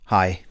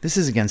Hi, this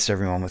is Against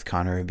Everyone with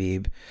Connor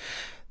Habib.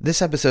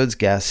 This episode's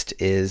guest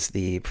is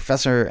the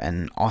professor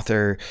and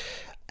author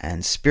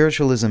and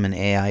spiritualism and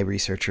AI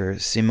researcher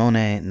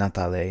Simone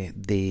Natale,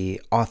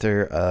 the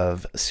author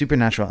of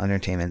Supernatural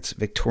Entertainment's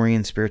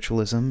Victorian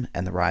Spiritualism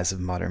and the Rise of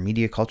Modern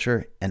Media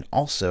Culture, and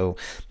also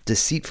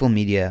Deceitful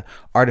Media,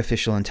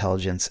 Artificial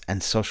Intelligence,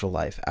 and Social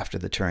Life After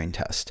the Turing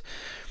Test.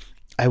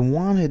 I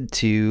wanted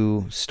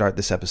to start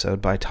this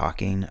episode by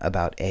talking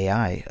about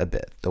AI a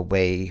bit, the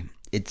way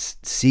it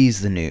sees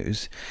the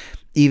news,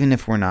 even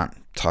if we're not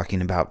talking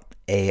about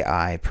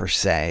AI per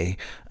se,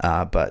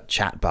 but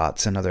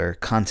chatbots and other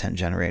content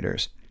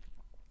generators.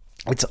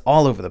 It's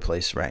all over the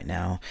place right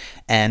now,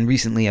 and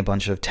recently a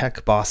bunch of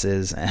tech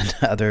bosses and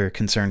other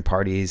concerned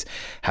parties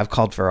have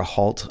called for a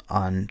halt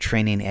on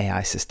training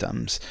AI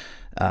systems.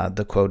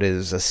 The quote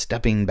is, "a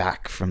stepping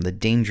back from the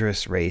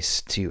dangerous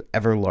race to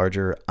ever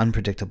larger,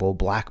 unpredictable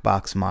black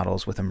box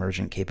models with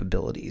emergent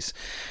capabilities."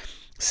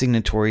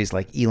 Signatories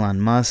like Elon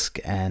Musk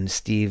and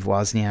Steve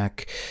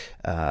Wozniak,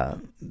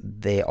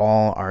 they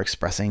all are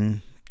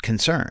expressing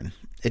concern.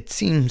 It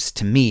seems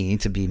to me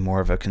to be more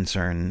of a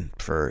concern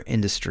for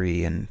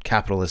industry and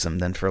capitalism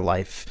than for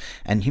life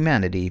and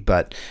humanity,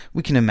 but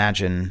we can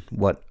imagine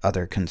what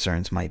other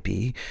concerns might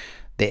be.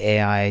 The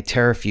AI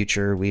terror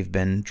future we've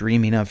been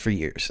dreaming of for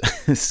years.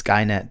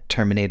 Skynet,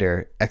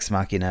 Terminator, Ex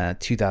Machina,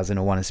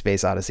 2001: A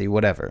Space Odyssey,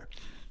 whatever.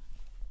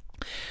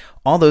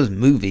 All those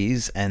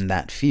movies and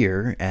that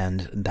fear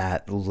and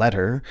that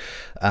letter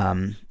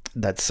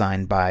that's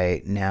signed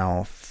by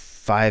now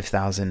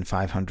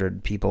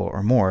 5,500 people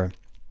or more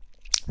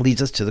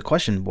leads us to the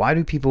question, why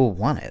do people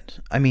want it?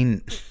 I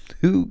mean,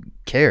 who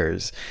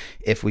cares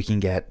if we can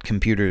get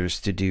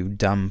computers to do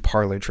dumb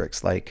parlor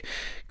tricks like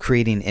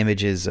creating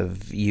images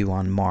of you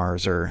on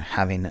Mars or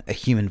having a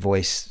human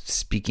voice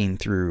speaking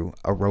through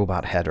a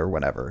robot head or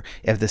whatever,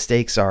 if the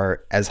stakes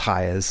are as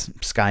high as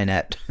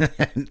Skynet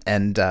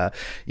and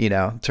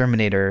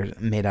Terminator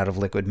made out of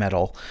liquid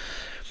metal?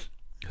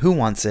 Who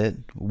wants it?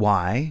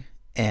 Why?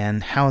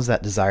 And how is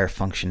that desire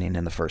functioning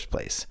in the first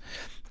place?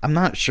 I'm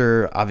not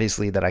sure,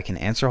 obviously, that I can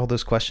answer all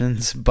those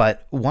questions,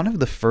 but one of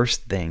the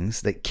first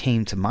things that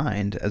came to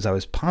mind as I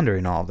was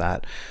pondering all of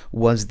that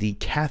was the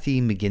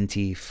Kathy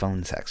McGinty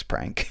phone sex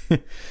prank.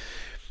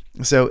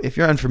 So if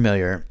you're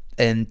unfamiliar,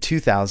 in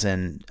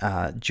 2000,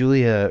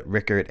 Julia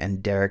Rickert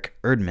and Derek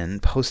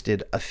Erdman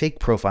posted a fake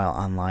profile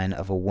online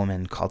of a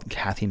woman called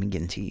Kathy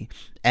McGinty,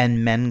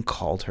 and men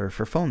called her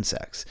for phone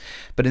sex.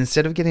 But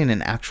instead of getting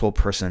an actual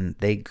person,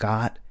 they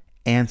got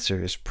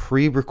answers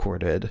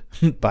pre-recorded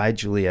by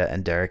Julia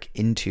and Derek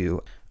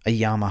into a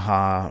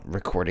Yamaha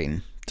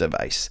recording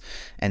device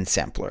and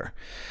sampler.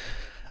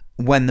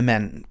 When the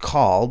men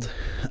called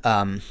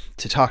to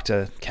talk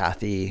to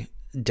Kathy,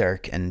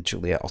 Derek and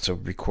Julia also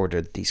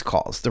recorded these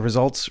calls. The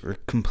results were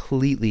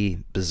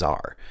completely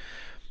bizarre.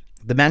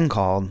 The men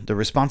called, the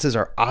responses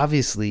are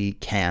obviously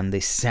canned, they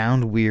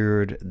sound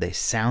weird, they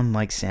sound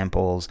like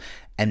samples,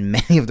 and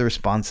many of the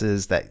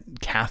responses that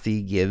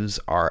Kathy gives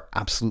are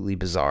absolutely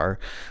bizarre,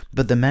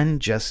 but the men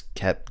just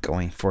kept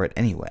going for it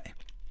anyway.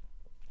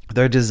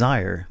 Their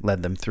desire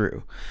led them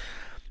through.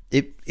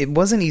 It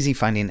wasn't easy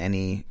finding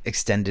any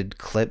extended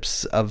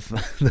clips of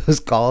those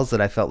calls that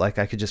I felt like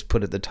I could just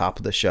put at the top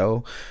of the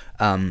show.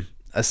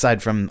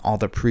 Aside from all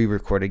the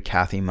pre-recorded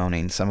Kathy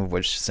moaning, some of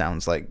which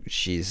sounds like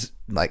she's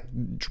like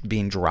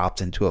being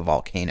dropped into a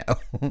volcano.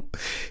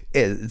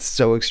 It's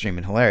so extreme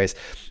and hilarious.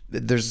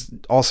 There's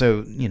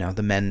also,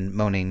 the men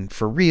moaning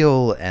for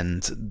real,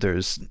 and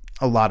there's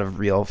a lot of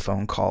real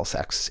phone call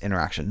sex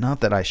interaction. Not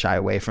that I shy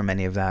away from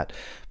any of that,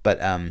 but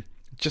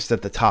just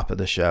at the top of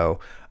the show,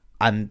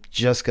 I'm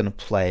just going to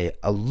play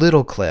a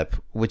little clip,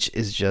 which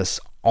is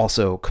just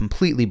also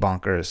completely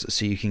bonkers,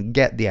 so you can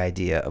get the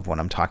idea of what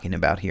I'm talking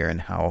about here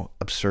and how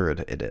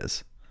absurd it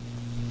is.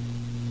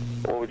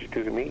 What would you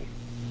do to me?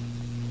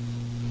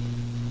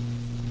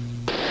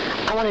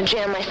 I want to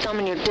jam my thumb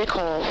in your dick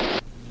hole.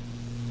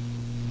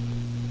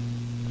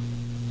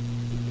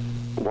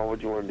 What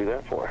would you want to do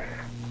that for?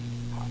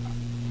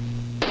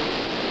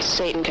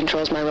 Satan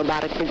controls my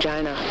robotic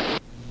vagina.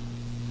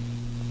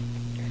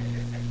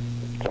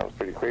 Sounds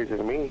pretty crazy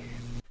to me.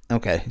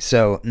 Okay,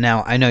 so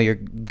now I know you're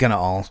gonna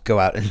all go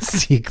out and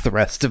seek the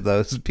rest of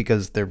those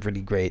because they're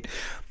pretty great.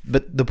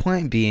 But the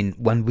point being,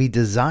 when we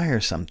desire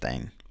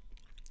something,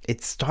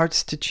 it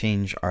starts to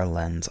change our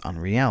lens on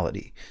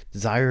reality.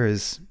 Desire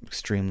is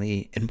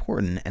extremely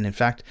important, and in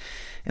fact,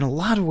 in a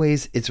lot of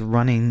ways, it's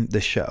running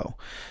the show.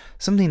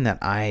 Something that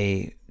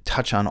I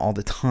touch on all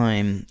the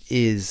time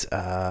is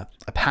a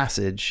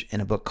passage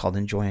in a book called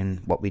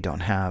Enjoying What We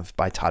Don't Have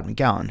by Todd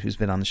McGowan, who's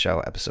been on the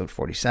show episode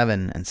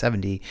 47 and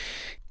 70.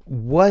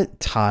 What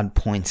Todd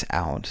points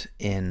out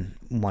in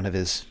one of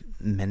his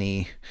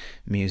many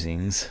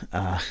musings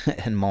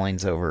and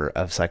mullings over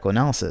of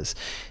psychoanalysis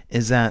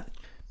is that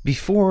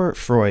before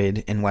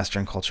Freud in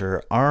Western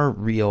culture, our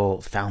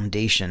real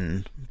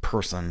foundation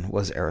person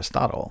was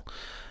Aristotle.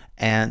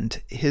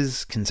 And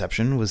his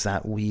conception was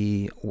that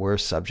we were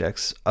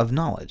subjects of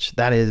knowledge.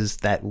 That is,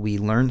 that we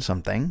learn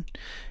something,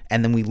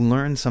 and then we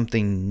learn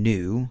something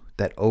new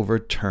that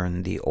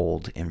overturn the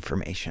old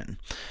information.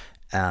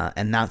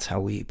 And that's how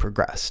we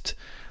progressed.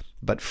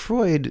 But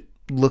Freud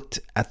looked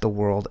at the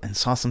world and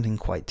saw something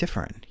quite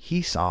different.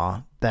 He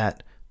saw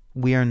that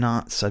we are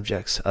not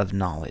subjects of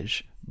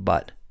knowledge,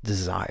 but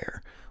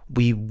desire.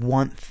 We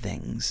want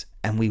things,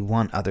 and we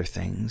want other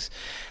things.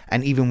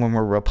 And even when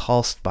we're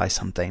repulsed by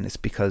something, it's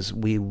because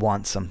we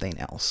want something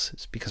else.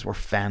 It's because we're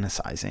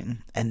fantasizing.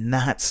 And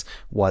that's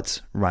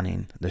what's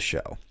running the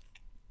show.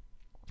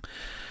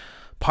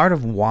 Part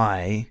of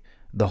why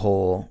the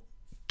whole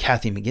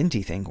Kathy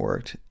McGinty thing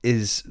worked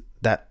is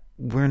that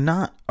we're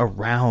not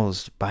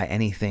aroused by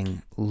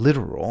anything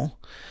literal,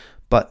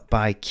 but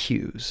by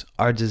cues.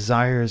 Our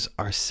desires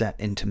are set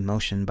into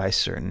motion by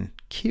certain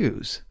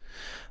cues.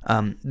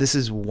 This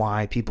is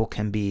why people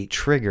can be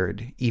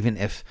triggered, even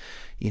if,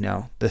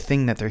 the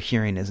thing that they're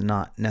hearing is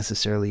not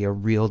necessarily a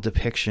real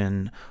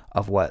depiction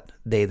of what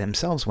they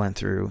themselves went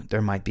through.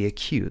 There might be a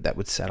cue that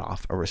would set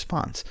off a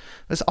response.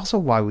 That's also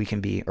why we can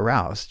be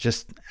aroused.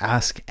 Just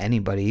ask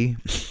anybody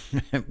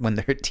when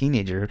they're a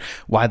teenager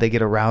why they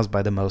get aroused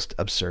by the most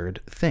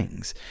absurd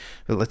things.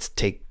 But let's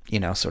take,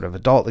 sort of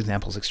adult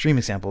examples, extreme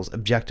examples,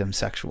 objective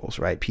sexuals,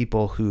 right?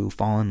 People who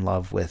fall in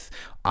love with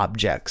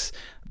objects,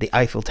 the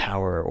Eiffel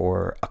Tower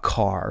or a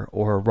car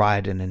or a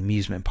ride in an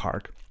amusement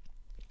park,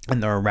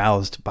 and they're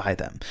aroused by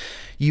them.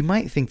 You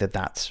might think that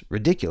that's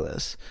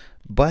ridiculous,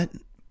 but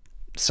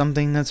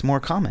something that's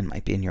more common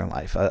might be in your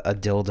life, a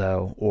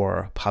dildo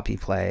or puppy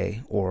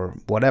play or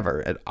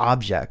whatever,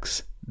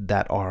 objects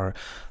that are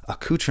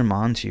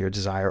accoutrement to your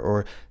desire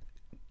or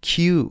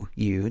cue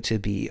you to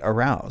be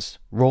aroused,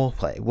 role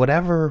play,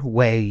 whatever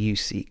way you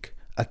seek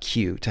a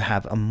cue to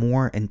have a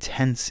more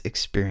intense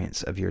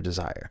experience of your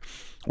desire.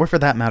 Or for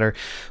that matter,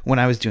 when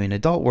I was doing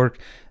adult work,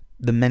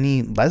 the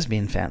many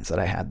lesbian fans that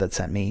I had that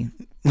sent me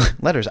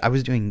letters, I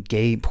was doing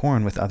gay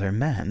porn with other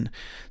men.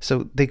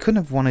 So they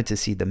couldn't have wanted to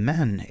see the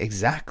men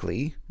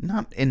exactly,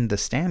 not in the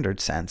standard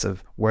sense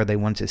of where they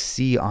want to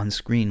see on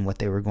screen what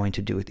they were going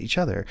to do with each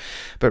other,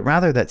 but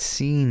rather that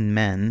seeing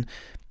men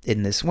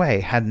in this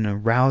way had an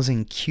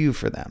arousing cue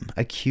for them,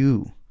 a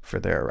cue for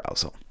their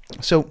arousal.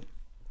 So,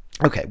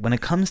 okay, when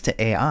it comes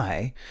to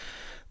AI,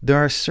 there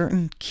are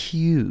certain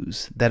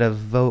cues that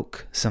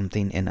evoke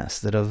something in us,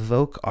 that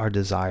evoke our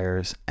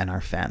desires and our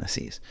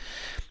fantasies.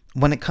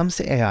 When it comes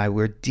to AI,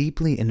 we're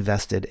deeply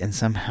invested in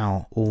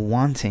somehow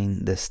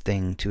wanting this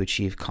thing to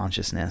achieve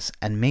consciousness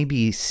and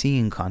maybe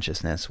seeing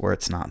consciousness where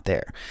it's not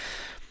there.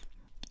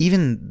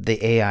 Even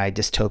the AI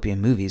dystopian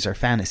movies are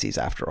fantasies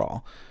after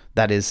all.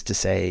 That is to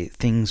say,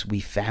 things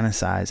we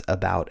fantasize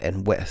about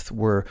and with.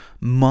 We're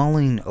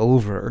mulling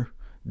over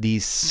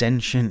these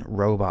sentient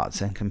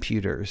robots and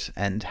computers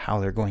and how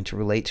they're going to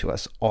relate to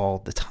us all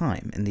the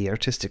time in the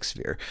artistic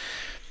sphere.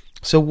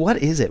 So what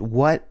is it?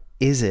 What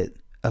is it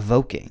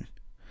evoking?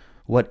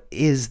 What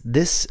is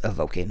this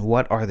evoking?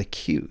 What are the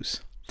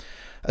cues?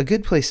 A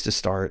good place to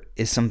start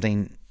is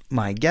something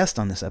my guest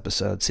on this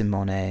episode,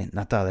 Simone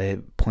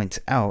Natale, points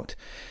out,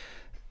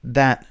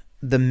 that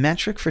the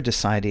metric for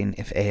deciding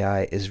if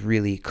AI is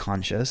really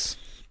conscious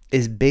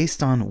is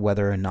based on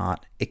whether or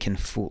not it can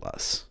fool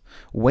us.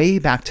 Way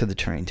back to the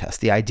Turing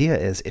test, the idea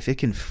is if it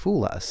can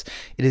fool us,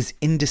 it is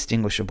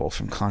indistinguishable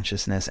from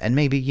consciousness, and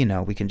maybe,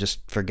 we can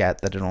just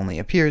forget that it only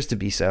appears to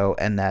be so,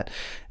 and that,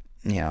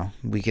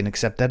 we can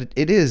accept that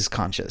it is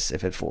conscious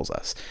if it fools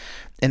us.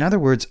 In other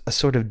words, a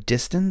sort of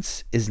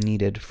distance is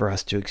needed for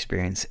us to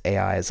experience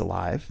AI as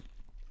alive.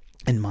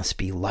 It must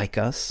be like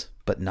us,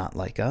 but not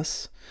like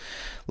us.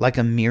 Like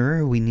a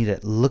mirror, we need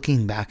it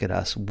looking back at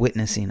us,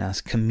 witnessing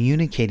us,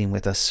 communicating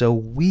with us so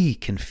we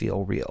can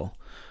feel real.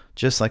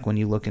 Just like when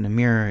you look in a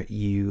mirror,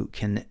 you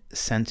can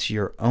sense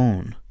your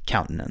own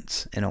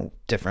countenance in a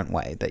different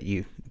way that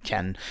you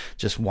can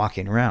just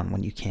walking around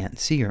when you can't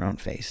see your own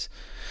face.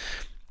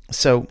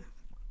 So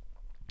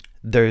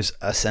there's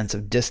a sense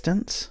of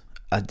distance,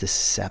 a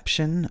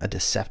deception, a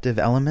deceptive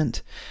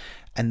element,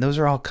 and those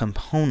are all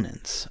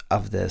components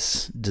of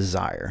this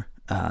desire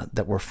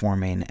that we're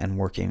forming and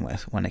working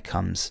with when it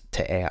comes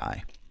to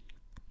AI.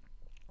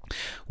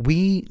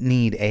 We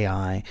need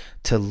AI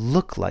to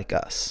look like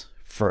us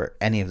for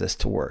any of this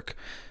to work.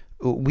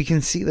 We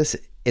can see this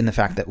in the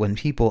fact that when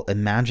people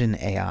imagine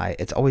AI,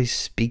 it's always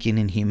speaking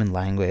in human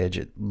language,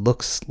 it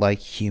looks like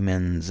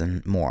humans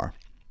and more.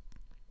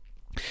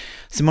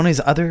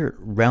 Simone's other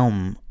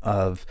realm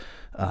of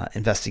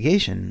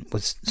investigation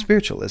was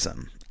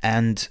spiritualism,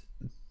 and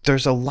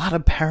there's a lot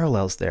of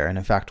parallels there, and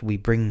in fact we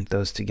bring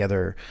those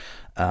together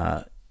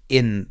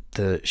in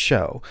the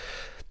show.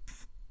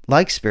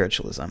 Like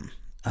spiritualism,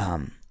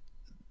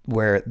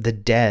 where the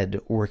dead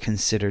were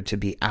considered to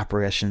be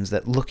apparitions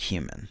that look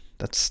human.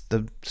 That's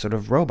the sort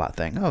of robot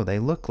thing. Oh, they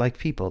look like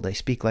people. They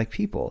speak like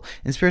people.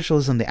 In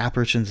spiritualism, the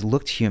apparitions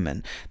looked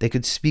human. They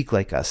could speak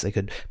like us. They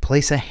could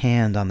place a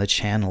hand on the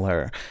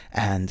channeler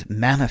and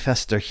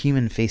manifest their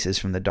human faces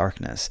from the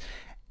darkness.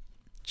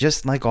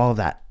 Just like all of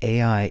that,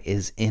 AI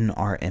is in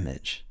our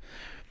image.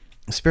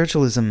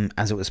 spiritualism,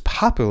 as it was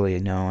popularly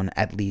known,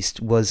 at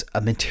least, was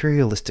a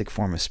materialistic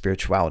form of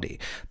spirituality.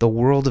 The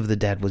world of the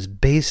dead was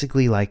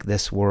basically like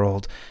this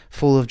world,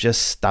 full of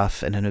just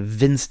stuff, and it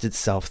evinced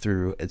itself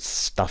through its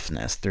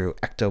stuffness, through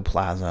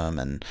ectoplasm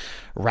and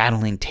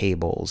rattling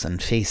tables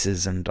and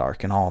faces and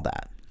dark and all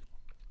that.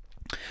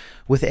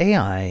 With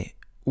AI,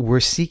 we're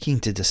seeking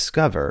to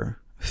discover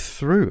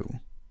through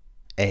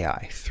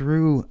AI,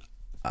 through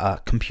a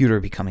computer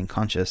becoming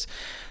conscious,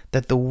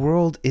 that the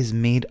world is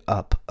made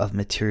up of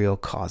material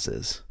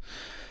causes,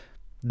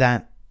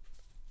 that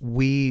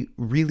we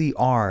really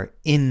are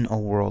in a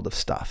world of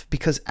stuff.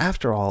 Because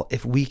after all,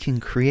 if we can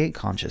create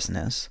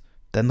consciousness,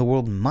 then the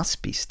world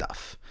must be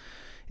stuff.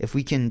 If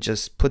we can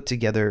just put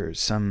together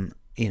some,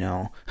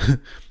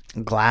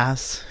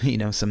 glass,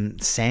 some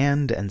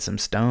sand and some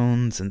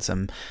stones and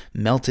some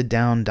melted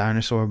down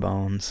dinosaur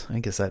bones, I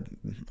guess that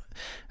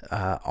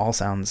all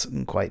sounds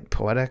quite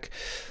poetic,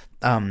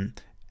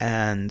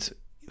 and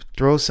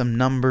throw some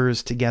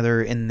numbers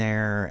together in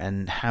there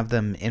and have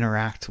them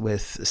interact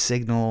with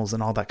signals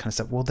and all that kind of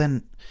stuff, well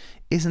then,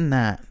 isn't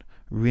that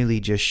really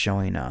just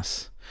showing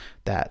us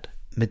that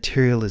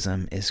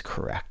materialism is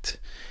correct?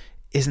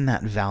 Isn't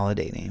that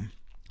validating?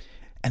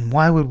 And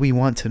why would we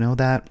want to know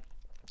that?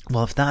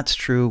 Well, if that's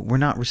true, we're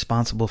not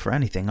responsible for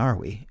anything, are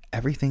we?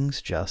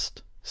 Everything's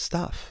just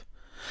stuff.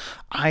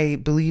 I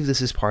believe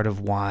this is part of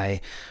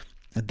why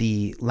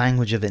the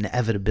language of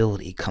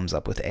inevitability comes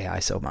up with AI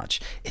so much.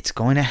 It's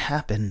going to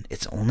happen.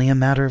 It's only a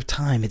matter of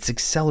time. It's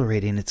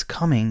accelerating. It's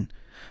coming.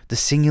 The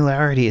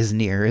singularity is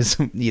near, is,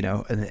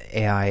 an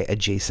AI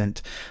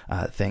adjacent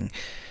thing.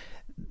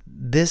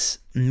 This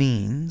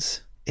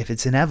means, if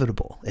it's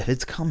inevitable, if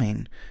it's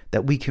coming,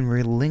 that we can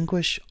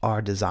relinquish our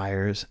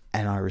desires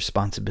and our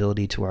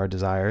responsibility to our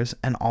desires,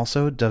 and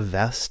also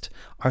divest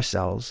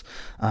ourselves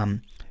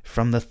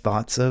from the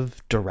thoughts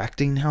of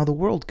directing how the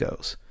world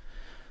goes.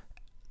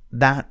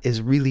 That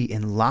is really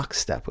in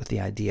lockstep with the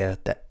idea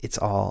that it's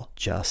all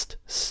just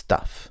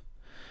stuff.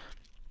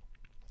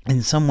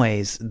 In some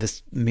ways,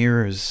 this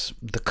mirrors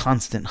the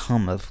constant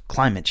hum of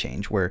climate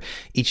change, where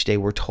each day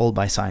we're told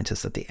by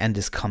scientists that the end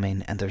is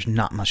coming and there's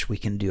not much we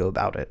can do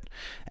about it.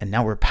 And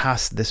now we're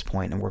past this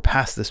point, and we're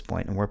past this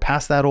point, and we're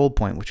past that old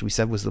point, which we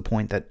said was the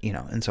point that,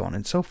 and so on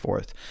and so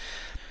forth.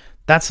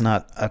 That's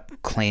not a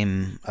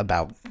claim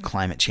about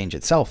climate change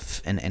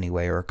itself in any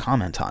way or a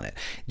comment on it.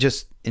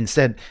 Just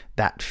instead,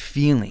 that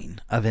feeling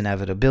of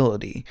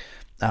inevitability,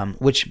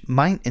 which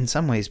might in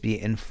some ways be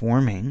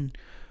informing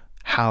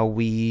how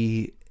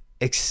we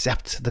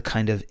accept the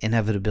kind of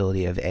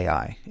inevitability of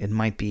AI. It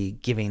might be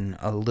giving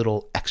a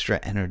little extra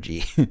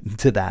energy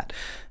to that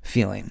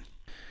feeling.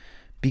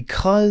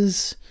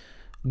 Because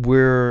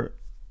we're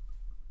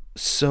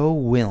so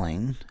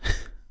willing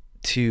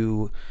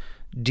to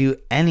do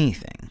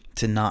anything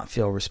to not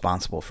feel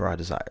responsible for our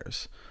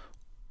desires,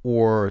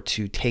 or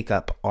to take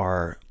up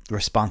our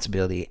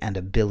responsibility and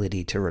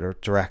ability to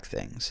direct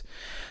things,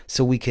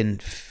 so we can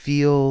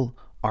feel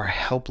our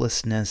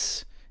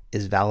helplessness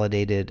is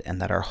validated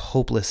and that our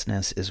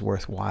hopelessness is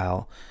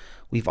worthwhile.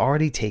 We've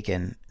already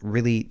taken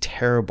really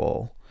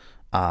terrible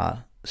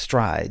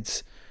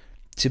strides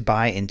to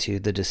buy into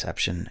the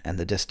deception and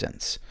the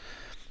distance.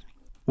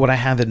 What I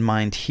have in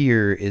mind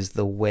here is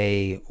the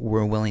way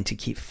we're willing to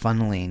keep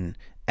funneling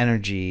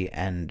energy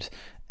and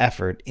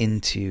effort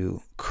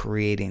into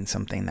creating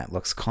something that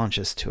looks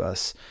conscious to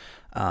us,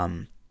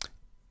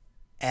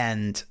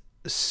 and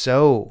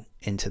so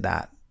into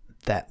that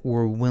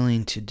we're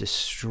willing to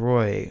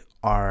destroy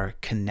our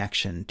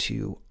connection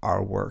to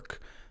our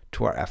work,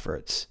 to our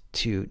efforts,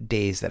 to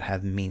days that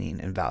have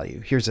meaning and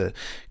value. Here's a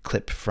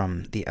clip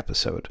from the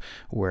episode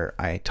where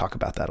I talk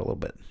about that a little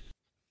bit.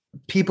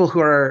 People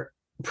who are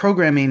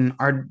programming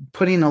are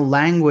putting a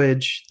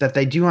language that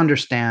they do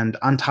understand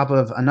on top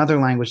of another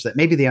language that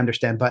maybe they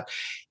understand, but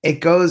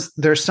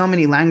there's so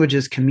many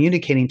languages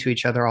communicating to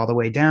each other all the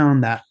way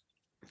down that,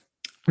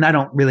 and I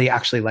don't really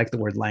actually like the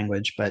word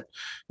language, but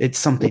it's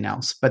something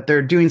else, but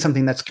they're doing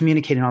something that's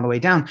communicating all the way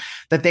down,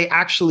 that they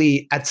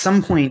actually, at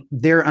some point,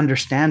 their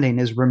understanding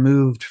is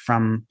removed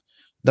from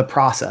the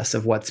process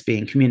of what's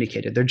being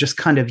communicated. They're just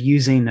kind of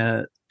using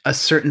a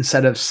certain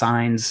set of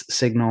signs,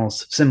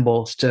 signals,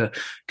 symbols to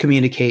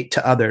communicate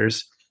to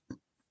others.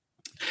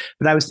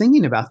 But I was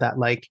thinking about that,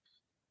 like,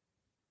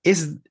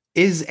 is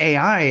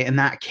AI in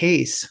that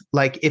case,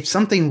 like, if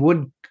something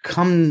would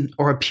come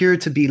or appear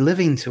to be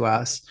living to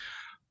us,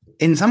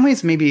 in some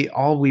ways, maybe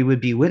all we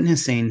would be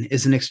witnessing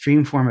is an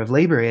extreme form of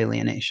labor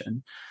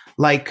alienation.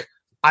 Like,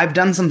 I've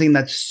done something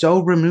that's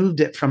so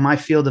removed it from my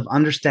field of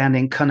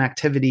understanding,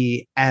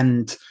 connectivity,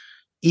 and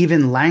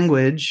even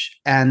language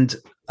and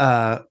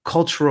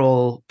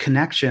cultural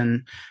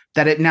connection,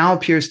 that it now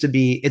appears to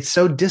be, it's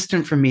so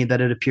distant from me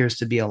that it appears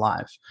to be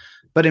alive.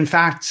 But in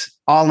fact,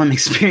 all I'm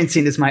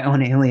experiencing is my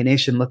own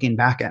alienation looking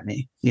back at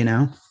me,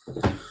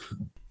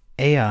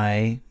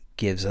 AI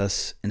gives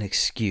us an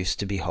excuse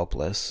to be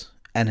hopeless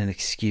and an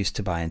excuse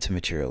to buy into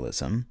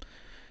materialism.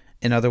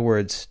 In other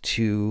words,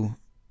 to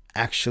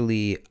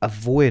actually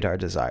avoid our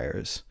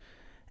desires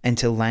and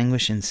to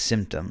languish in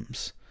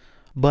symptoms.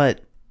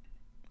 But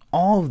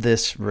all of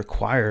this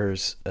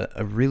requires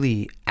a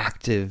really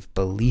active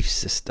belief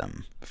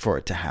system for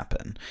it to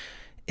happen.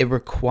 It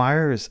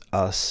requires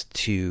us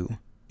to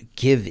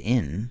give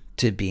in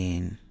to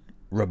being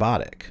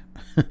robotic,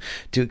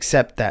 to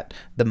accept that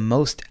the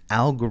most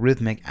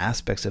algorithmic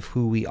aspects of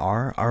who we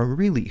are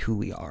really who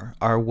we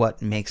are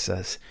what makes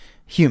us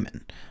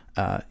human.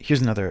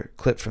 Here's another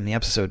clip from the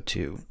episode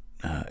to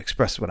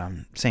express what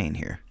I'm saying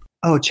here.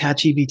 Oh,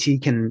 ChatGPT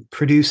can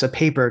produce a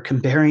paper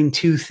comparing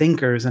two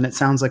thinkers and it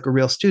sounds like a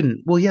real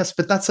student. Well, yes,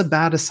 but that's a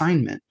bad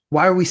assignment.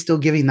 Why are we still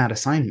giving that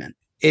assignment?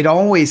 It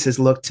always has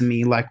looked to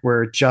me like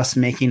we're just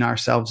making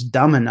ourselves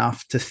dumb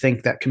enough to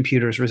think that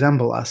computers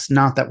resemble us,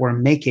 not that we're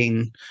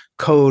making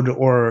code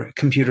or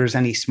computers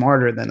any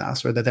smarter than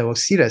us or that they will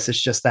exceed us.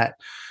 It's just that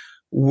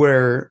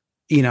we're,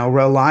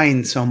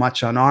 relying so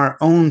much on our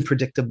own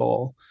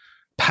predictable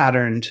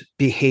patterned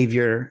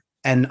behavior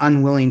and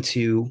unwilling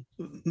to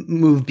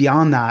move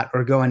beyond that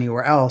or go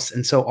anywhere else.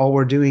 And so all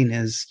we're doing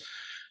is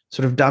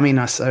sort of dumbing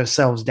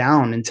ourselves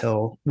down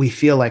until we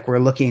feel like we're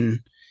looking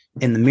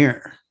in the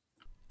mirror.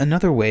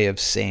 Another way of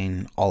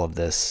saying all of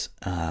this,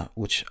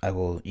 which I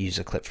will use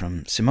a clip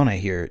from Simone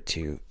here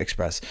to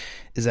express,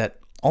 is that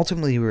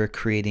ultimately we're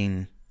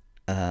creating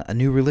a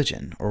new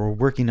religion, or we're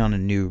working on a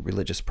new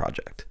religious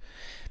project.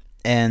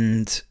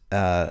 And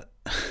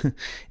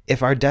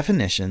if our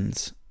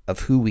definitions of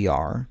who we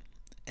are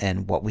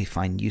and what we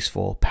find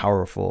useful,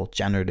 powerful,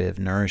 generative,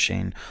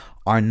 nourishing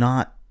are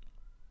not,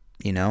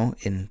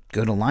 in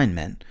good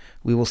alignment,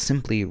 we will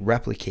simply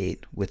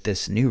replicate with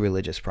this new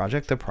religious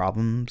project the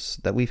problems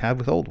that we've had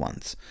with old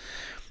ones.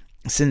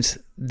 Since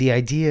the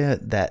idea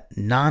that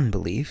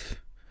non-belief,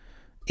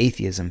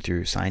 atheism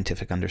through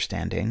scientific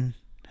understanding,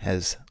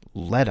 has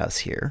led us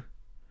here,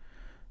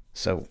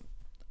 so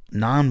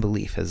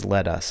non-belief has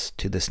led us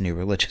to this new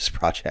religious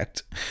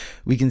project,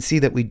 we can see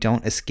that we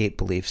don't escape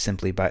belief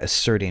simply by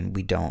asserting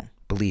we don't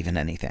believe in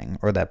anything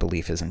or that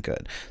belief isn't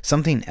good.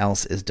 Something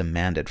else is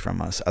demanded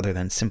from us other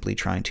than simply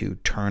trying to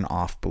turn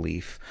off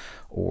belief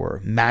or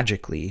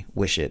magically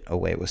wish it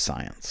away with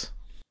science.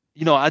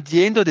 At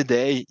the end of the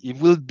day, it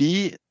will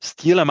be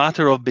still a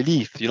matter of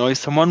belief. If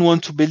someone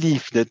wants to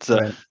believe that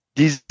Right.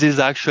 this is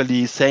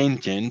actually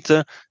sentient,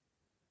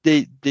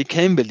 they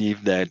can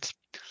believe that.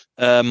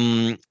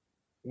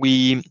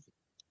 We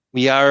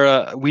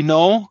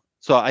know.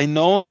 So I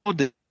know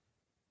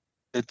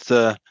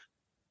that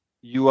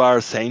you are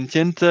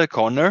sentient,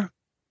 Connor,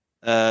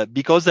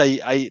 because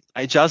I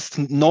just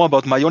know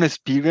about my own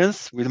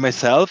experience with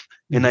myself,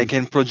 and I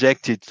can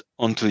project it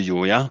onto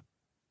you. Yeah.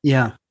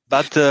 Yeah.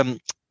 But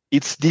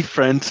it's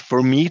different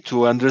for me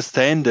to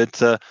understand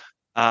that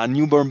a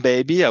newborn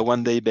baby, a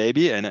one-day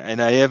baby,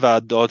 and I have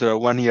a daughter, a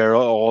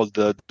 1-year-old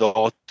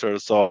daughter.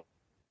 So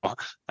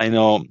I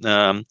know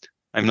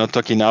I'm not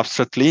talking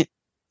abstractly.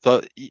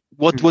 So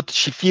what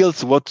she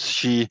feels, what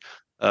is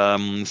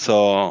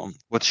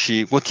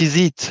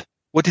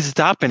it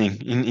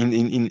happening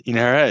in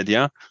her head?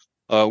 Yeah,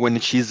 when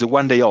she's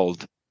 1 day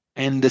old,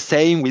 and the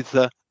same with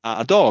a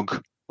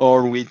dog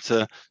or with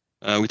a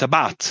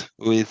bat,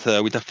 with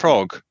a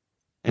frog,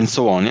 and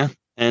so on. Yeah,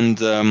 and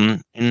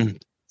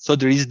so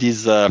there is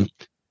this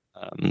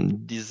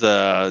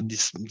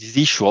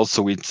issue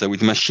also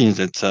with machines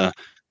that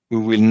we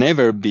will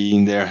never be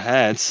in their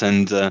heads,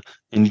 and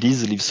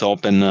this leaves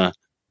open,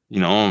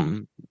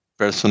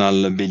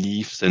 personal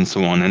beliefs and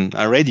so on. And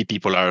already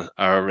people are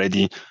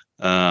already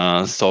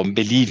so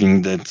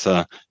believing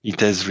that it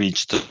has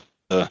reached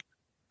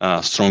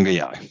strong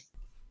AI.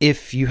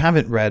 If you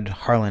haven't read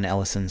Harlan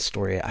Ellison's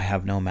story, I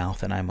Have No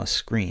Mouth and I Must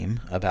Scream,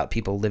 about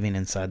people living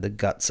inside the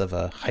guts of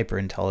a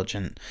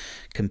hyper-intelligent,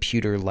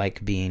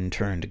 computer-like being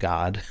turned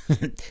God,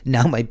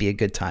 now might be a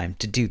good time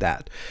to do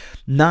that.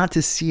 Not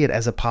to see it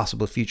as a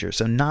possible future,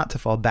 so not to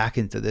fall back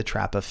into the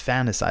trap of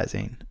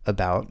fantasizing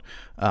about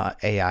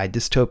AI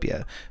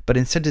dystopia, but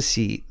instead to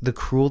see the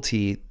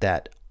cruelty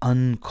that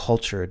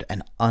uncultured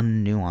and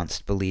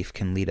unnuanced belief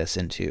can lead us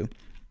into,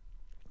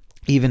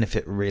 even if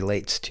it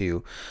relates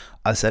to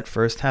us at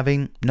first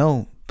having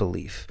no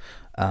belief.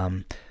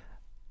 I'm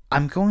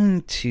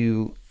going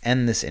to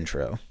end this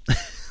intro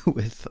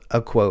with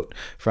a quote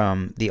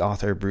from the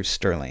author Bruce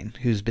Sterling,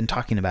 who's been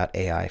talking about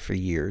AI for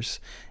years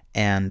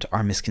and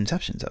our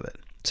misconceptions of it.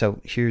 So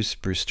here's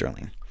Bruce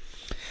Sterling.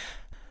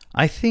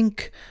 I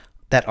think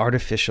that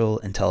artificial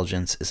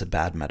intelligence is a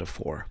bad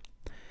metaphor.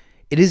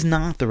 It is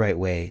not the right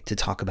way to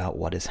talk about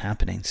what is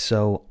happening,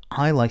 so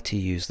I like to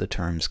use the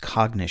terms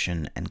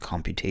cognition and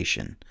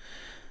computation.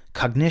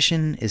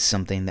 Cognition is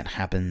something that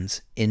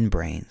happens in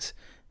brains,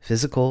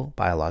 physical,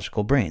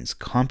 biological brains.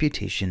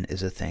 Computation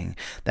is a thing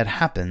that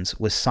happens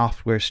with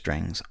software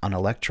strings on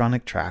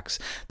electronic tracks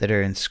that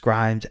are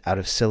inscribed out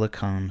of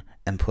silicone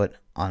and put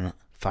on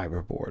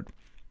fiberboard.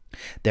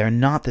 They're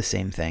not the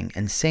same thing,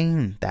 and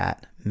saying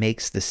that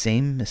makes the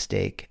same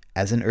mistake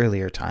as in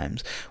earlier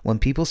times when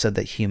people said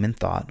that human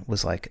thought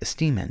was like a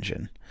steam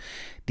engine.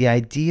 The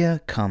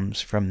idea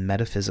comes from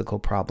metaphysical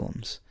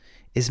problems.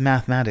 Is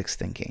mathematics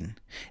thinking?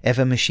 If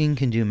a machine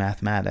can do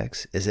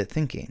mathematics, is it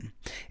thinking?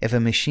 If a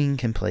machine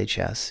can play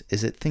chess,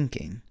 is it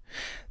thinking?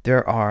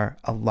 There are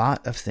a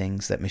lot of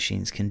things that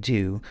machines can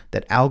do,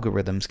 that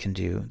algorithms can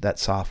do, that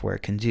software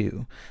can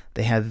do.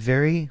 They have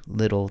very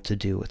little to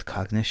do with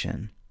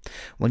cognition.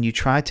 When you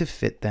try to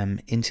fit them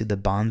into the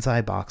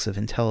bonsai box of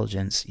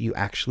intelligence, you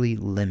actually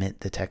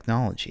limit the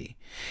technology.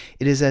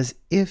 It is as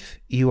if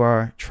you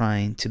are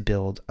trying to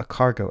build a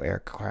cargo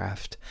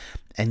aircraft,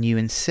 and you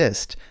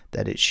insist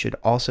that it should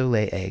also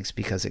lay eggs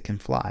because it can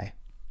fly.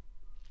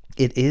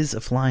 It is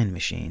a flying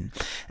machine,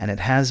 and it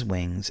has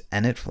wings,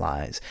 and it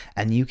flies,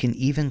 and you can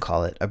even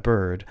call it a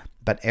bird,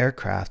 but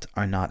aircraft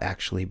are not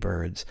actually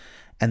birds,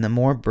 and the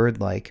more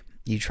bird-like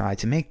you try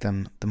to make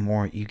them, the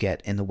more you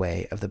get in the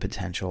way of the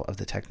potential of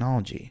the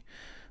technology.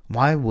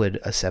 Why would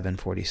a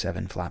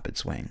 747 flap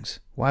its wings?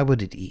 Why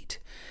would it eat?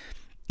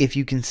 If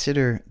you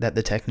consider that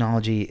the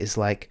technology is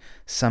like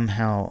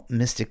somehow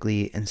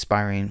mystically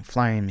inspiring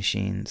flying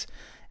machines,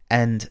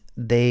 and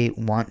they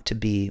want to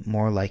be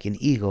more like an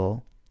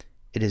eagle,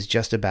 it is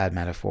just a bad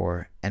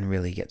metaphor and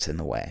really gets in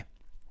the way.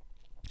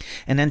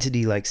 An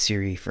entity like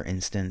Siri, for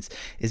instance,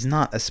 is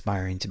not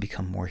aspiring to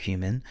become more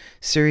human.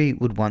 Siri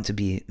would want to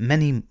be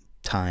many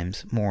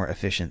times more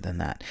efficient than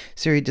that.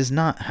 Siri does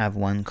not have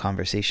one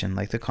conversation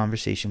like the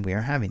conversation we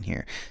are having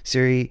here.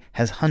 Siri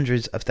has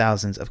hundreds of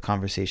thousands of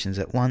conversations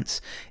at once.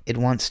 It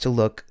wants to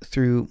look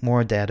through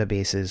more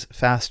databases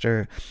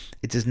faster.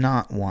 It does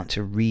not want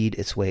to read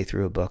its way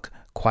through a book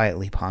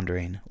quietly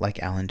pondering like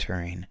Alan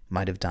Turing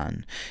might have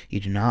done. You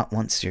do not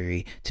want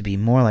Siri to be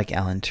more like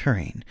Alan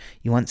Turing.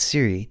 You want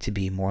Siri to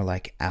be more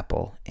like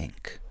Apple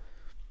Inc.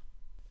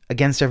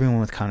 Against Everyone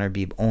with Connor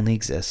Habib only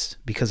exists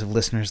because of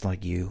listeners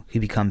like you who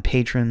become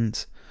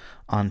patrons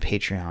on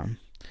Patreon.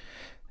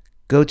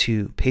 Go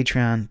to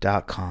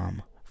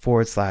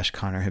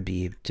patreon.com/Connor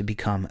Habib to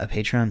become a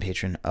Patreon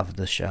patron of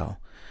the show.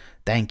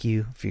 Thank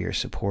you for your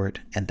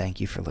support and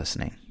thank you for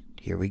listening.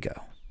 Here we go.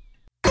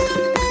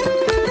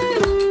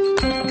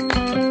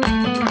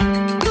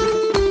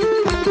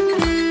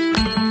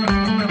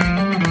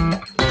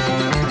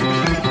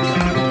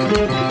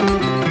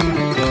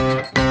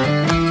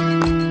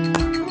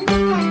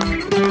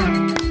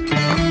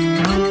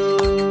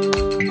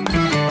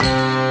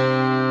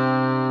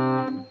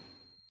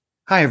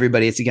 Hi,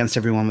 everybody. It's Against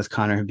Everyone with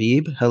Connor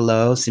Habib.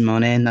 Hello,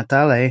 Simone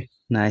Natale.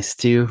 Nice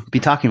to be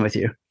talking with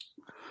you.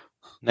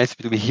 Nice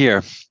to be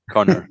here,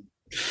 Connor.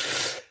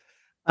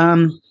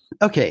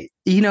 Okay.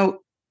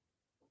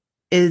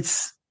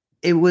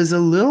 It was a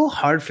little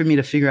hard for me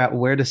to figure out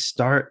where to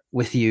start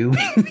with you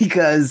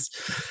because,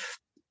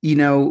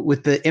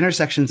 with the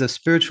intersections of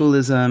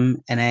spiritualism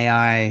and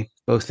AI,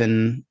 both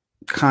in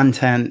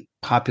content,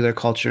 popular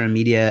culture, and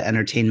media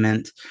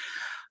entertainment,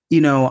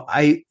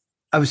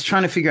 I was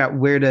trying to figure out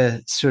where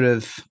to sort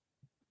of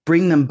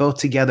bring them both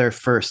together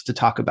first to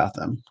talk about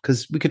them,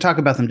 because we could talk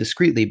about them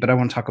discreetly, but I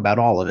want to talk about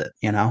all of it,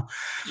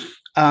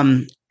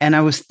 And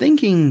I was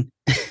thinking,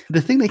 the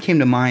thing that came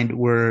to mind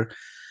were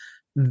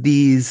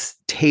these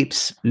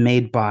tapes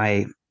made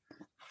by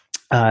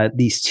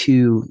these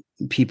two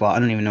people. I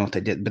don't even know what they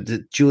did, but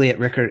Juliet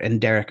Rickert and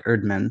Derek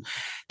Erdman.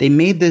 They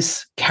made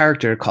this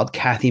character called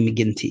Kathy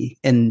McGinty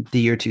in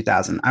the year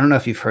 2000. I don't know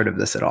if you've heard of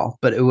this at all,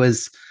 but it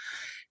was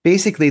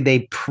basically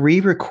they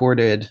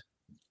pre-recorded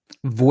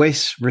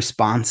voice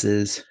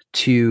responses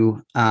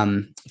to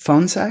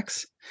phone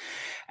sex.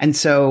 And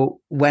so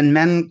when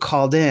men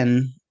called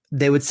in,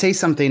 they would say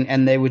something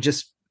and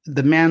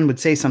the man would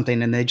say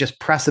something and they just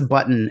press a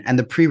button and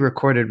the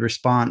pre-recorded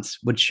response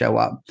would show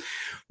up.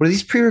 Well,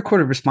 these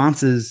pre-recorded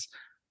responses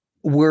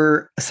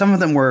some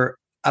of them were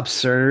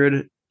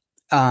absurd.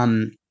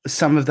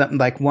 Some of them,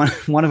 like one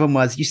of them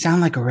was, "You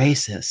sound like a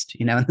racist,"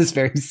 in this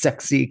very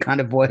sexy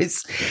kind of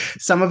voice.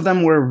 Some of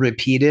them were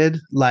repeated,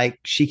 like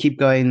she keep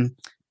going,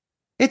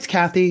 "It's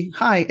Kathy.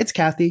 Hi, it's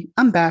Kathy.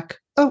 I'm back.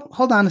 Oh,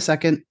 hold on a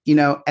second,"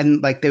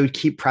 and like they would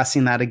keep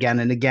pressing that again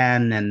and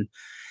again. And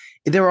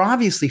they were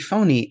obviously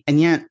phony. And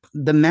yet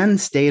the men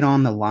stayed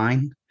on the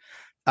line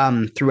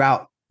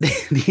throughout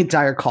the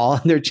entire call.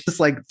 And there are just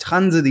like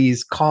tons of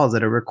these calls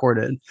that are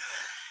recorded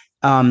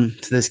to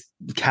this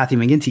Kathy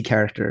McGinty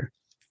character.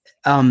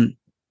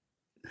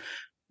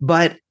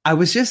 But I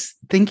was just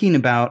thinking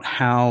about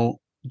how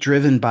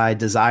driven by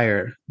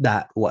desire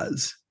that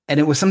was. And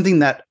it was something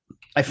that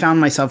I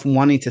found myself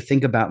wanting to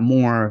think about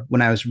more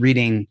when I was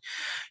reading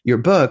your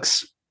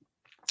books,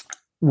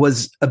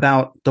 was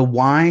about the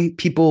why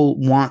people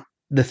want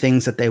the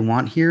things that they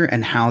want here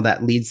and how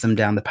that leads them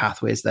down the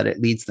pathways that it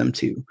leads them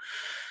to.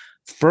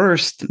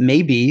 First,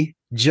 maybe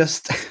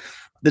just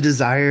the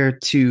desire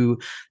to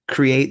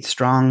create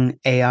strong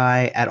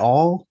AI at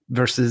all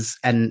versus,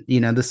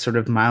 this sort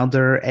of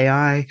milder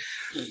AI,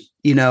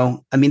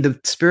 the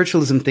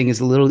spiritualism thing is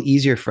a little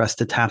easier for us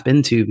to tap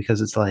into because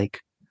it's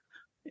like,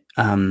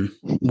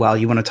 well,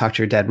 you want to talk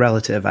to your dead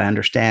relative, I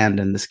understand.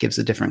 And this gives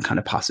a different kind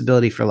of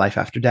possibility for life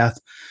after death.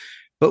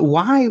 But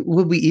why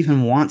would we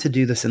even want to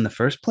do this in the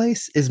first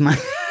place is my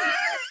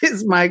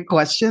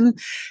question.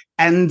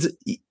 And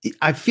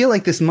I feel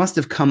like this must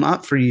have come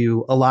up for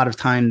you a lot of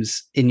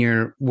times in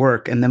your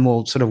work, and then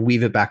we'll sort of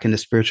weave it back into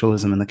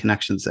spiritualism and the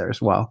connections there as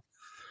well.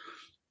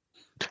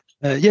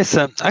 Yes,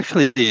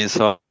 actually,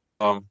 so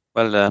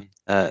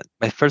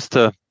my first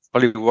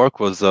scholarly work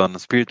was on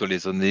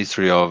spiritualism, the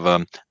history of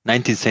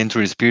 19th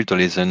century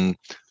spiritualism,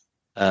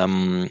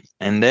 and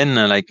then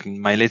like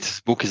my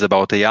latest book is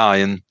about AI,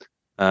 and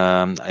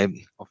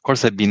of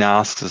course I've been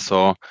asked,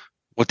 so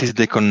what is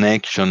the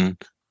connection?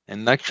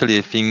 And actually,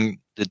 I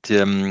think that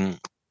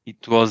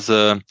it was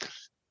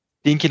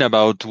thinking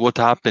about what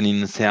happened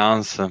in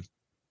seance,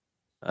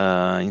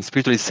 in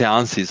spiritualist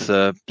seances.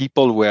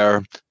 People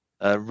were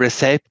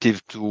receptive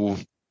to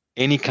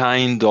any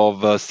kind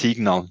of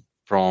signal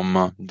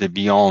from the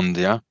beyond,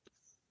 yeah,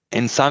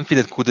 and something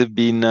that could have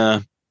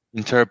been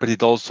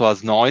interpreted also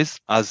as noise,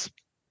 as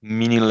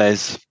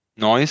meaningless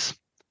noise,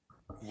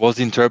 was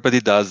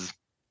interpreted as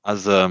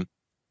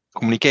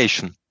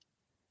communication.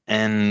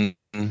 And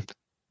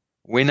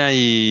when I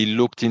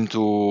looked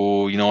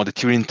into the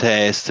Turing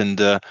test and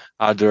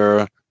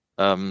other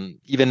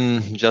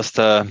even just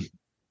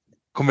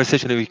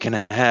conversation that we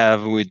can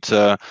have with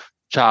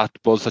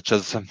chatbots such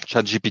as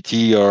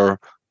ChatGPT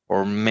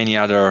or many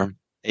other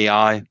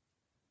AI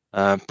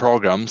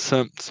programs.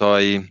 So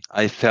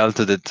I felt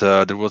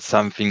that there was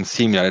something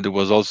similar. There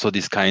was also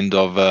this kind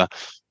of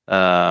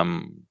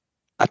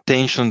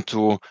attention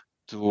to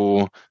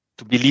to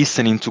be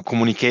listening to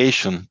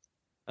communication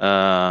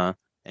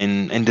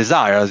and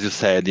desire, as you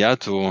said, yeah,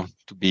 to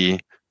be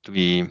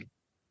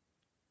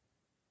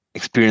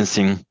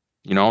experiencing,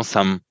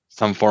 some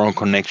form of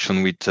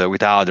connection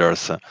with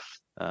others.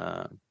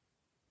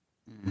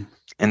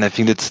 And I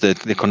think that's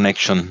the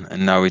connection,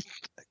 and now it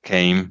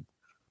came.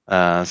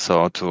 And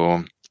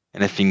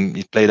I think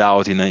it played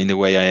out in the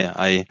way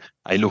I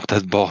looked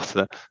at both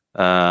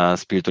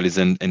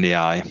spiritualism and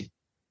AI.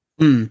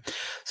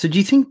 So do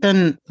you think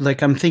then,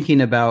 like, I'm thinking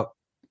about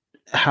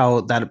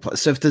how that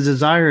applies. So if the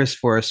desire is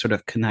for a sort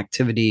of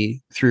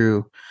connectivity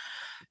through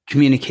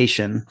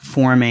communication,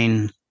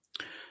 forming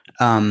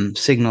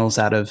signals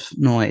out of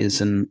noise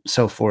and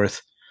so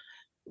forth,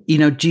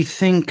 do you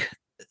think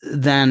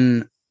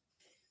then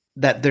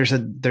that there's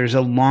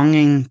a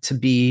longing to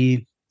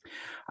be,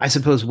 I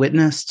suppose,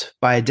 witnessed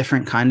by a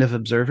different kind of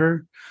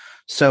observer?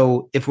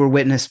 So if we're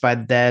witnessed by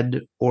the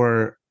dead,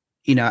 or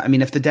I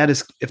mean, if the dead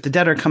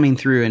are coming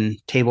through in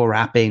table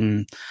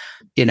wrapping,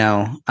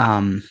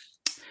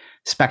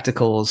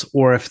 spectacles,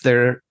 or if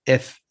the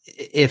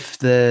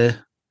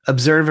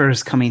observer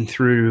is coming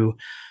through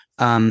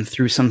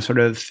through some sort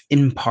of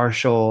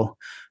impartial,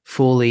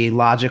 fully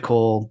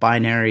logical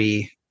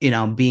binary,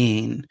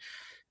 being,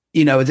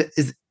 do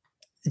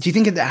you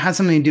think that has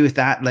something to do with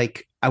that?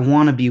 Like, I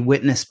want to be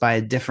witnessed by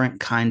a different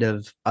kind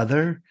of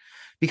other,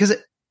 because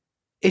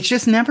it's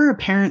just never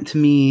apparent to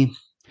me.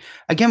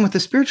 Again, with the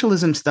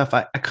spiritualism stuff,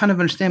 I kind of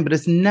understand, but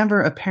it's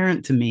never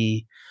apparent to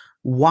me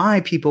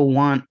why people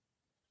want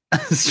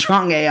a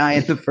strong AI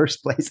in the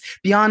first place,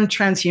 beyond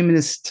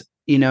transhumanist,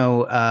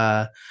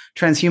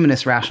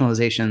 transhumanist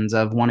rationalizations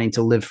of wanting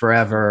to live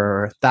forever,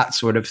 or that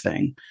sort of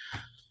thing.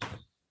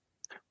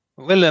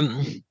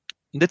 Well,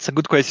 that's a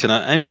good question.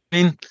 I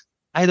mean,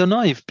 I don't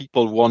know if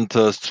people want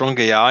a strong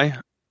AI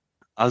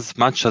as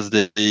much as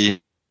they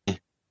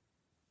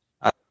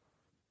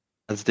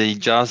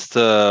just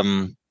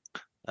so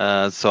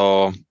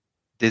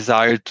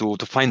desire to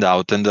find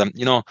out. And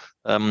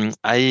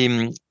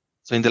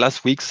so in the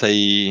last weeks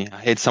I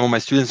had some of my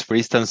students, for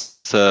instance,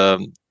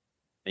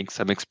 make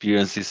some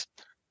experiences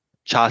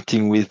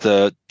chatting with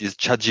this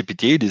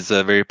ChatGPT, this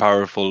very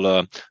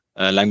powerful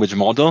language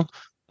model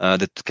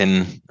that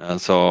can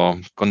so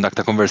conduct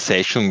a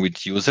conversation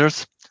with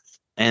users.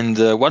 And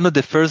one of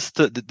the first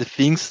the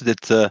things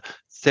that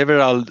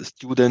several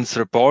students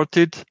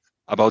reported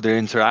about their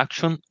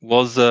interaction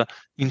was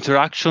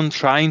interaction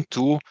trying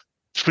to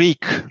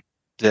trick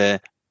the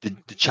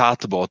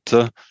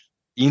chatbot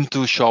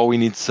into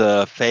showing its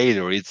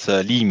failure, its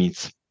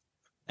limits.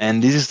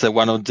 And this is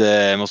one of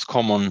the most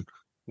common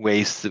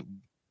ways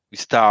we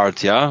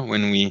start, yeah,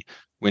 when we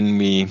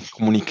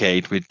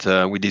communicate with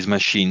this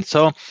machine.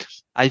 So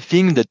I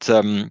think that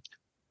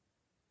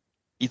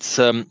it's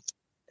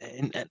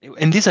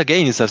and this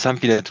again is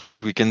something that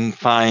we can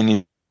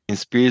find in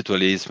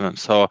spiritualism.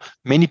 So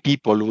many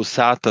people who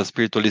sat at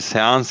spiritualist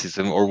seances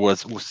or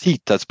who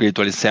sit at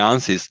spiritualist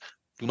seances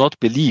do not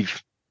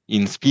believe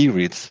in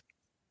spirits,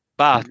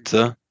 but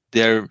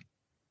they're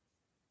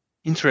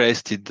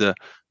interested,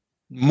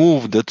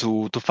 moved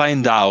to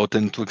find out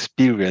and to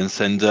experience,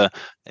 and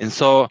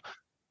so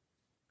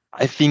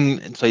I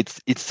think so.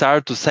 It's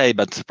hard to say,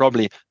 but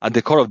probably at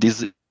the core of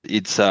this,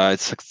 it's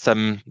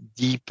some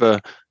deep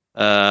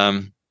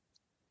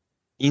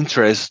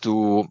interest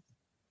to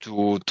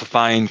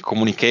find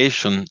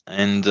communication,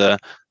 and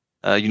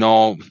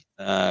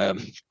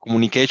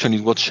communication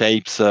is what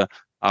shapes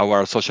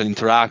our social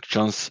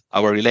interactions,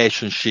 our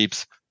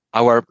relationships,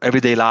 our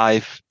everyday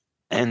life,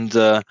 and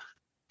the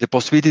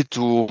possibility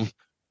to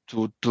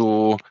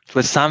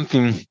have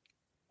something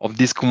of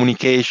this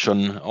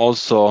communication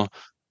also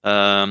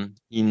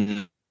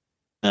in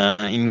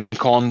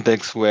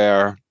contexts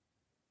where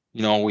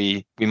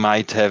we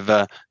might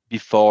have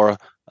before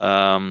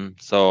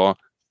so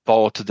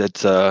thought that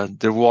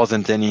there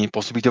wasn't any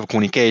possibility of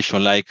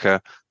communication, like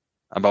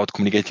about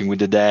communicating with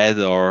the dead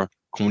or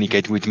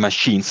communicating with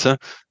machines,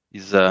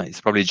 is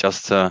probably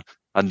just at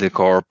the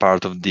core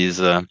part of this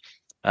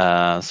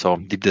so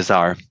deep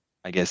desire,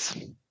 I guess.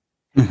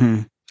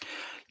 Mm-hmm.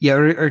 Yeah,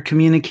 or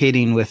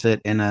communicating with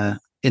it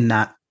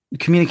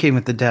communicating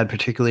with the dead,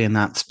 particularly in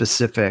that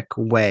specific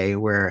way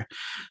where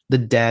the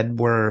dead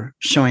were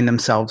showing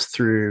themselves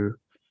through,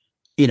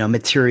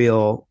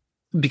 material,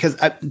 because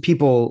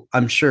people,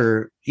 I'm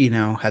sure,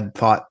 had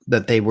thought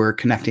that they were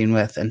connecting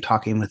with and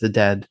talking with the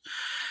dead,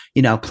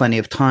 plenty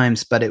of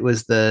times, but it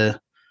was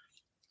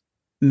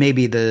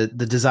maybe the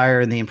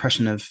desire and the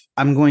impression of,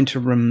 I'm going to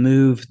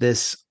remove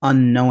this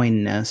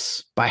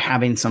unknowingness by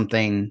having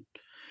something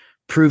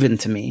proven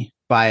to me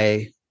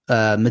by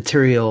a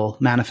material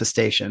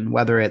manifestation,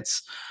 whether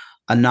it's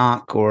a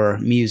knock or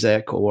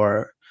music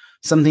or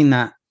something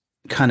that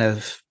kind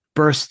of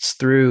bursts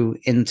through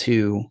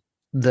into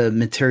the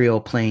material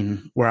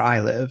plane where I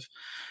live.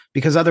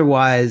 Because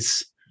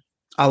otherwise,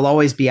 I'll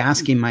always be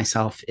asking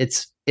myself,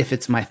 if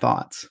it's my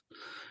thoughts,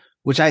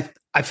 which I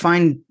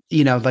find,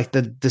 like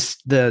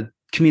the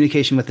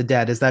communication with the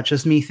dead, is that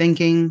just me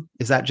thinking?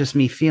 Is that just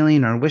me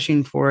feeling or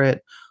wishing for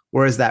it?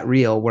 Or is that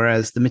real?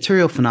 Whereas the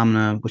material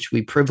phenomena, which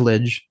we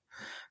privilege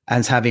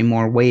as having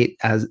more weight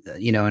as,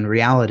 in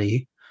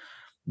reality,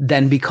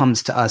 then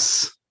becomes to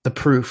us the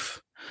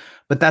proof.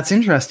 But that's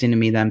interesting to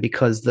me then,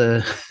 because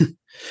there's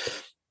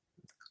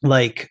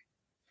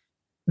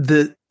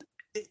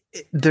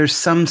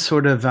some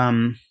sort of,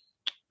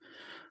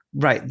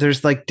 right,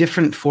 there's like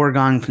different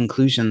foregone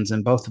conclusions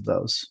in both of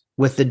those.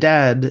 With the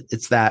dead,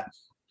 it's that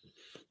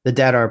the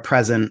dead are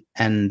present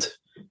and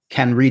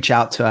can reach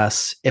out to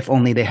us if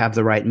only they have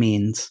the right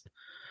means.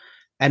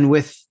 And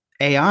with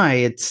AI,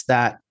 it's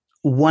that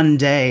one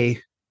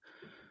day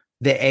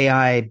the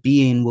AI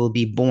being will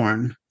be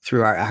born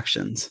through our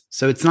actions.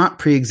 So it's not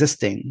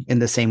pre-existing in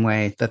the same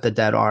way that the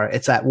dead are.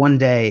 It's that one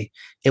day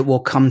it will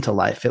come to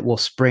life. It will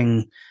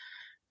spring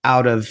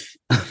out of,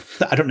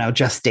 I don't know,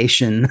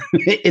 gestation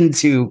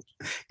into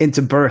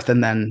birth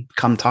and then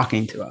come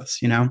talking to us,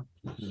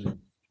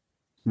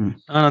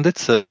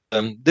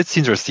 That's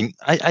interesting.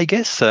 I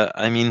guess,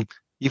 I mean,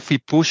 if we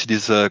push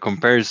this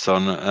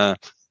comparison,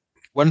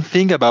 one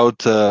thing about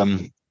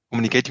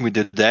communicating with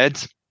the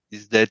dead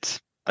is that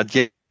at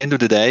the end of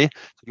the day,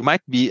 you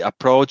might be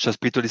approach a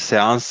spiritualist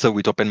seance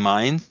with open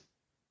mind,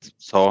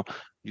 so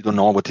you don't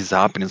know what is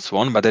happening and so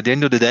on. But at the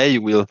end of the day,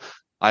 you will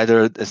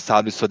either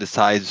establish or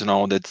decide,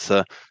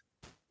 that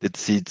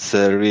it's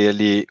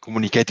really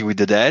communicating with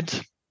the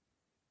dead,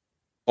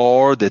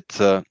 or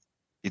that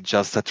it's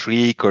just a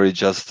trick, or it's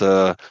just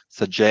a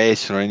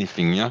suggestion or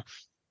anything, yeah.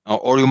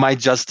 Or you might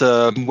just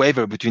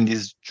waver between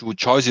these two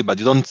choices, but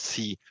you don't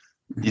see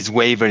this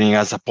wavering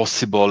as a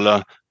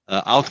possible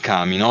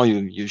outcome.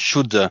 You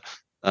should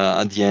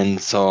at the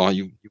end, so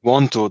you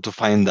want to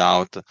find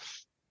out.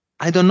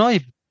 I don't know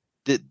if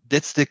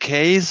that's the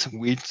case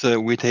with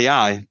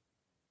AI.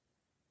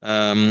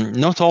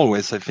 Not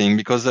always, I think,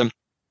 because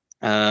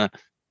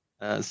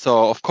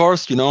so of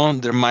course,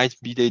 there might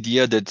be the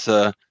idea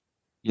that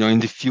in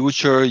the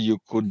future you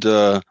could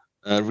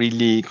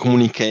really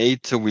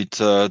communicate with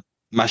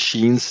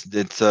machines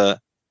that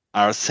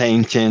are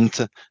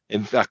sentient,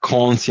 have a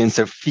conscience,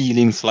 have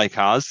feelings like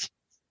us,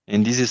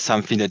 and this is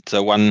something that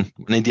one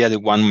idea that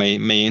one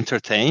may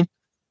entertain,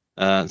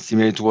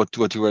 similar to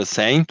what you were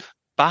saying.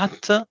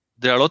 But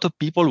there are a lot of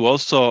people who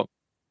also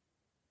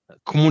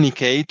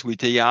communicate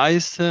with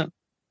AIs,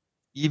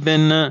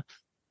 even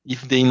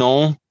if they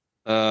know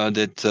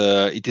that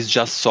it is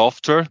just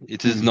software,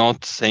 it is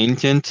not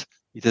sentient,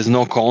 it has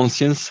no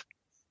conscience,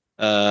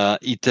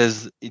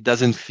 it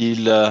doesn't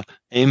feel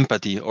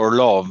empathy or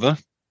love.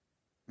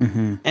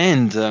 Mm-hmm.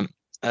 And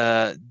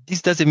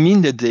this doesn't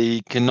mean that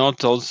they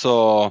cannot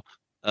also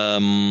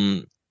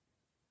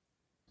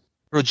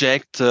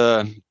project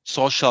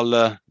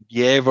social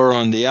behavior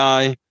on the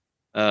AI.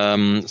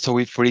 So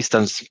if, for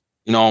instance,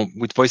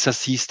 with voice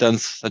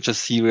assistants such as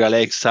Siri,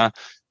 Alexa,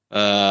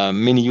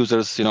 many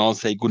users,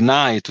 say good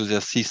night to the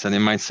assistant. They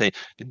might say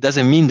it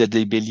doesn't mean that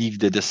they believe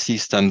that the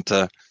assistant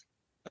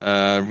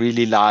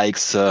really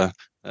likes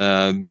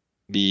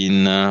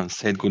being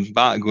said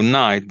good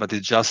night, but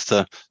it's just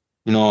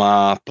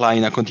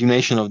applying a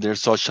continuation of their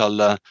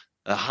social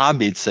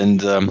habits and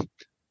to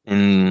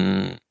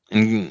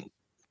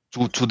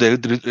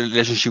the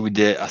relationship with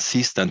the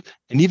assistant.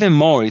 And even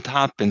more, it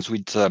happens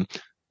with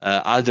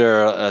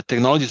other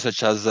technologies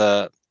such as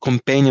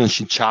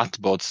companionship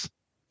chatbots,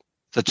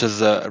 such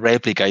as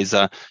Replica is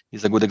a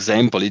good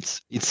example.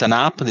 It's an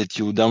app that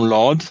you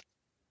download,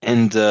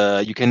 and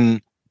you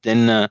can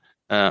then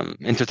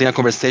entertain a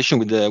conversation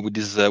with the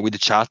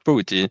chatbot,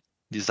 with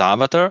this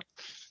avatar.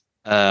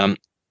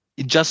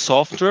 It's just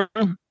software.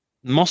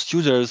 Most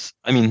users,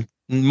 I mean,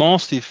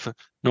 most, if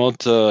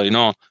not,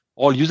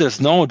 all users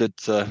know that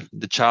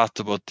the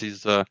chatbot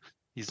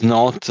is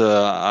not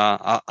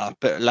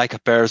like a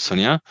person,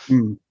 yeah.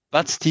 Mm.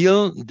 But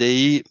still,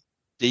 they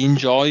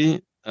enjoy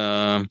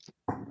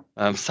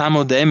Some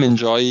of them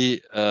enjoy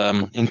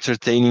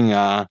entertaining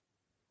a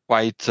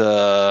quite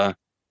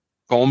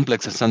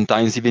complex and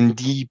sometimes even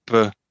deep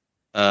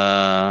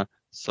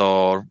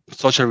so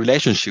social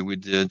relationship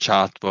with the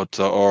chatbot,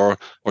 or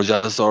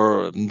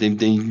they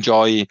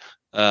enjoy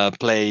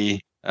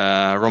play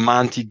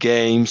romantic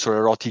games or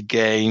erotic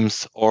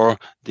games, or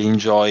they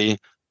enjoy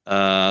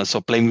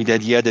so playing with the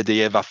idea that they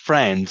have a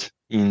friend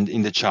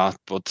in the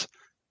chatbot,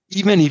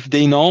 even if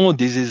they know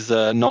this is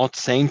not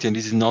sentient,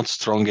 this is not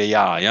strong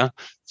AI. Yeah?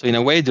 So in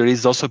a way, there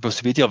is also a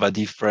possibility of a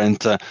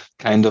different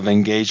kind of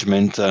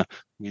engagement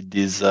with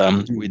this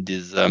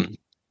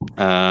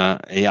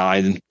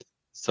AI.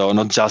 So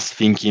not just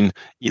thinking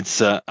it's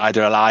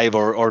either alive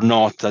or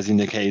not, as in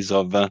the case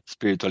of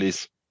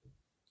spiritualism.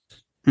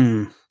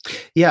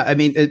 Yeah, I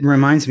mean, it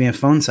reminds me of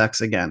phone sex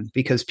again,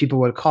 because people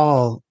would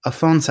call a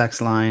phone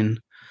sex line,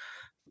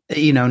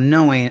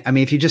 knowing, I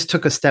mean, if you just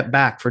took a step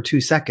back for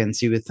 2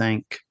 seconds, you would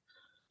think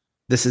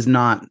this is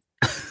not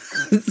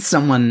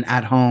someone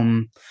at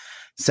home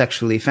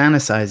sexually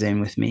fantasizing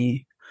with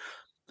me.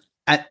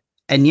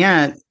 And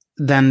yet,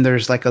 then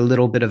there's like a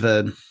little bit of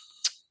a,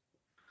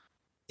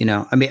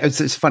 I mean,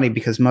 it's funny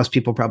because most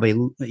people probably,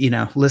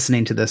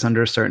 listening to this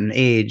under a certain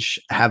age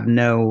have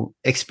no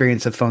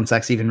experience of phone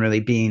sex even really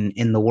being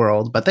in the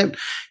world, but they,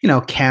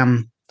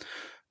 cam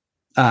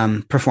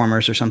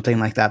performers or something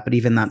like that. But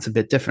even that's a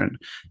bit different.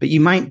 But you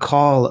might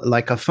call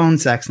like a phone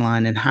sex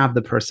line and have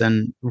the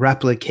person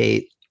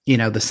replicate,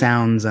 the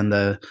sounds and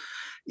the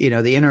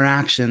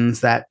interactions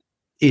that,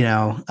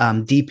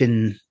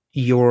 deepen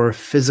your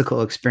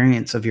physical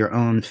experience of your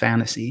own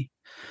fantasy.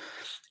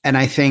 And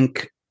I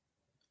think,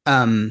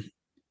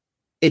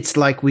 it's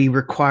like we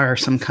require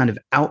some kind of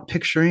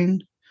outpicturing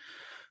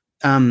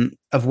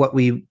of what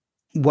we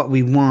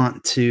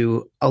want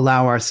to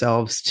allow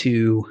ourselves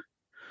to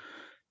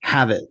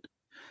have it.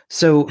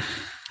 So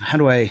how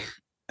do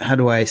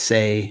I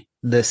say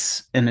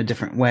this in a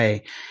different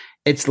way?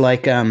 It's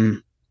like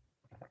when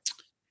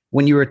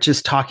you were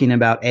just talking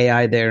about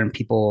AI there and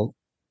people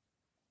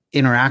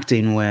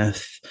interacting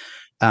with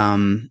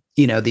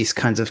these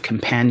kinds of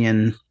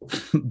companion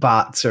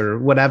bots or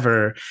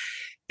whatever,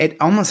 it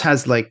almost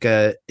has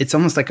it's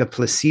almost like a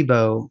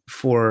placebo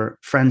for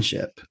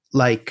friendship.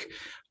 Like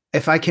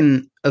if I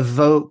can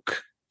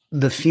evoke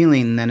the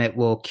feeling, then it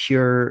will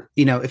cure,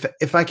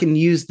 if I can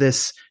use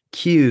this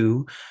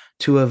cue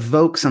to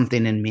evoke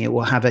something in me, it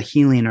will have a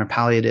healing or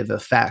palliative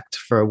effect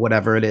for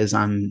whatever it is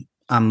I'm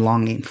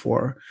longing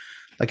for.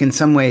 Like in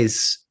some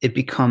ways it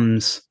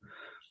becomes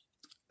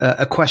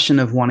a question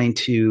of wanting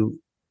to,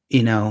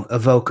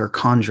 evoke or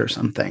conjure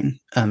something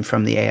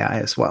from the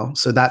AI as well.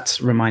 So that's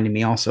reminding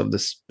me also of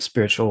this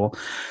spiritual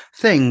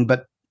thing.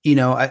 But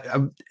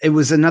it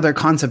was another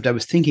concept I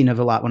was thinking of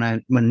a lot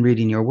when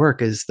reading your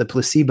work, is the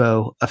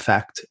placebo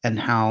effect and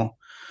how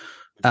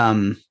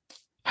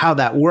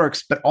that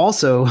works. But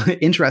also,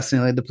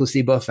 interestingly, the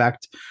placebo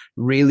effect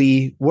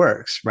really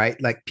works,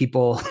 right? Like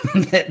people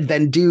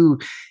then do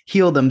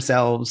heal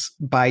themselves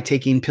by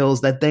taking pills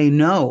that they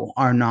know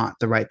are not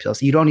the right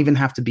pills. You don't even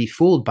have to be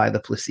fooled by the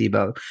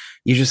placebo.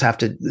 You just have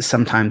to,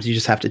 sometimes you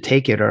just have to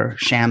take it, or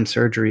sham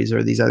surgeries,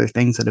 or these other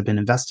things that have been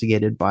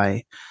investigated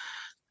by,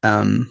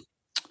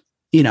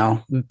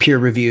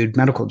 peer-reviewed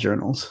medical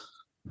journals.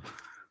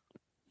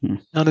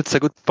 No, that's a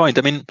good point.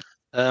 I mean,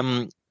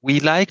 we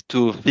like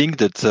to think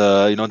that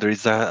there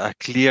is a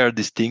clear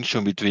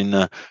distinction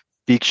between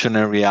fiction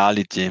and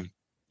reality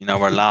in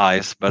our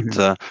lives,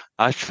 but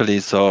actually,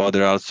 so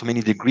there are so many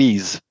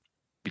degrees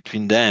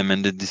between them,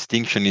 and the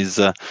distinction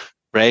is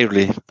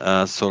rarely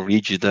so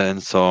rigid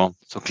and so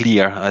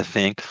clear, I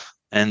think.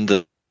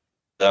 And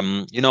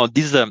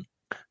this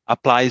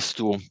applies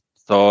to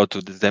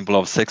the example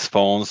of sex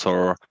phones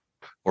or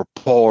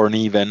porn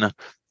even.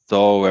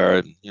 So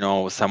where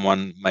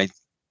someone might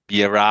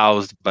be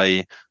aroused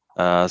by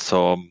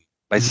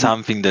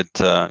something that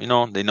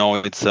they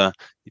know it's a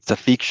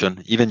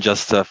fiction, even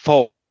just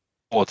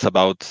thoughts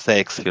about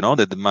sex,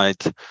 that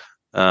might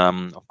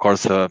of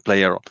course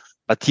play a role.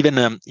 But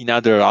even in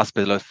other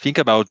aspects, like think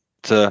about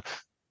going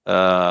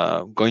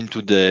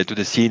to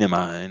the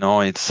cinema.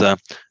 It's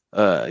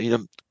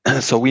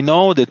so we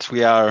know that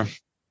we are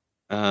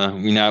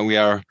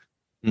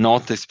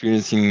not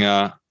experiencing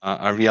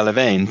a real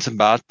event,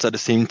 but at the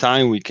same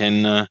time we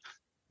can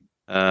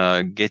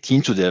get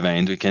into the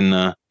event. We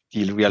can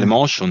feel real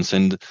emotions,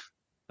 and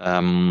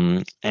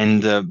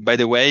by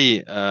the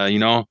way,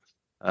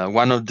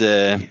 one of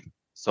the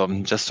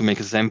just to make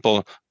an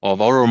example of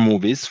horror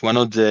movies, one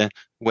of the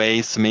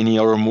ways many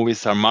horror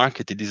movies are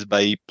marketed is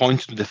by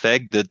pointing to the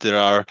fact that there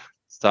are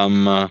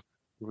some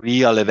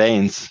real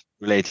events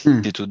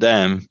related to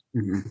them.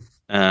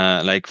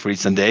 Like, for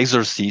instance, The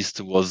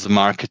Exorcist was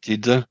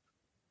marketed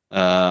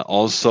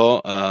also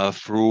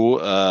through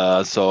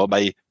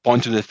by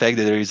pointing to the fact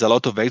that there is a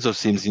lot of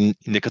exorcisms in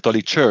the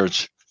Catholic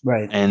Church,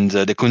 right? And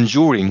The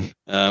Conjuring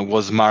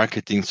was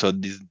marketing. So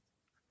this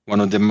one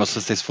of the most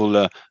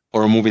successful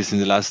horror movies in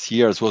the last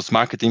years was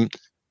marketing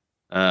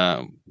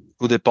to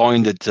the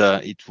point that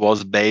it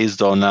was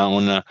based on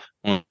the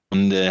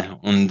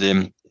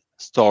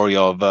story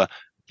of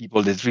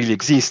people that really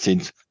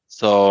existed.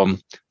 So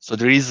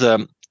there is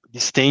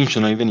this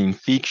tension even in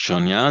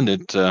fiction,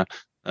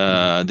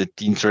 that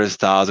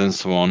interests us and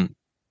so on.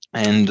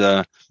 And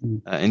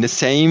the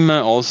same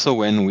also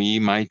when we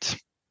might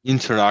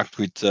interact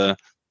with a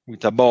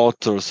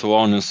bot or so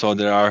on. And so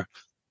there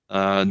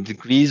are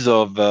degrees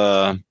of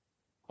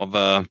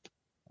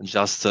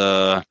just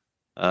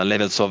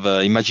levels of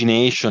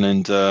imagination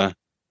and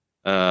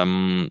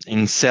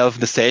in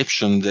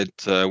self-deception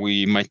that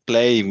we might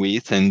play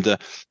with, and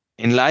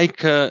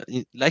like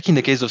in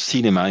the case of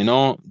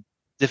cinema,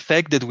 the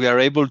fact that we are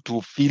able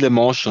to feel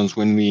emotions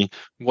when we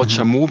watch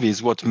a movie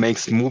is what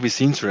makes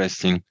movies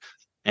interesting.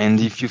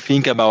 And if you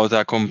think about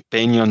a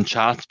companion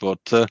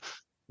chatbot,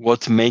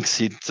 what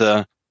makes it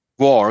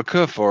work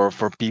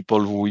for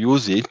people who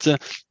use it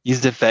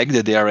is the fact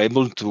that they are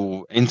able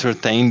to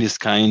entertain this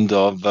kind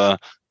of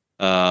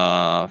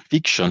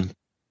fiction.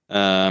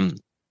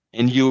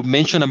 And you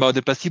mentioned about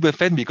the placebo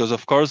effect because,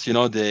 of course,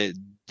 the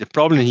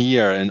problem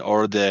here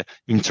or the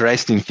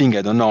interesting thing,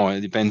 I don't know,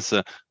 it depends.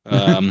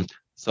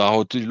 So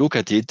how to look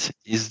at it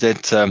is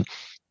that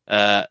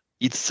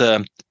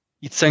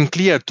it's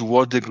unclear to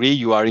what degree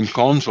you are in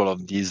control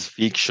of this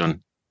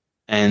fiction,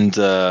 and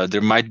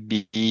there might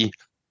be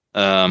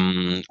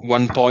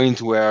one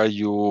point where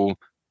you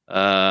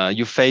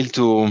fail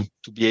to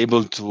be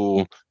able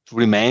to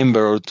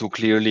remember or to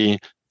clearly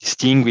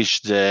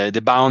distinguish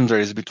the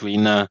boundaries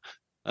between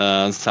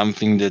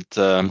something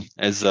that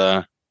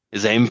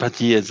has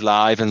empathy, has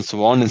life, and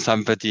so on, and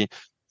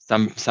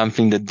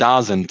something that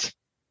doesn't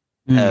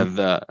have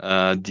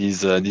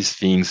these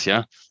things,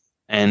 yeah.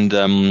 And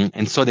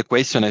so the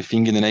question, I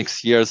think, in the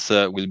next years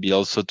will be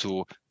also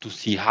to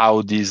see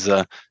how these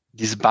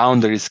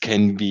boundaries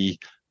can be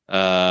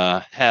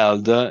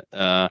held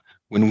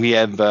when we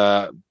have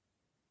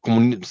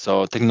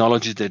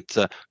technology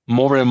that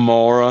more and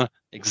more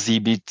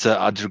exhibit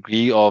a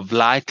degree of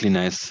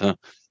likeliness,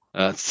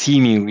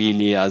 seeming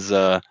really as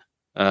a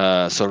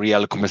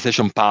real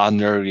conversation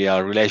partner,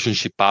 real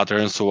relationship partner,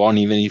 and so on,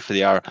 even if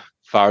they are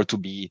far to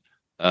be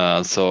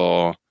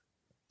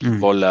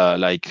people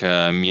like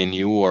me and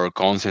you, or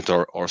Concept,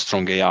 or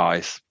strong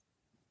AIs.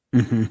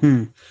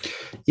 Mm-hmm.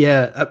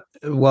 Yeah.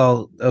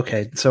 Well,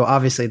 okay. So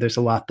obviously there's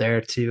a lot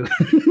there to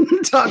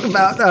talk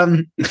about.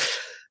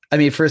 I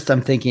mean, first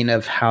I'm thinking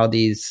of how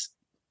these,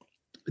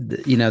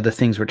 the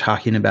things we're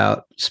talking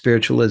about,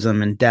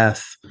 spiritualism and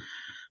death,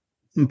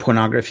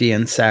 pornography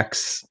and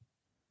sex,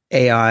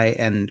 AI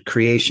and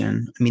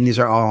creation. I mean, these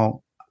are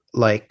all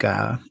like,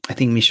 I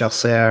think Michel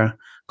Serres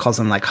calls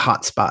them like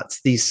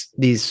hotspots.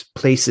 These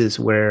places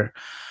where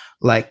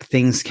like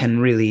things can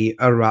really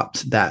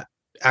erupt that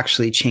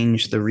actually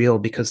change the real,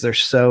 because they're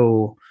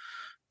so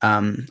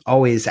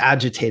always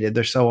agitated.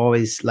 They're so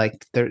always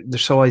like they're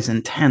so always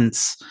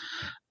intense.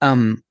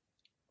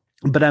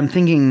 But I'm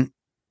thinking,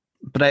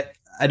 but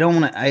I don't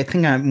want to. I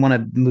think I want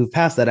to move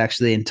past that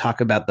actually and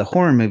talk about the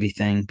horror movie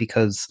thing,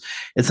 because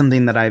it's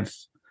something that I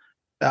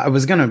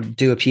was going to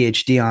do a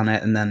PhD on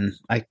it, and then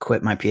I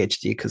quit my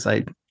PhD because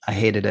I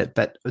hated it.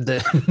 But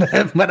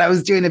when I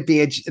was doing a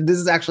PhD,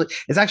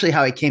 it's actually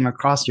how I came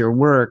across your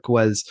work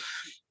was,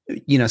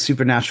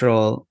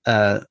 supernatural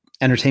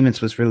entertainments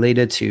was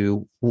related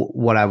to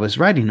what I was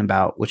writing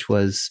about, which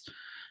was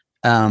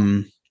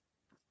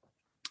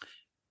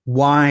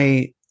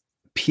why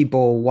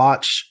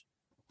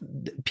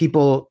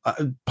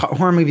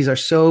horror movies are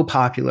so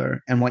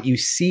popular, and what you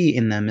see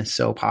in them is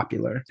so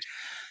popular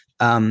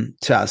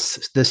to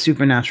us, the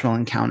supernatural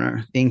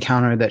encounter, the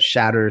encounter that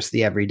shatters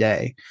the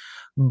everyday.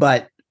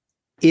 But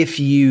if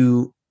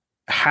you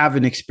have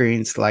an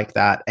experience like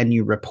that and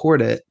you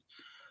report it,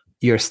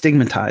 you're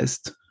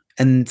stigmatized.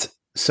 And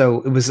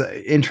so it was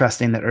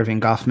interesting that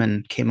Irving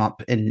Goffman came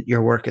up in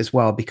your work as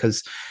well,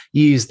 because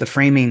you used the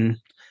framing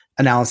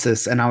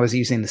analysis and I was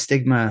using the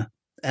stigma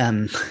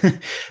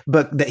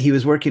book that he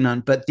was working on.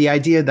 But the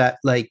idea that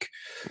like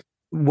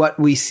what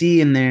we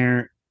see in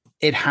there,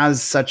 it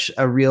has such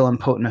a real and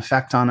potent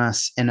effect on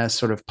us in a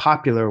sort of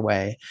popular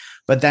way.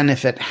 But then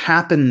if it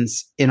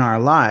happens in our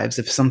lives,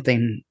 if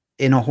something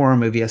in a horror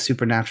movie, a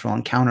supernatural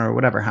encounter or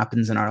whatever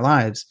happens in our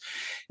lives,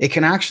 it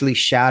can actually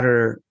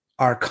shatter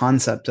our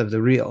concept of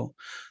the real.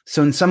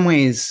 So in some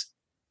ways,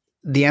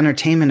 the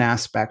entertainment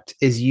aspect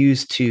is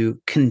used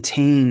to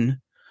contain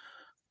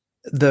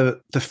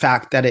the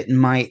fact that it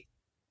might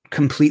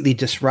completely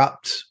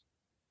disrupt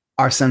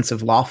our sense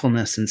of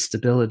lawfulness and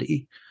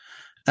stability,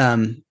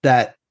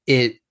 that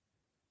it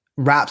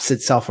wraps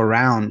itself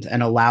around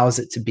and allows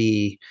it to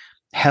be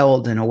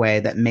held in a way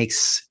that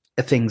makes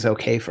things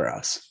okay for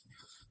us.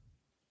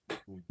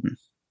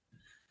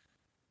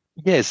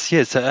 Yes.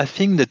 I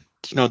think that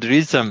there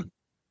is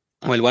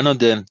one of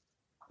the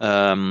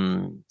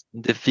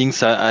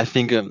things I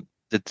think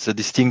that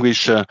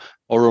distinguish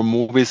horror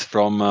movies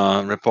from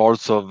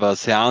reports of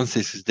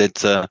seances is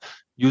that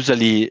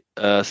usually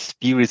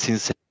spirits in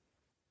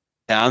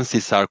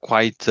seances are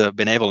quite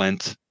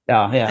benevolent.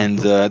 Yeah. And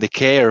they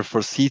care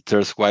for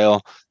seaters,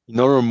 while in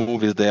horror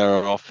movies they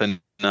are often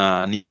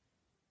an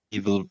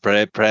evil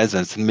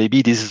presence. And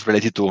maybe this is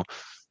related to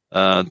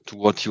to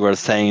what you are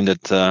saying,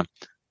 that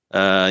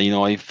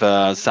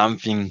if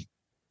something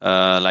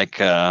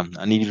like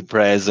an evil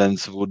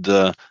presence would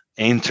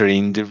enter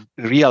in the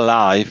real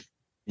life,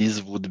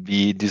 this would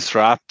be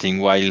disrupting.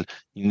 While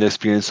in the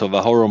experience of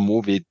a horror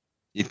movie,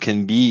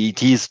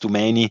 it is to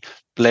many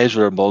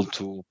pleasurable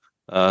to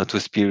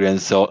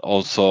experience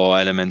also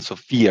elements of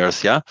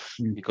fears,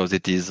 because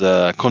it is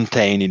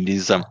contained in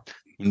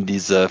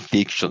this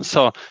fiction.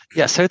 So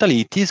yeah,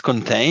 certainly it is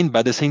contained, but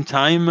at the same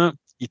time,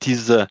 it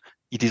is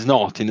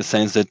not, in the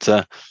sense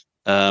that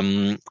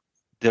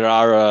there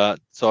are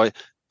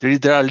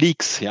there are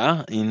leaks,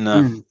 and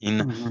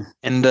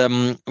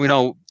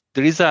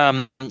there is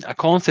a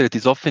concept that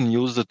is often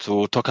used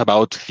to talk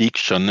about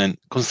fiction and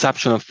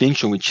conception of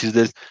fiction, which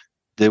is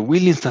the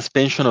willing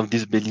suspension of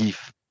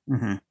disbelief.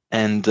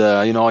 And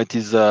it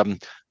is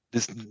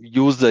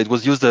it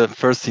was used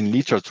first in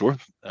literature,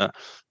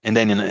 and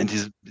then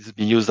it's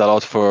been used a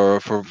lot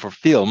for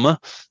film,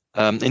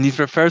 and it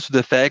refers to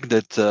the fact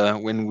that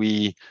when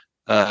we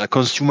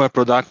consume a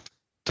product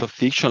of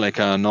fiction, like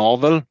a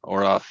novel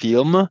or a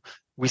film,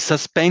 we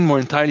suspend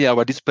momentarily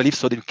our disbelief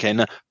so that we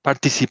can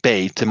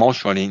participate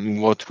emotionally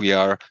in what we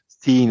are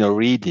seeing or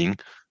reading,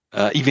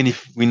 even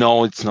if we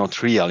know it's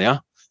not real.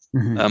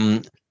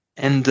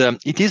 And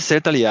it is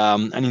certainly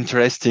an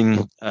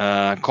interesting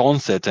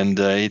concept, and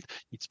it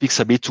speaks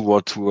a bit to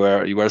what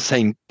you were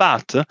saying.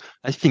 But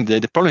I think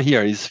that the problem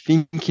here is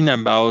thinking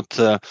about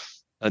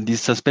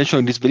this suspension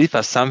of disbelief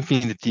as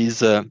something that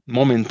is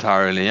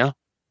momentarily,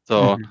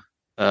 so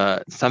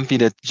something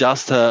that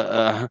just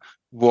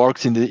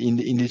works in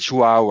the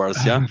 2 hours,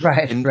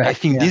 Right. And I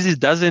think this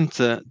doesn't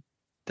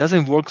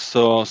work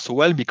so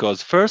well,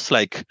 because first,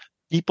 like,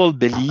 people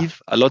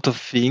believe a lot of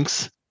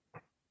things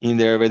in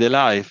their everyday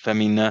life. I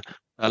mean, a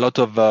lot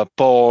of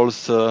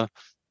polls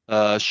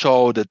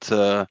show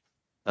that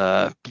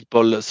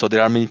people. So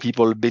there are many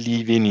people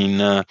believing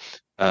in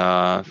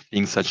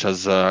things such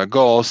as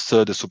ghosts,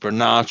 the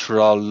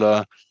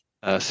supernatural,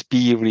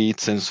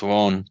 spirits, and so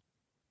on,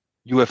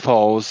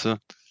 UFOs.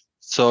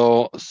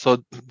 So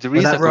there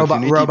is a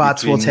continuity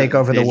robots will take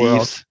over the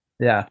world.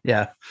 Yeah,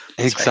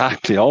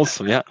 exactly. Right.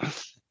 Also, yeah,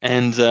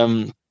 and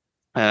so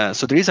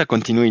there is a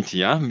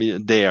continuity,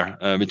 there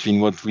between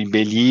what we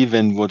believe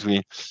and what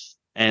we,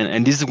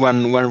 and this is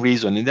one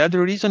reason. And the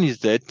other reason is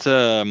that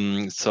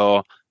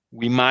so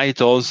we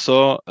might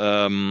also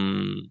for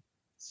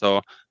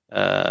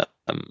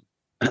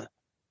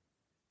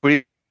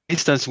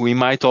instance, we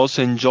might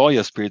also enjoy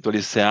a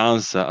spiritual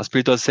seance. A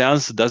spiritual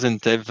seance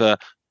doesn't have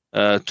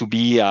to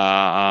be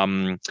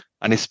an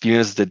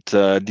experience that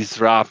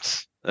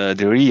disrupts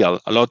the real.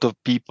 A lot of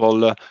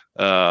people,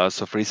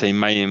 so for instance,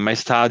 in my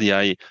study,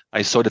 I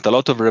saw that a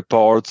lot of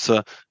reports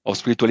of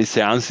spiritual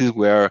seances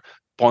were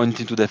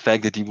pointing to the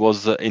fact that it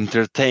was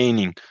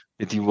entertaining,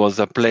 that it was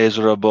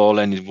pleasurable,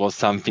 and it was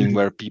something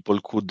where people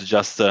could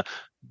just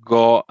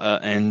go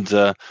and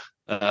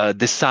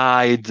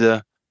decide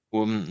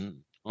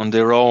on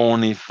their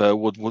own if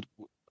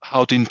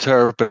how to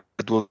interpret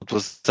what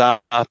was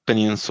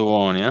happening and so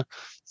on. Yeah.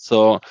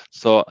 So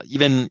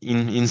even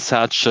in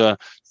such a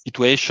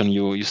situation,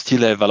 you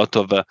still have a lot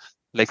of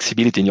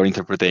flexibility in your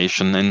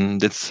interpretation,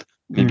 and that's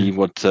maybe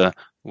what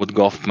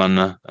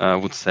Goffman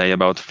would say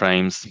about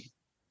frames.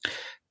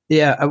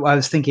 Yeah, I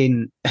was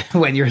thinking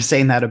when you were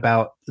saying that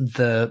about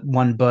the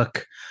one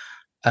book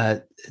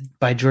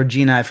by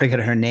Georgina, I forget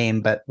her name,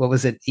 but what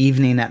was it?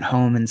 Evening at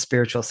Home and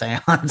Spiritual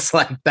Seance,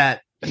 like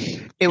that.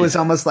 It was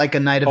almost like a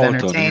night of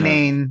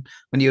entertaining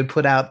when you would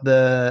put out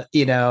the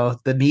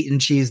meat and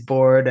cheese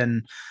board,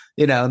 and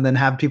and then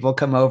have people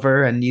come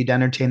over and you'd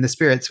entertain the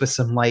spirits with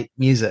some light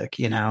music,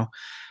 and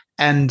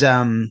and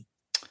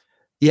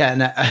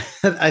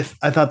I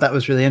thought that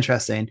was really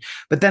interesting.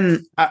 But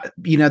then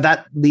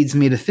that leads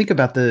me to think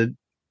about the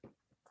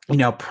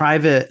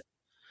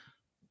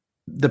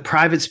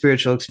private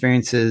spiritual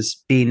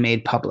experiences being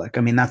made public.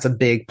 I mean, that's a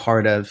big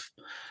part of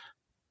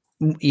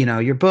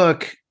your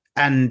book.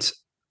 And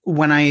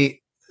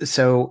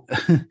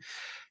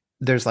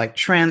there's like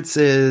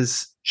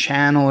trances,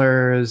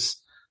 channelers,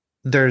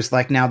 there's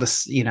like now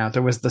this,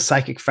 there was the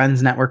Psychic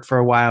Friends Network for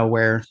a while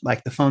where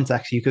like the phone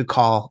sex, you could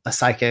call a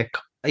psychic,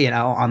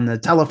 on the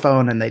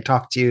telephone, and they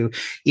talk to you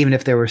even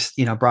if they were,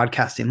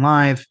 broadcasting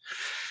live.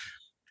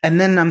 And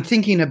then I'm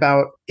thinking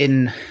about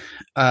in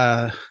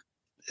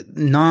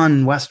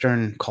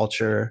non-Western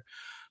culture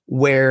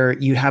where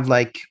you have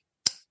like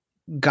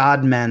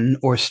godmen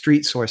or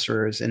street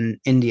sorcerers in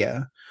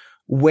India,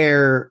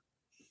 where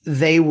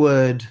they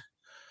would,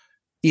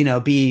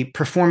 be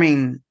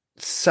performing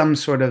some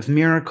sort of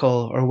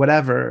miracle or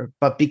whatever,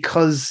 but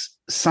because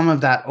some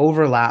of that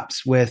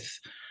overlaps with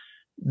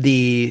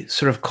the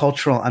sort of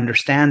cultural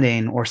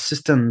understanding or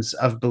systems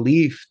of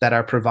belief that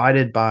are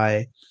provided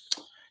by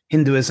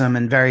Hinduism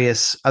and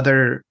various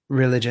other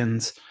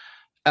religions,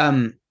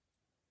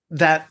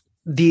 that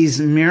these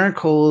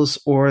miracles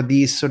or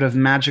these sort of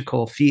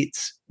magical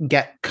feats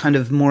get kind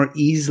of more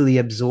easily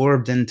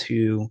absorbed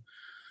into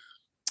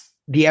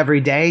the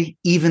everyday,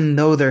 even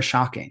though they're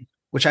shocking,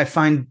 which I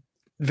find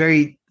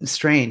very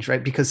strange,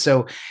 right? Because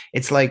so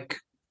it's like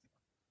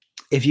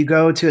if you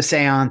go to a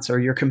seance or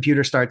your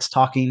computer starts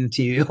talking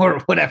to you or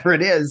whatever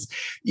it is,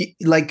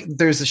 like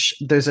there's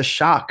a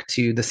shock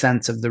to the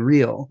sense of the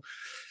real.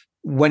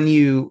 When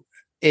you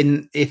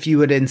if you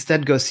would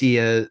instead go see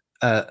a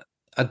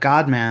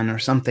god man or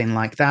something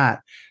like that,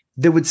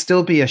 there would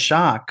still be a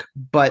shock,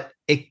 but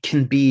it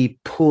can be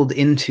pulled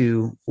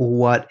into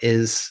what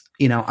is,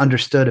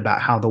 understood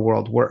about how the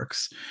world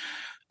works.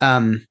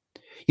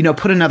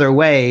 Put another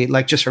way,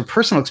 like just from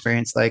personal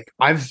experience, like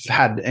I've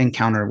had an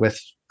encounter with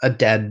a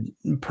dead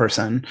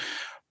person,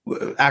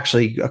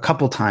 actually a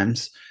couple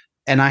times,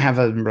 and I have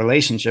a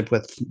relationship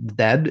with the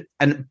dead.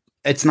 And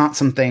it's not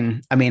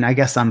something, I mean, I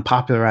guess I'm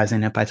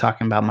popularizing it by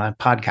talking about my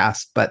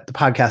podcast, but the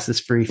podcast is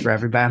free for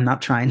everybody. I'm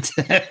not trying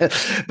to,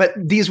 but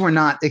these were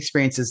not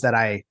experiences that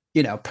I,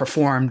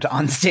 performed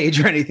on stage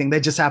or anything.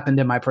 They just happened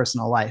in my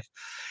personal life.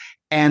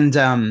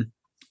 And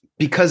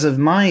because of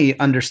my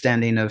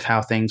understanding of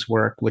how things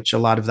work, which a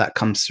lot of that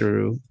comes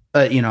through,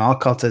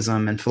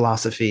 occultism and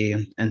philosophy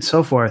and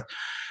so forth,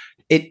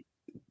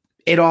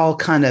 it all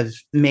kind of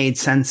made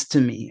sense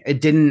to me. It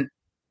didn't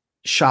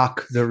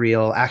shock the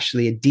real.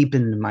 Actually, it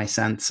deepened my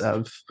sense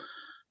of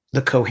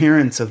the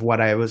coherence of what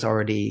I was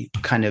already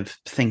kind of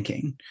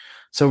thinking.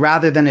 So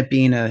rather than it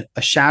being a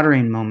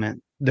shattering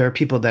moment, there are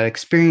people that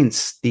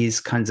experience these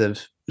kinds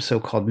of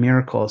so-called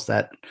miracles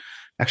that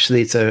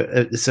actually it's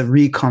a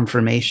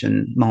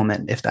reconfirmation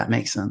moment, if that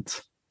makes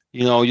sense.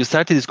 You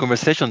started this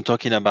conversation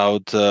talking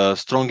about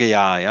strong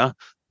AI,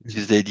 which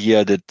is the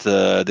idea that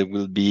there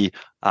will be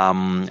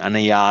an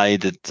AI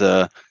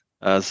that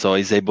so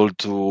is able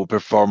to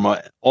perform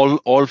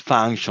all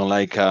function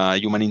like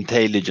human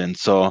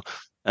intelligence,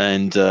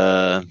 and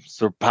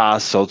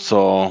surpass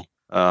also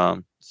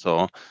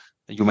so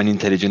human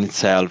intelligence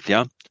itself,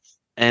 yeah.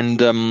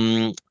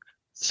 And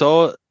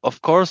so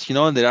of course,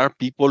 there are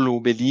people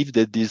who believe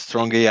that this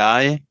strong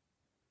AI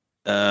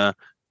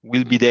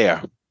will be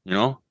there,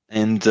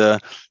 and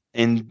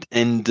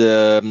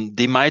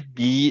they might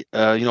be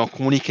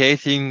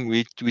communicating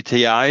with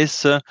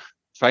AIs,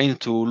 trying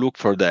to look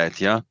for that,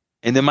 yeah,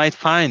 and they might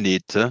find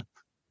it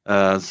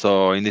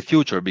so in the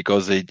future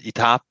because it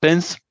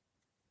happens,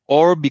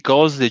 or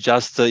because they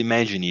just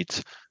imagine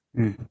it.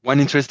 One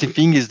interesting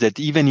thing is that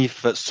even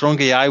if strong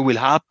AI will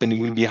happen, it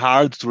will be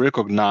hard to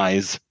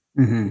recognize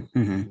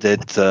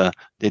that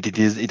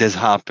it has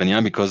happened,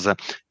 yeah, because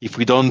if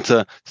we don't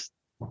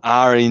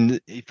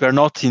if we're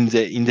not in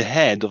the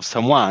head of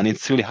someone,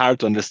 it's really hard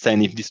to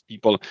understand if this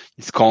people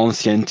is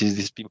conscient, is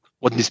this people,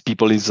 what this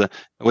people is,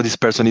 what this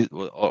person is,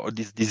 or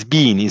this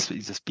being is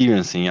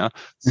experiencing, yeah.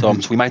 So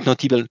we might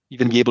not even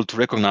be able to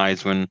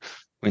recognize when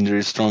there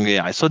is strong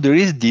AI. So there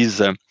is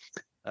this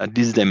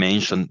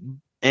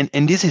dimension,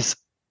 and this is,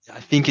 I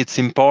think it's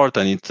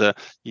important.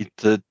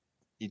 It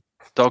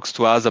talks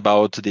to us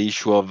about the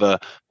issue of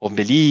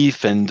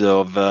belief and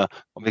of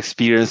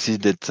experiences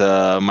that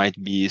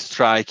might be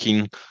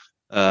striking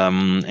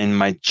and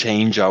might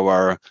change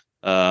our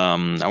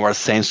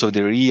sense of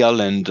the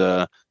real and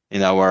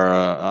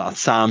our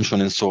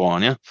assumption and so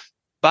on. Yeah,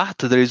 but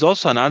there is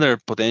also another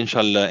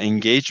potential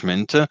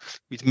engagement,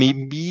 which may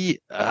be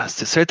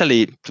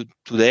certainly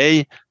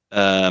today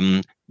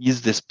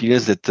is the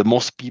experience that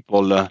most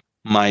people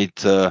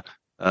might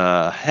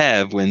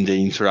have when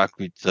they interact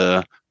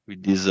with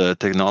these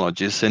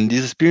technologies, and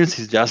this experience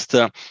is just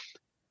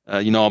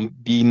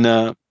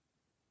being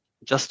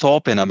just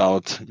open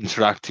about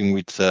interacting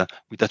with a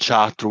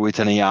chat or with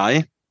an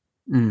AI,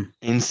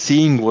 and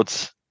seeing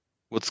what's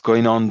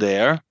going on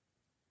there,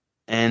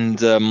 and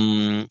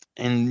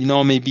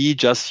maybe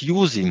just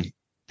using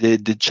the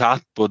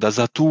chatbot as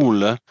a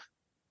tool.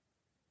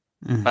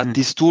 But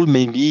this tool,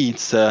 maybe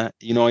it's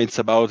it's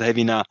about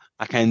having a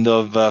kind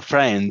of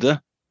friend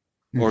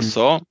or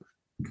so.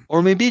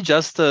 Or maybe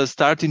just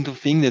starting to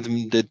think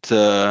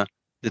that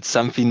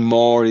something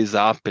more is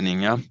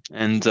happening, yeah.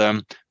 And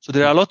so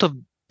there are a lot of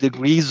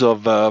degrees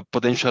of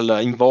potential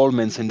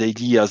involvements and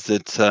ideas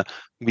that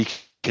we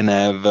can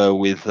have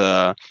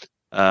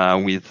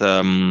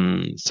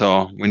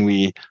so when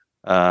we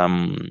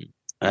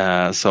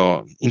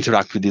so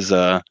interact with this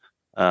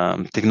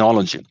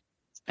technology.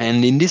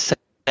 And in this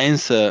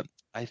sense,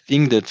 I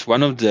think that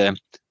one of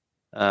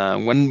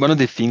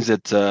the things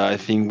that I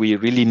think we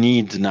really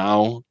need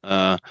now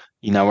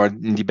in our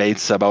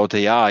debates about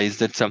AI is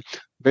that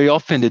very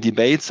often the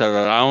debates are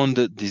around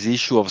this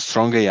issue of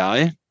strong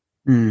AI,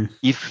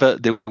 if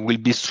there will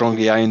be strong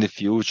AI in the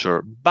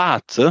future.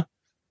 But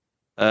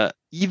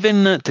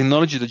even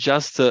technology that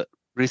just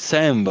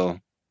resemble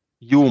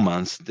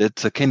humans,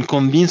 that can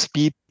convince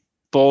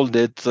people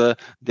that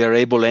they're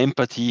able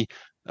empathy,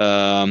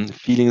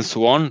 feeling, and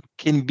so on,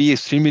 can be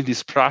extremely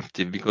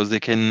disruptive, because they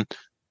can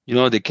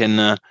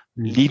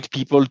lead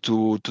people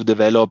to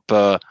develop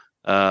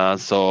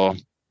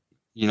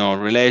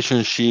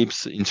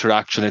relationships,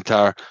 interaction that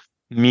are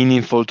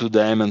meaningful to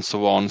them, and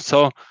so on.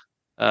 So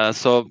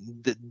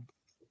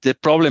the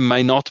problem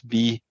might not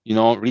be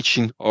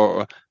reaching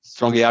or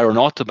strong AI or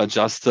not, but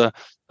just in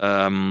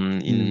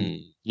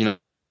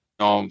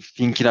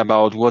thinking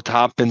about what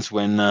happens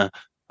when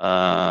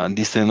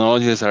these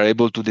technologies are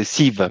able to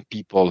deceive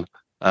people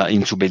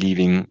into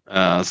believing.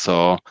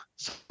 So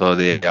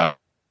they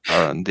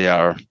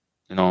are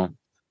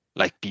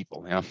like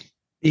people.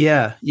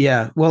 Yeah.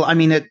 Yeah. Well, I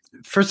mean,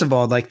 first of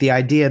all, like the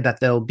idea that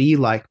they'll be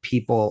like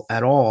people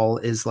at all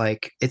is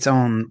like its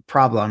own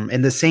problem.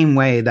 In the same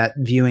way that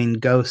viewing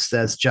ghosts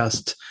as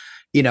just,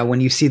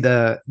 when you see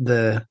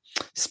the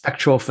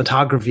spectral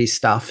photography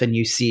stuff and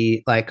you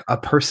see like a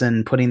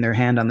person putting their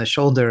hand on the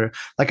shoulder,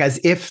 like as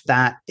if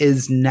that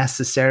is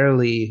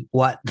necessarily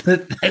what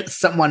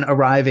someone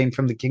arriving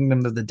from the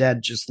kingdom of the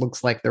dead just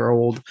looks like their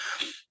old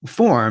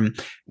form.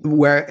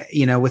 Where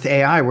with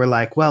AI we're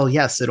like, well,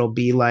 yes, it'll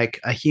be like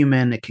a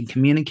human, it can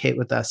communicate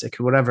with us, it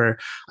could whatever.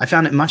 I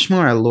found it much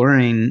more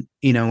alluring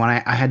when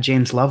I had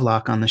James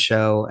Lovelock on the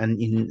show,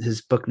 and in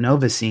his book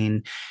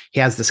Novacine, he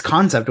has this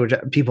concept which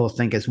people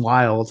think is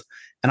wild,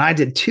 and I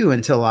did too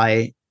until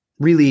I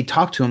really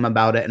talked to him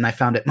about it, and I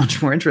found it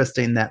much more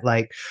interesting that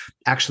like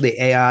actually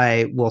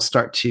AI will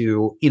start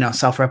to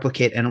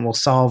self-replicate and it will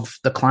solve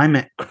the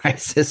climate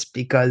crisis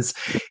because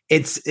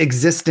its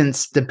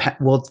existence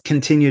will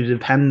continue to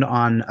depend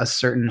on a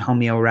certain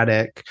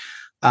homeoretic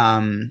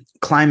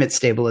climate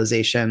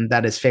stabilization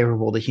that is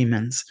favorable to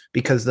humans,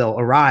 because they'll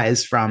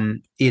arise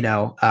from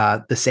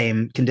the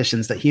same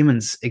conditions that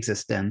humans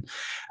exist in.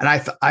 And I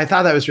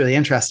thought that was really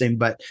interesting,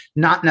 but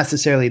not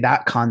necessarily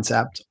that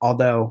concept,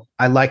 although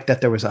I like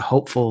that there was a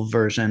hopeful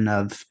version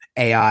of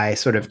AI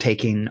sort of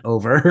taking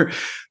over.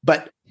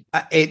 But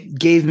it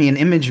gave me an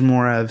image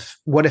more of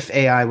what if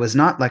AI was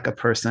not like a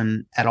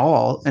person at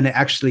all, and it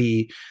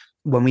actually,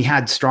 when we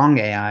had strong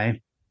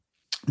AI,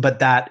 but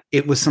that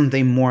it was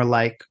something more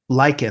like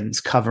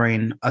lichens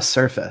covering a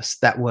surface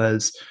that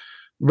was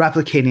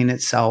replicating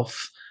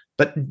itself,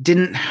 but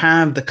didn't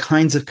have the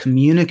kinds of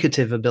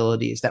communicative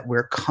abilities that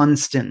we're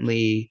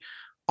constantly,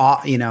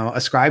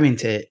 ascribing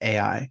to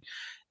AI.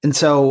 And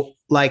so,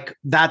 like,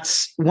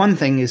 that's one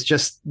thing, is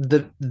just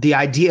the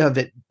idea of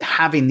it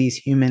having these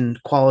human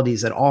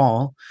qualities at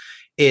all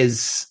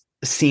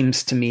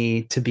seems to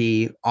me to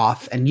be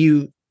off. And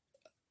you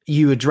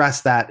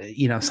address that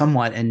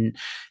somewhat in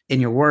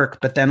your work,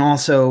 but then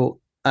also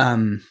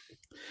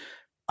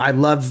I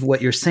love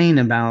what you're saying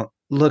about,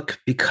 look,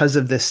 because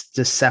of this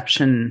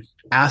deception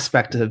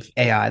aspect of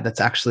AI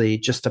that's actually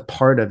just a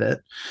part of it,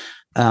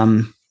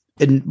 and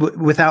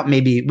without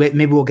maybe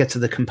we'll get to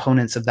the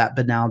components of that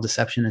banal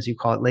deception, as you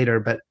call it, later,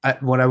 but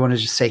what I want to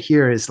just say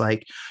here is,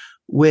 like,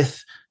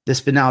 with this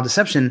banal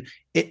deception,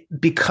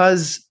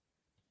 because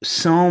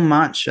so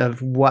much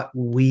of what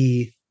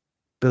we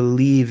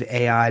believe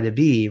AI to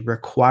be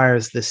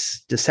requires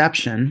this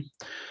deception.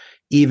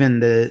 Even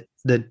the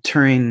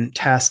Turing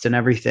test and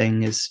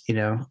everything is,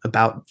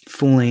 about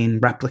fooling,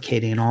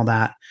 replicating, and all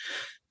that.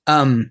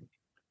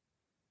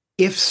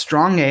 If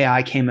strong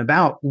AI came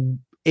about,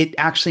 it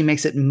actually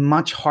makes it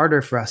much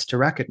harder for us to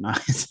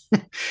recognize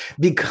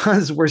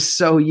because we're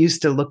so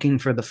used to looking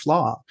for the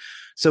flaw.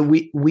 So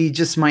we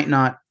just might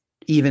not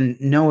even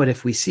know it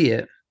if we see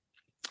it,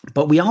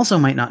 but we also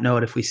might not know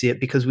it if we see it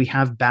because we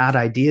have bad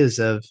ideas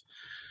of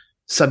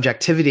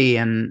subjectivity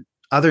and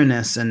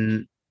otherness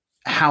and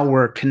how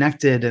we're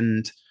connected,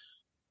 and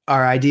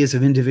our ideas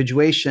of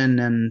individuation,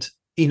 and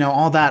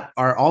all that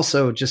are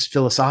also just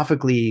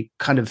philosophically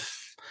kind of,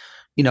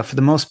 for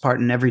the most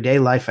part in everyday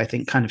life, I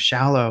think, kind of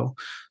shallow.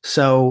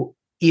 So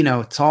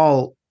it's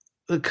all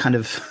kind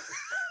of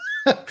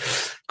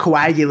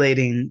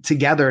coagulating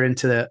together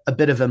into a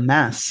bit of a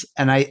mess.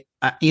 And I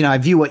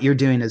view what you're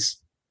doing as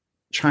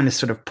trying to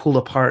sort of pull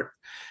apart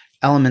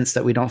elements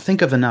that we don't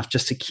think of enough,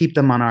 just to keep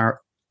them on our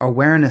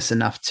awareness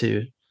enough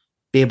to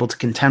be able to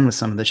contend with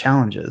some of the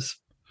challenges.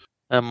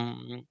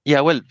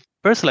 Well,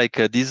 first, like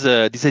this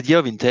idea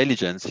of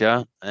intelligence,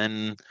 yeah.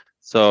 And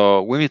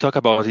so when we talk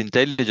about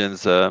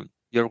intelligence,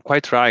 you're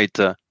quite right.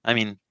 I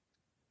mean,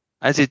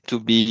 as it to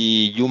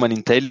be human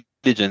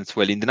intelligence,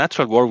 well, in the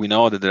natural world, we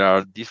know that there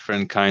are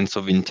different kinds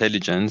of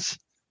intelligence,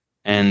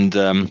 and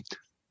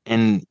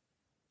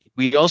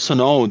we also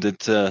know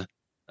that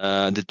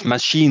that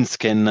machines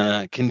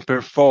can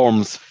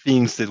perform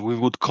things that we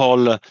would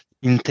call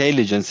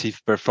intelligence if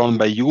performed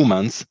by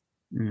humans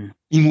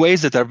in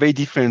ways that are very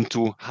different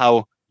to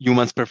how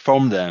humans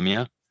perform them.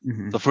 Yeah.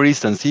 So, for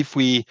instance, if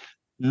we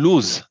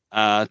lose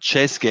a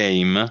chess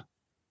game,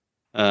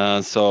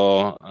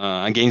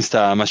 against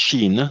a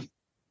machine,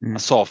 a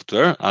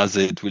software, as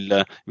it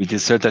will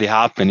certainly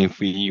happen if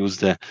we use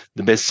the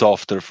best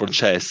software for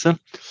chess.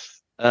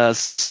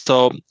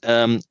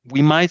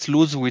 We might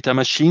lose with a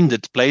machine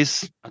that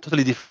plays a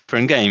totally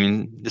different game,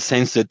 in the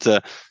sense that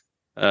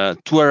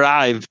to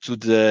arrive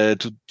to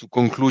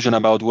conclusion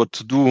about what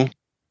to do,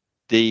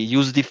 they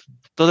use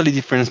totally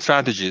different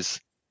strategies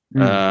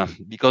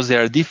because they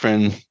are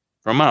different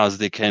from us.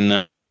 They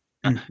can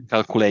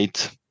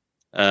calculate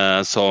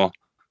so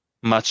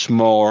much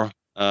more,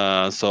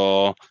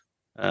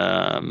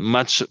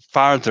 much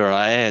farther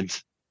ahead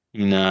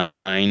in a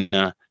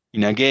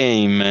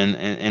game,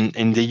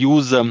 and they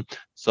use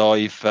so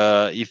if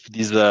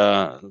this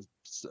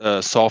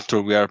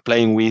software we are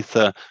playing with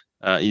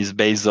is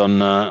based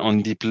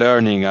on deep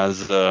learning, as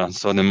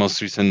so the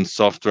most recent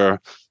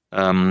software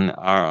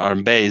are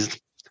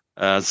based.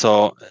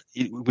 So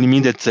it will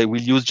mean that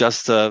we'll use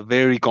just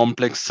very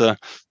complex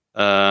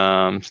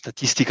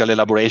statistical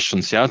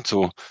elaborations, yeah,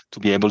 to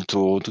be able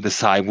to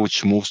decide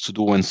which moves to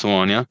do and so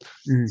on, yeah.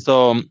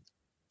 So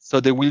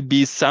there will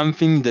be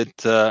something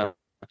that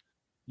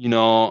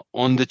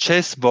on the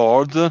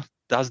chessboard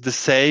does the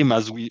same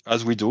as we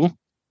do.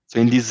 So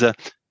in this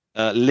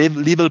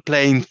level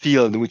playing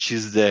field, which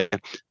is the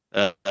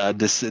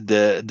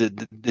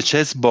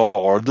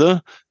chessboard,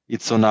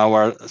 it's on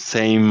our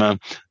same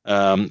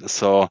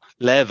so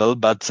level,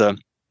 but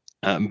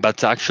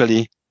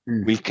actually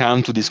we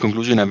come to this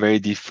conclusion in a very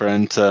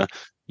different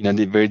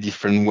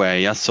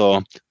way. Yeah?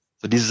 So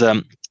this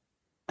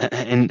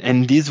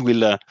and this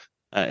will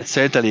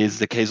certainly is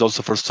the case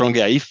also for strong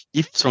AI.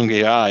 If strong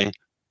AI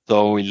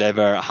so will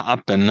ever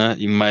happen,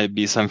 it might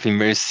be something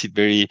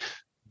very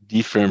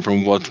different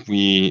from what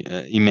we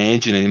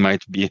imagine, and it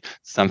might be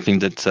something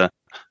that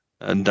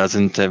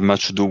doesn't have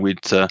much to do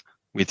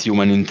with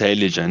human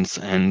intelligence,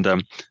 and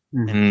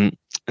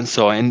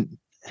so and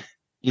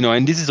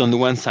this is on the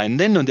one side. And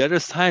then on the other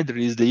side, there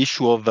is the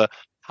issue of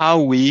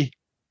how we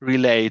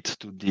relate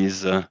to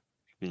these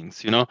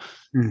things.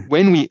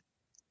 When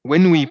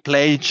we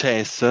play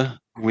chess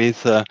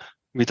with a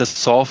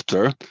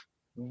software,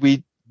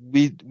 we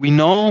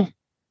know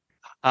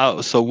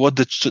how, so what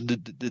the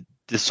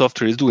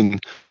software is doing,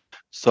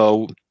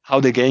 so how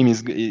the game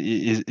is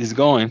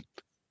going,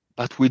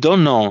 but we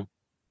don't know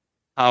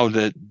how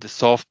the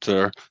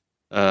software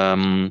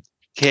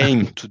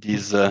came to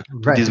these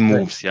these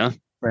moves. Yeah.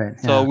 Right.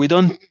 So we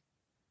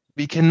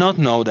cannot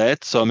know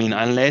that. So I mean,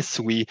 unless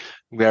we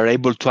are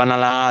able to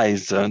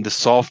analyze the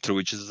software,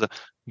 which is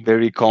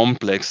very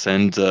complex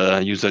and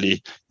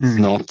usually is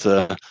not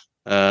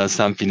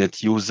something that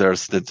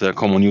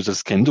common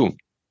users can do.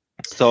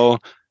 So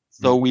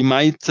we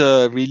might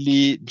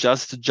really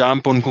just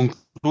jump on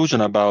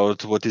conclusion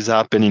about what is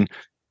happening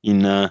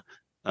in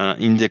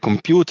the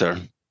computer,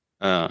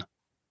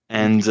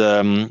 and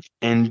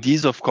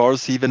this, of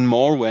course, even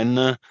more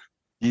when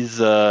this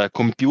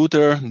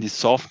computer, this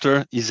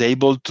software, is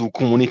able to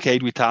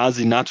communicate with us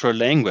in natural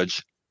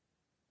language,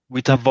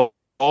 with a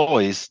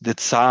voice that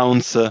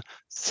sounds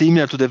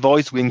similar to the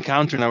voice we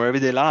encounter in our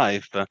everyday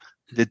life,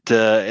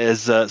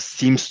 that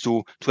seems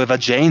to have a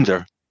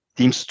gender,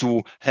 seems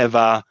to have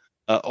a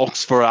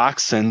Oxford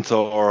accent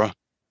or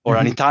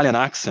an Italian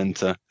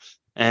accent,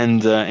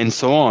 and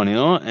so on,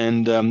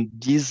 and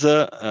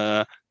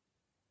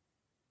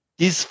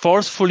this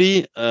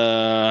forcefully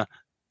will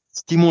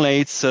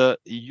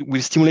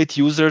stimulate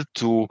user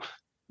to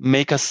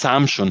make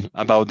assumption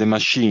about the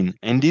machine,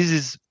 and this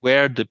is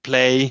where the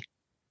play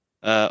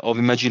of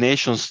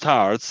imagination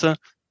starts,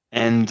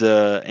 and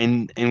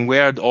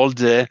where all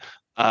the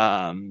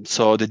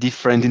so the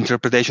different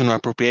interpretation or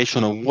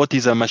appropriation of what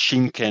is a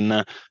machine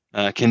can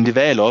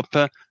develop.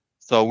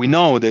 So we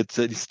know that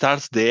it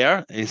starts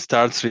there. It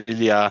starts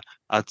really at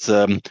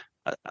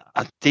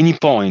any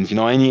point,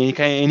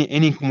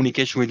 any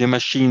communication with the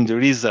machine, there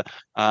is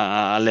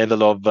a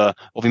level of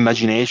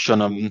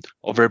imagination,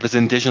 of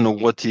representation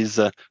of what is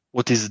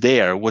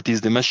there, what is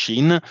the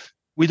machine.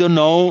 We don't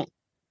know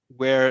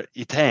where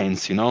it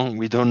ends.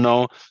 We don't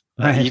know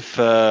if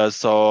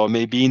so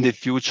maybe in the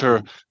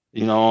future,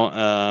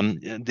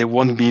 there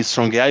won't be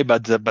strong AI,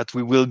 but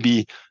we will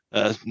be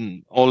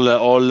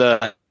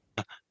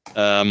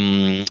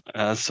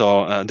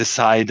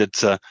decide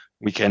that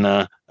we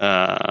can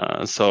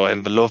so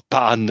have a lot of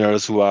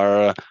partners who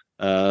are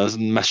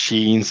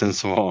machines and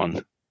so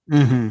on.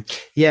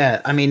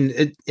 Yeah, I mean,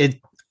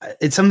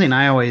 it's something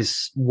I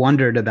always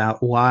wondered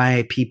about,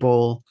 why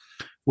people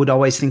would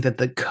always think that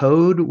the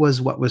code was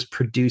what was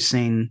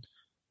producing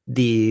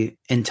the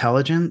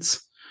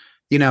intelligence.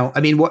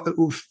 I mean,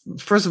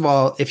 first of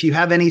all, if you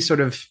have any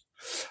sort of,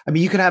 I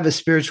mean, you could have a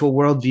spiritual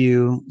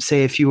worldview,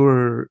 say if you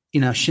were,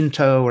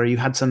 Shinto, or you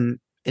had some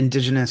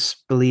indigenous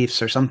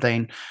beliefs or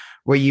something,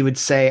 where you would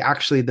say,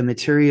 actually, the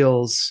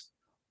materials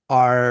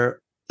are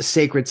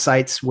sacred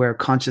sites where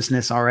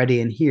consciousness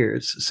already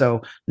inheres.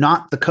 So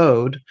not the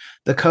code.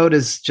 The code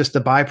is just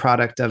a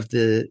byproduct of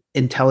the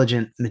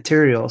intelligent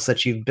materials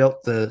that you've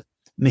built the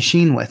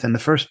machine with in the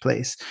first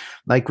place.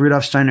 Like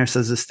Rudolf Steiner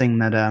says this thing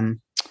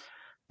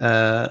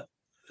that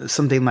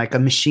something like a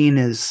machine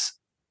is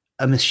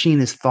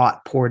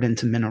thought poured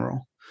into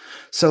mineral.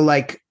 So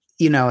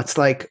it's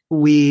like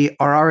we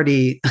are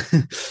already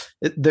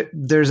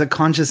there's a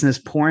consciousness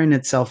pouring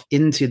itself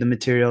into the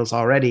materials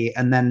already,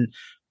 and then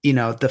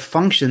the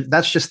function,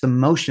 that's just the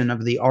motion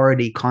of the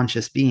already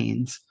conscious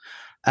beings.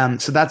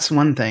 So that's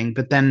one thing.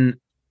 But then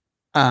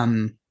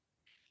what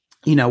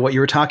you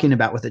were talking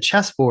about with the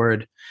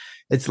chessboard,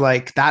 it's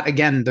like that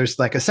again, there's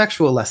like a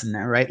sexual lesson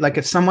there, right? Like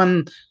if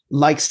someone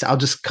likes I'll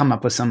just come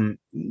up with some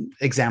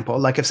example.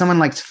 Like if someone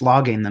likes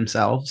flogging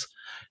themselves,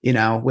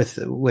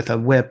 with a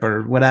whip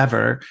or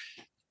whatever,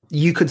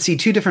 you could see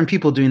two different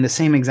people doing the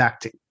same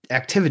exact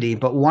activity,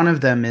 but one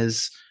of them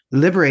is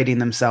liberating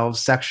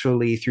themselves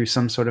sexually through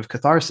some sort of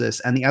catharsis,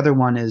 and the other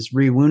one is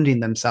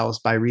rewounding themselves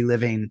by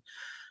reliving,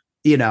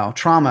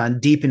 trauma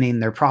and deepening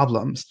their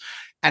problems.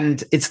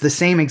 And it's the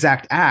same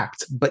exact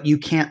act, but you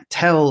can't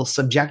tell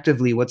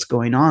subjectively what's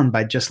going on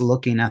by just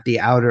looking at the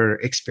outer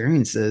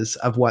experiences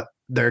of what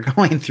they're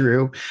going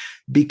through,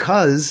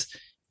 because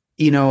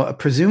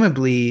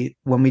presumably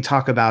when we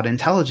talk about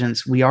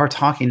intelligence, we are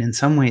talking in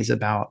some ways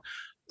about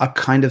a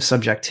kind of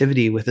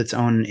subjectivity with its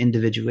own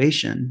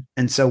individuation.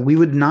 And so we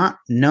would not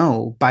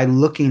know by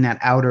looking at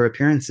outer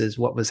appearances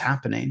what was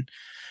happening.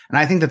 And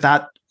I think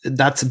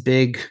that's a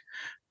big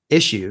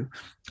issue.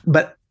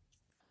 But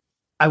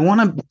I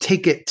want to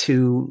take it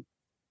to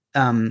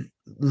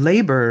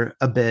labor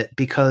a bit,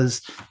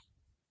 because,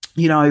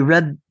 I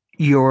read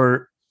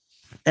your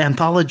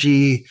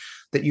anthology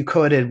that you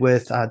co-edited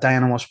with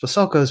Diana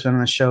Walsh-Passolko, who's been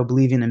on the show,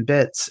 Believing in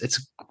Bits.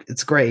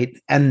 It's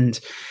great. And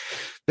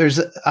there's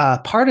a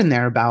part in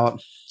there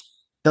about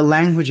the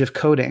language of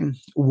coding,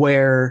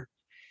 where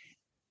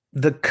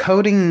the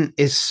coding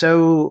is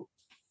so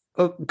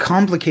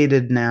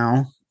complicated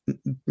now,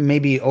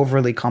 maybe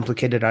overly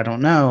complicated, I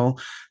don't know,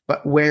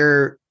 but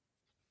where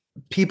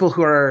people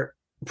who are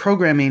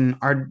programming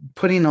are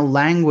putting a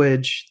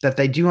language that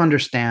they do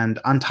understand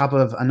on top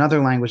of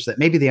another language that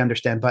maybe they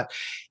understand, but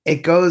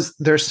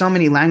there's so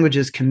many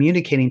languages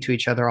communicating to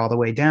each other all the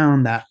way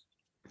down that,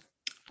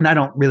 and I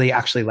don't really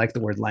actually like the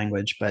word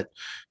language, but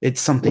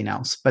it's something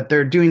else, but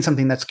they're doing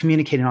something that's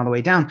communicating all the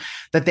way down,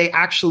 that they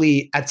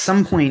actually, at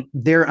some point,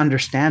 their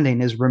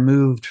understanding is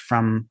removed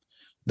from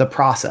the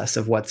process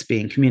of what's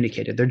being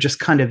communicated. They're just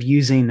kind of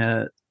using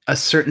a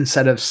certain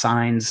set of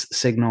signs,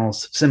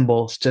 signals,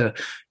 symbols to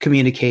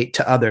communicate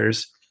to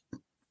others.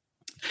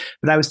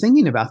 But I was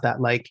thinking about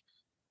that, like,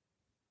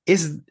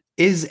 is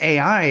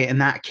AI in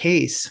that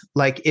case,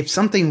 like, if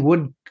something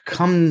would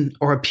come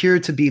or appear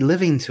to be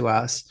living to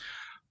us,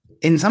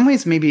 in some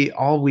ways, maybe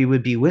all we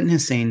would be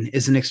witnessing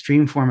is an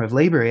extreme form of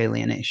labor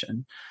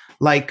alienation.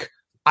 Like,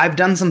 I've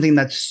done something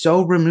that's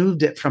so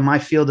removed it from my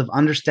field of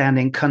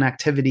understanding,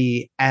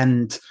 connectivity,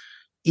 and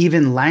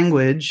even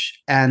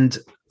language and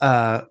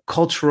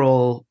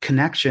cultural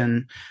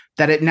connection,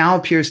 that it now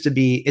appears to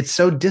be, it's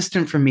so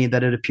distant from me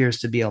that it appears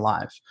to be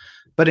alive.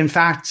 But in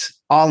fact,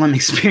 all I'm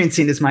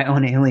experiencing is my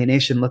own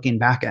alienation looking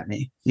back at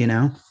me,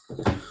 No,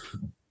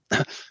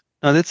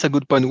 that's a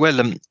good point.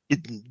 Well,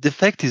 the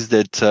fact is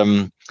that,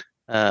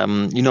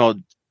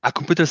 a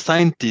computer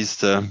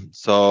scientist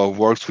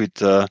works with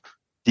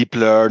deep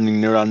learning,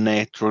 neural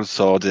networks,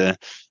 or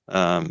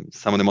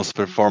some of the most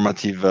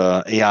performative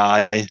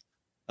AI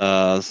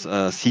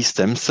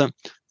systems.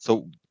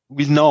 So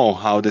we know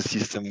how the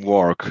system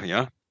work,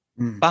 yeah.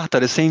 But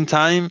at the same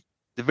time,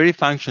 the very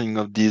functioning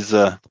of these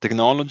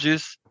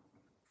technologies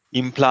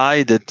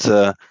imply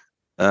that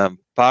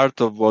part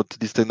of what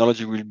this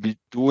technology will be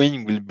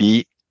doing will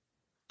be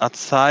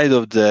outside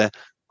of the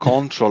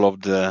control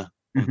of the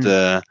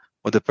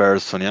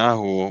person, yeah,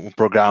 who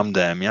programmed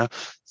them, yeah.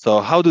 So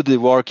how do they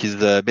work? Is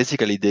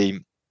basically they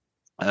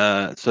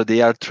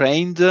are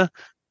trained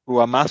through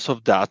a mass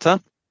of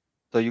data.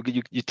 So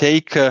you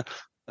take.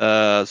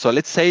 So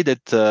let's say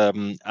that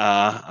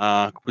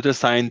a computer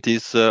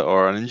scientist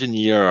or an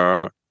engineer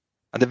or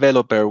a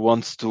developer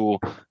wants to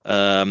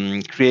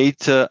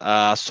create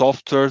a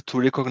software to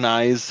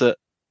recognize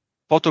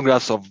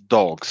photographs of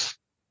dogs.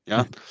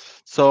 Yeah.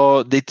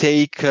 So they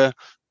take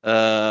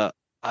a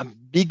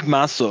big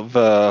mass of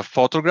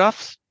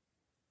photographs,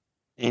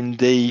 and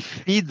they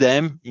feed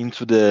them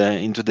into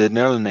the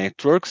neural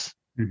networks,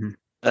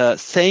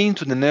 saying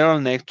to the neural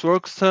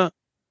networks,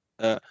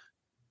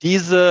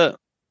 these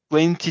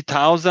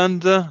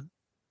 20,000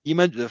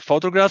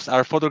 photographs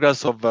are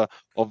photographs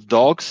of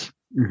dogs.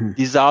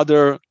 These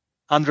other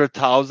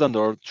 100,000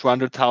 or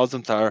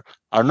 200,000 are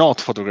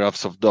not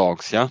photographs of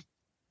dogs. Yeah.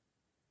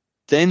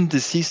 Then the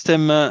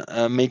system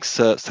makes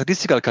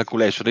statistical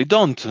calculation. They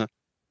don't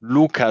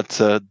look at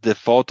the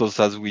photos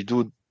as we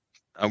do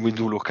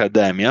look at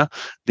them. Yeah.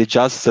 They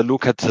just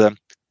look at the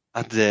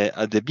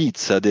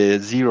bits, the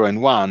 0 and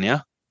 1.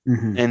 Yeah.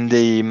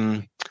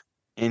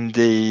 And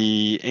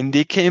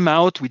they came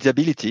out with the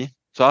ability.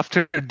 So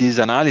after this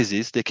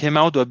analysis, they came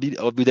out with the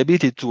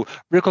ability to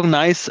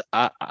recognize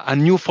a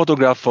new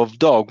photograph of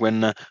dog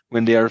when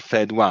they are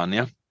fed one.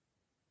 Yeah.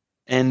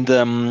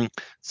 And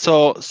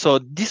so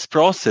this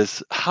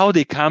process, how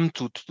they come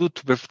to do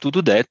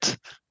that,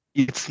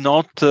 it's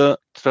not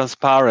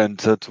transparent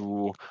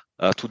to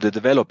the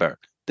developer.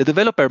 The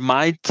developer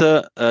might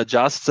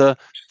just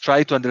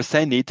try to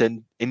understand it,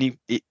 and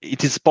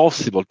it is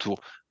possible to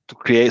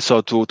create,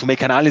 to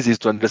make analysis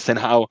to understand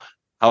how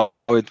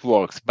it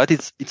works, but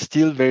it's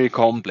still very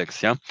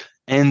complex. Yeah.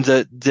 And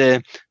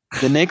the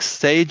next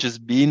stage has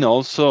been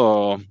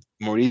also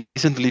more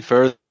recently,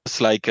 first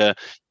like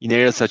in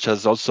areas such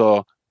as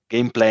also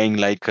game playing,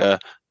 like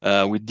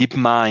with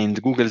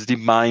DeepMind, Google's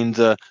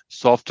DeepMind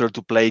software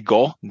to play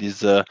Go,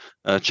 this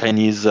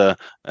Chinese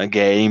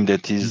game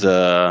that is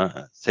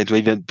said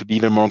to be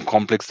even more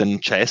complex than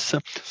chess.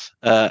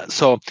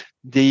 So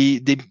they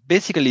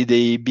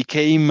basically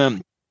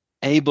became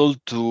able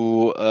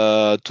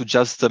to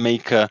just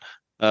make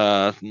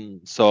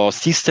so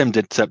system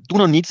that do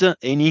not need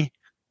any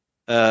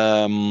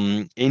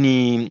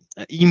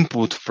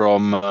input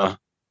from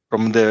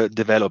the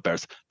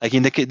developers. Like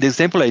in the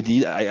example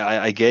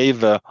I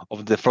gave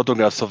of the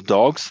photographs of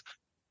dogs,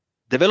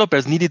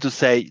 developers needed to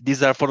say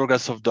these are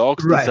photographs of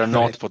dogs, these are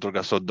not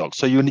photographs of dogs.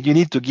 So you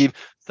need to give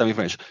some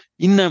information.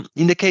 In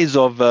the case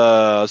of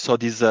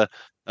these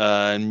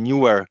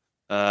newer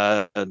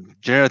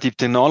generative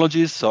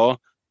technologies, so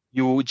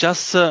you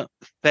just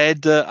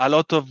fed a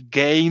lot of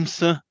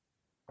games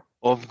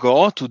of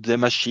Go to the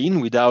machine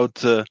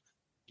without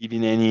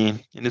giving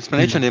any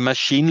explanation. The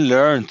machine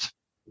learned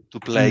to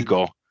play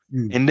Go.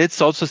 And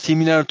that's also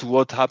similar to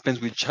what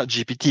happens with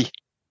ChatGPT.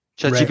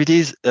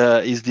 ChatGPT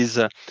is this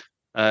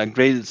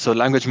great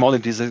language model.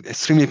 It is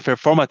extremely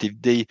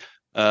performative. They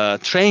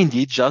trained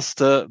it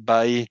just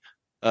by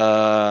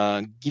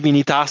giving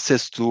it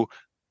access to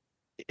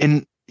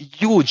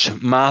huge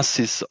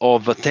masses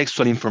of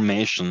textual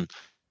information,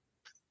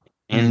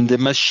 and the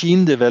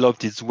machine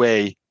developed its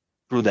way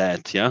through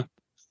that. Yeah,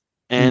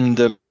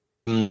 and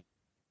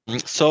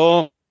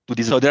so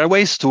there are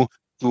ways to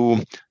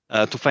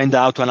find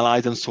out, to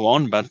analyze, and so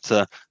on,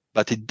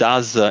 but it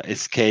does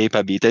escape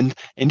a bit, and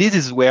this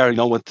is where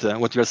what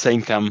you are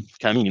saying come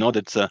in.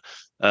 That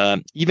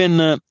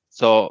even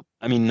so,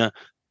 I mean,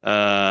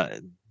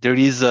 there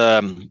is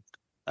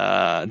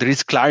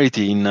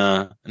clarity in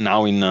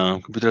now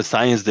in computer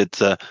science that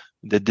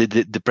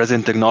the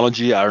present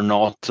technology are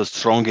not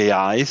strong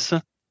AIs,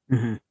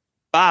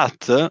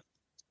 but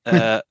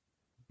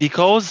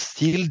because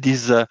still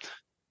these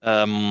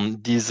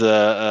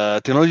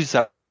technologies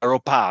are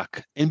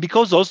opaque, and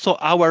because also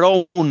our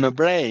own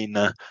brain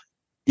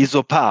is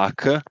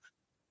opaque, at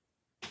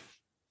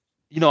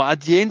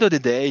the end of the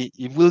day,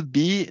 it will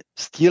be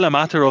still a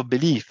matter of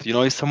belief.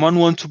 If someone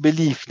wants to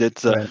believe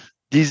that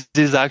this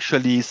is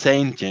actually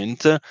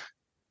sentient,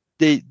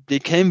 they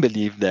can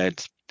believe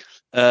that.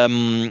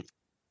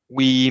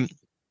 We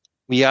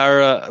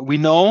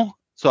know.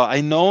 So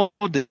I know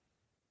that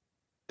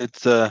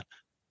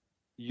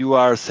you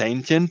are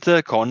sentient,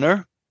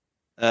 Connor.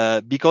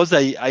 Because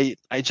I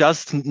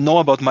just know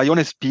about my own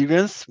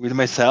experience with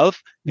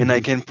myself, and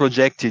I can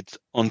project it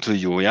onto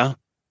you.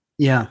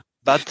 Yeah.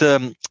 But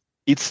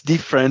it's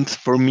different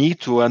for me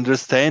to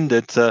understand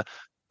that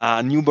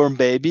a newborn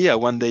baby, a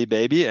one-day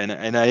baby,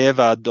 and I have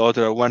a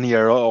daughter, a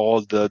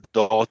 1-year-old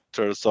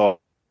daughter. So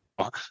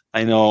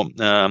I know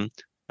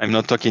I'm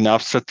not talking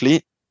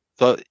abstractly.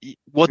 So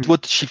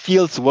what she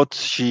feels, what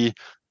is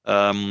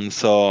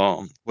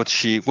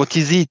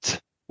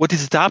it? What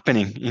is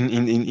happening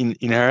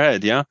in her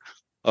head,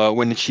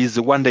 when she's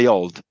 1 day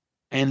old?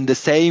 And the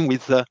same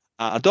with a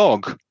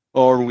dog,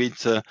 or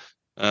with a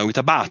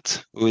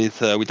bat,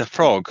 with a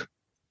frog,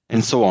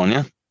 and so on,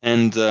 yeah.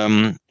 And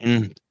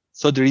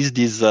so there is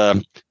this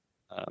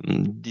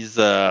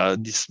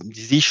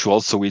issue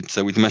also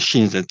with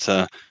machines,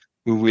 that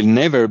we will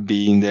never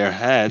be in their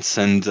heads,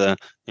 and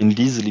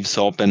this leaves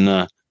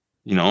open,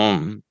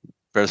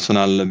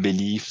 personal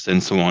beliefs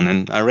and so on.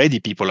 And already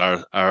people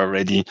are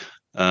already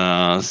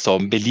so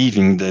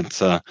believing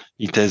that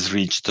it has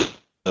reached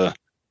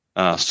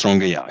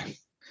strong AI.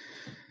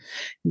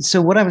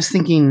 So what I was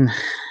thinking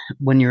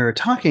when you were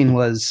talking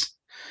was,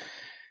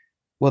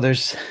 well,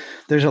 there's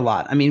a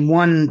lot. I mean,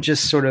 one,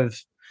 just sort of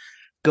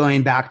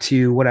going back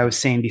to what I was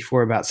saying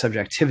before about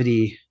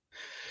subjectivity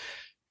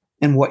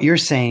and what you're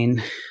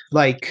saying,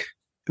 like,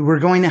 we're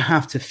going to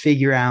have to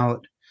figure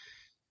out,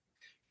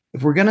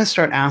 if we're going to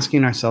start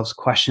asking ourselves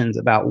questions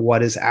about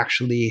what is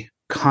actually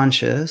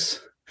conscious,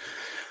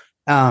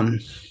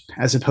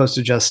 as opposed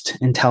to just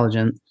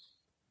intelligent,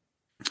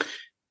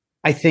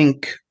 I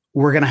think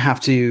we're going to have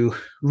to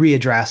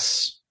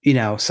readdress,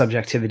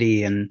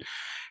 subjectivity and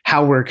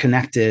how we're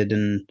connected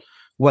and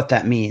what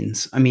that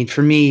means. I mean,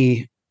 for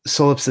me,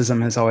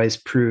 solipsism has always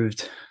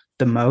proved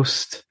the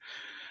most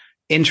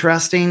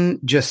interesting,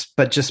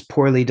 but just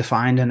poorly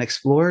defined and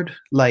explored.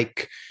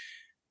 Like,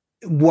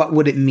 what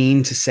would it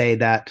mean to say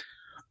that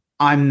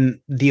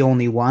I'm the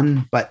only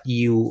one, but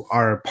you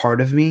are a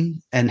part of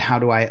me? And how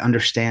do I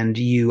understand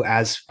you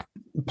as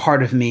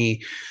part of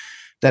me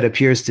that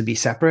appears to be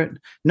separate?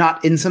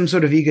 Not in some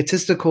sort of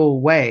egotistical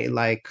way,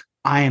 like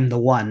I am the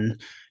one,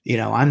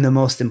 I'm the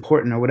most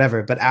important or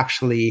whatever, but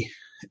actually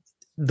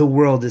the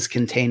world is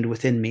contained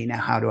within me. Now,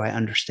 how do I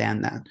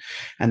understand that?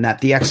 And that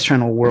the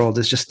external world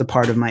is just the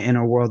part of my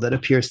inner world that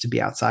appears to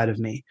be outside of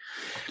me.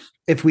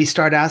 If we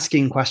start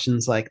asking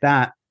questions like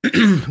that,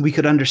 we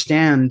could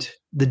understand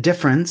the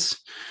difference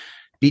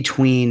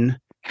between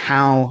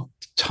how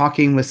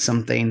talking with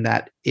something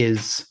that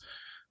is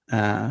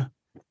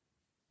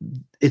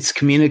its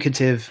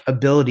communicative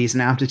abilities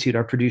and aptitude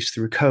are produced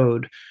through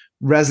code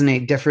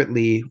resonate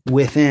differently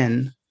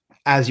within,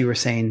 as you were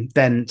saying,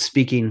 than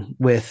speaking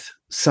with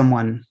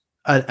someone,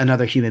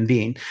 another human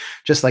being.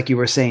 Just like you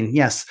were saying,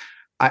 yes,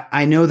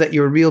 I know that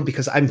you're real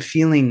because I'm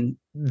feeling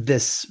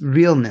this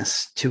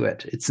realness to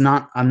it.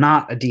 I'm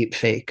not a deep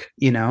fake,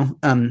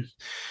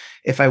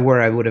 if I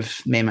were, I would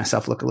have made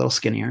myself look a little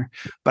skinnier.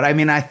 But I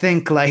mean, I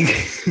think like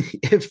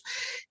if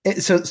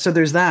so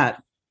there's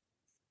that.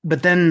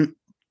 But then,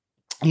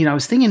 I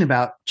was thinking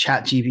about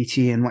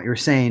ChatGPT and what you were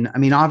saying. I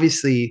mean,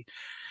 obviously,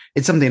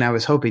 it's something I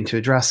was hoping to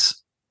address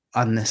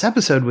on this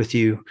episode with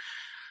you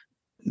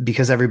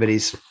because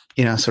everybody's,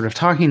 sort of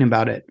talking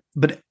about it.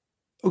 But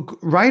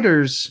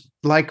writers,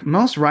 like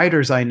most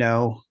writers I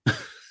know,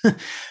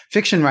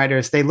 fiction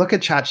writers, they look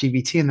at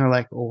ChatGPT and they're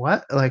like,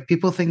 what? Like,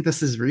 people think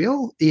this is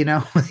real? They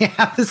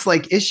have this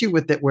like issue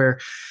with it where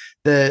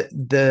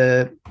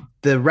the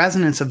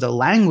resonance of the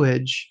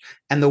language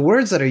and the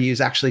words that are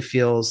used actually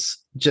feels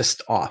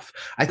just off.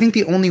 I think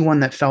the only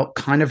one that felt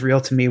kind of real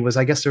to me was,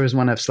 I guess there was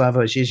one of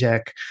Slavoj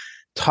Žižek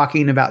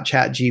talking about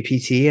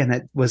ChatGPT, and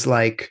it was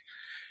like,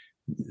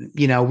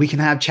 we can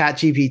have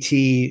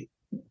ChatGPT,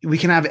 we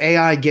can have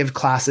AI give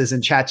classes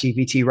and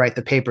ChatGPT write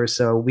the paper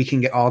so we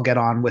can all get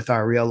on with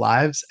our real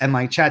lives. And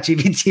like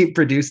ChatGPT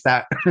produced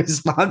that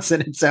response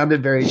and it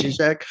sounded very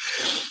Zizek.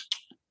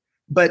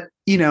 But,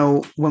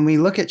 when we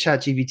look at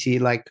ChatGPT,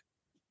 like,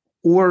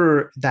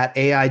 or that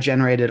AI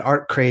generated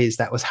art craze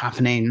that was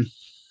happening,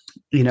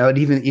 it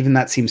even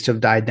that seems to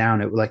have died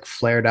down. It like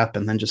flared up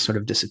and then just sort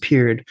of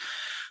disappeared,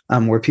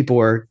 where people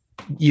were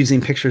using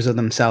pictures of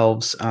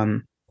themselves.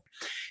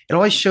 It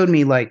always showed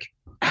me like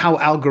how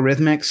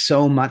algorithmic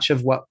so much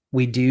of what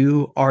we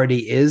do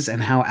already is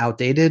and how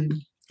outdated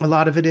a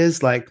lot of it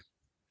is. Like,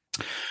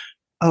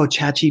 oh,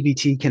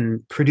 ChatGPT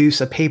can produce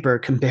a paper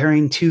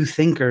comparing two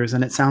thinkers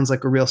and it sounds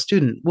like a real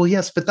student. Well,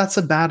 yes, but that's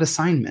a bad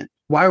assignment.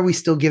 Why are we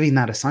still giving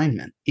that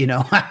assignment?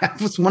 I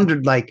was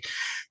wondered, like,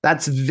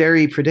 that's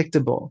very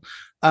predictable.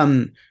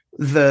 And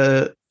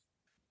that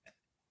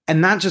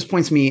just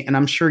points me, and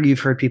I'm sure you've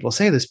heard people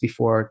say this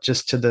before,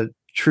 just to the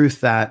truth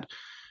that,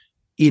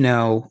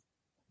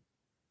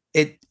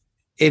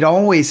 it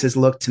always has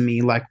looked to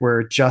me like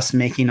we're just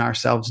making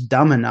ourselves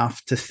dumb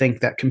enough to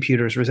think that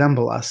computers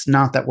resemble us,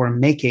 not that we're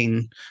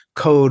making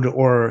code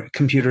or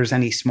computers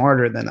any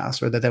smarter than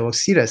us or that they will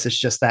see us. It's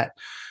just that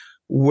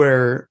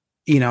we're,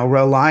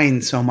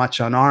 relying so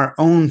much on our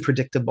own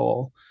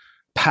predictable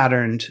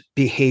patterned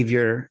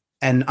behavior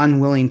and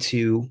unwilling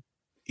to,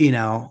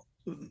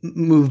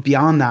 move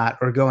beyond that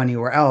or go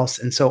anywhere else.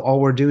 And so all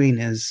we're doing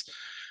is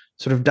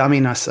sort of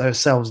dumbing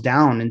ourselves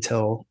down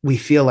until we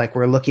feel like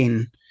we're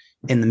looking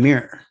in the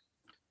mirror.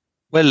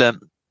 Well,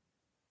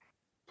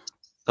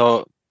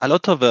 so a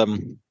lot of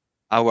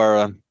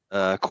our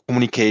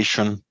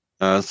communication,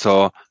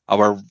 so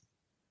our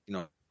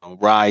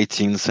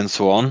writings and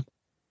so on,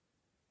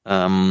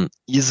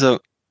 is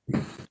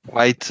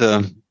quite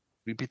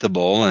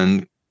repeatable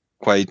and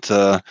quite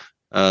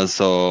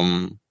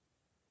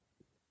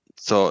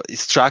so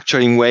it's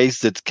structured in ways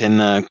that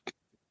can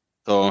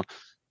so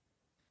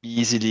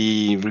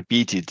easily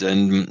repeated.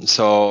 And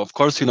so of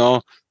course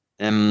one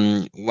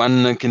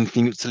can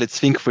think, so let's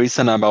think for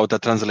instance about a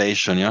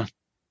translation.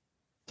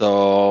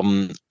 So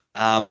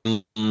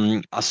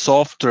a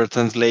software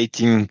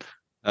translating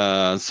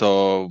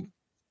so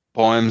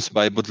poems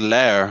by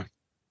Baudelaire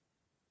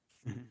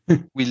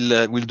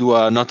will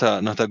do not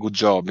a good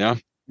job.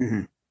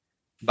 Mm-hmm.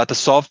 But a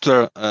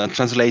software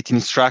translating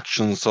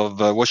instructions of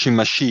washing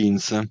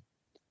machines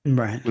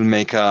right. will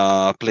make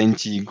a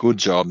plenty good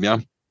job.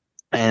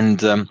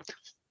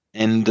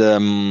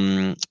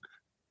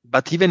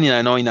 But even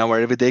in our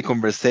everyday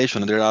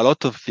conversation, there are a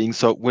lot of things.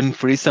 So when,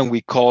 for instance,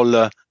 we call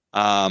like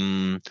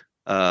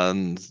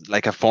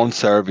a phone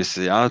service,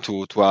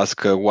 to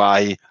ask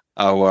why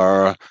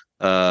our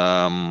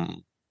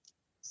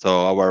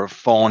so our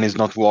phone is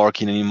not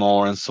working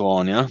anymore and so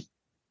on,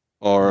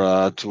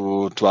 or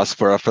to ask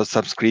for a first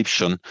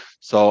subscription.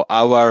 So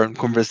our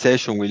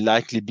conversation will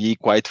likely be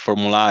quite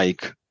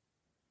formulaic,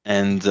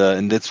 and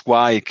that's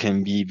why it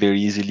can be very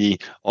easily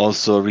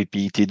also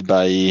repeated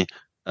by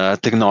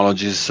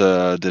technologies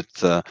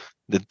that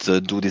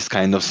do this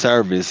kind of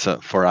service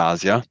for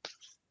us.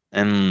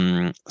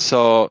 And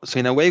so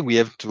in a way we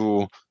have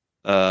to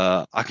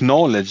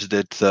acknowledge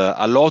that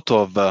a lot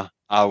of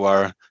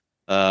our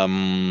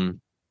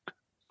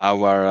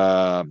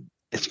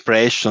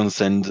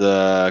expressions and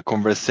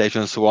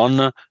conversations so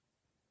on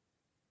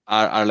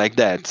are like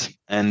that,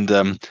 and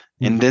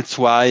that's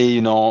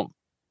why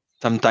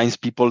sometimes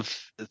people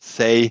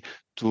say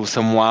to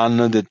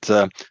someone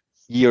that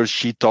he or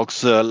she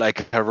talks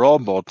like a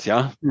robot.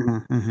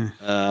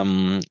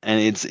 Mm-hmm. And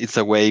it's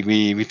a way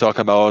we talk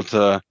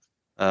about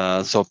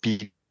so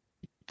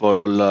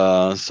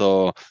people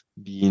so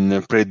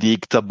being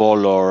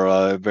predictable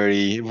or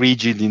very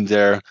rigid in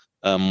their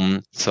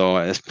so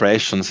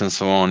expressions and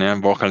so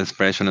on, vocal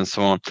expression and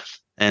so on.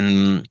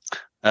 And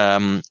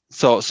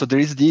so there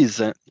is this.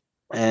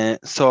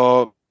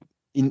 So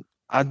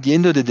at the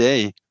end of the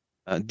day,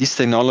 these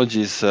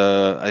technologies,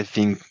 I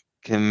think,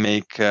 can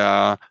make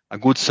a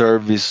good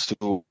service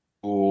to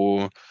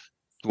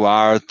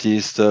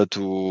artists,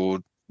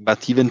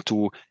 but even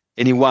to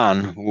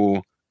anyone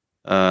who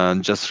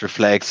just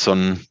reflects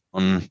on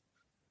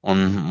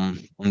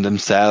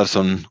themselves,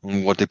 on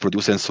what they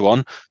produce and so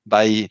on,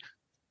 by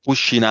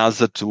pushing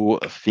us to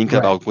think Right.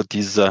 about what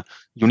is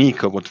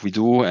unique of what we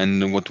do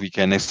and what we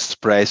can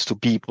express to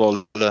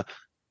people,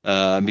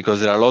 because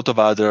there are a lot of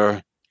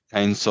other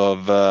kinds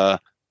of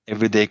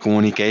everyday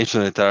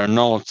communication that are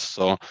not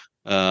so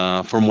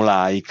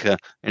formulaic,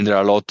 and there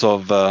are a lot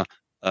of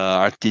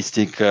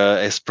artistic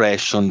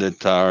expression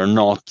that are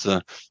not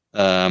so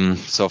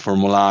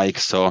formulaic.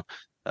 So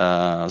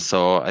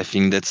I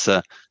think that's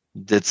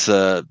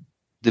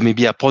there may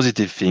be a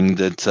positive thing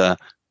that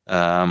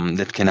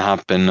that can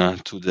happen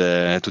to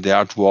the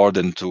art world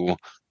and to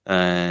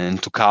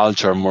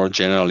culture more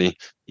generally,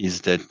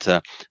 is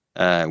that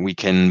we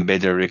can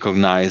better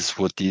recognize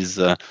what is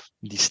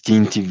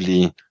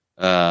distinctively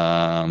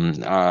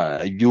human,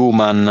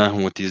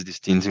 what is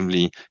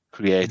distinctively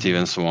creative,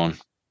 and so on.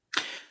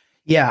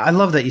 Yeah, I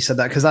love that you said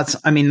that, because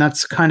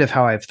that's kind of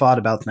how I've thought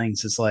about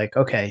things. It's like,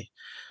 okay,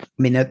 I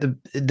mean,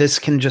 this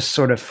can just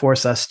sort of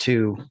force us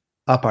to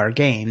up our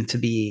game, to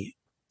be,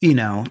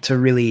 to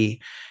really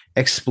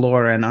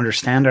explore and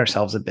understand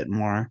ourselves a bit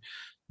more.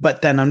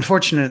 But then,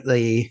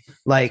 unfortunately,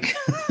 like,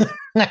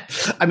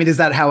 I mean,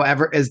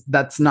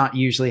 that's not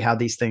usually how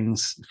these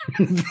things,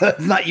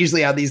 that's not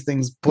usually how these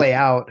things play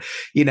out,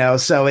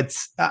 So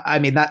it's, I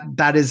mean,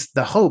 that is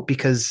the hope,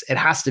 because it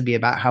has to be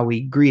about how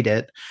we greet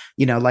it,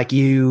 like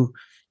you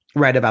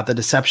write about the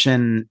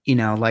deception,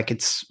 like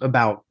it's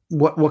about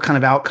what kind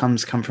of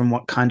outcomes come from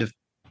what kind of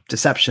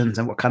deceptions,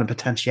 and what kind of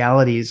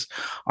potentialities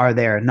are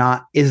there,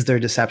 not is there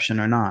deception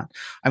or not.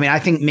 I mean, I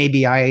think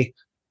maybe I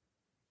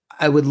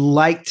would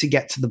like to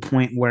get to the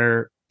point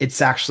where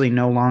it's actually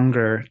no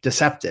longer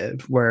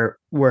deceptive, where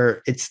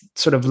it's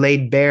sort of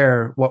laid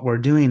bare what we're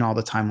doing all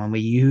the time when we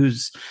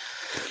use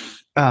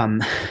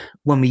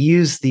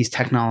these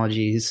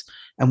technologies,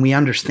 and we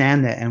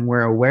understand it and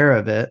we're aware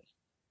of it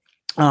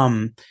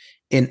in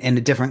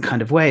a different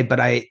kind of way.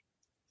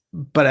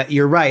 But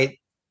you're right,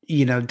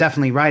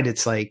 definitely right.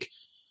 It's like,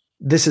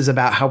 this is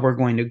about how we're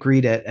going to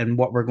greet it, and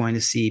what we're going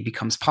to see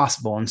becomes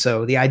possible. And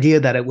so the idea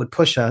that it would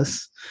push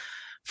us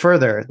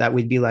further, that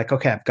we'd be like,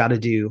 okay, I've got to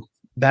do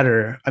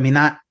better. I mean,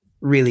 that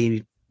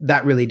really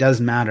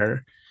does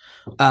matter.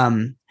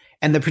 And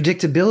the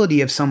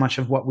predictability of so much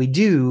of what we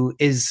do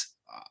is,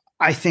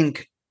 I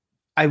think,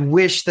 I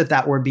wish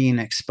that were being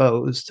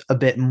exposed a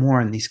bit more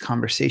in these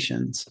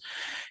conversations.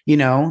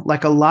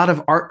 Like a lot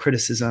of art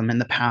criticism in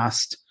the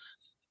past,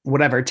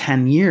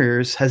 10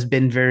 years has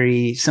been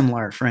very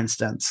similar. For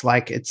instance,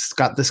 like it's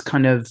got this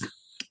kind of,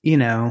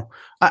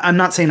 I'm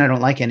not saying I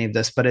don't like any of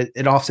this, but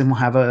it often will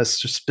have a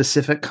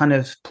specific kind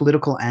of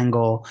political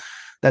angle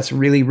that's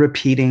really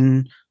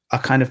repeating a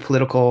kind of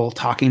political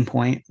talking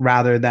point,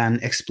 rather than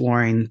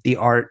exploring the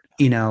art,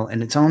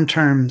 in its own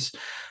terms.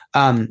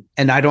 And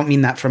I don't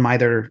mean that from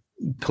either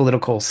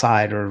political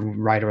side or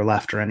right or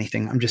left or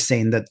anything. I'm just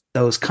saying that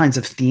those kinds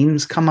of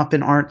themes come up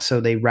in art,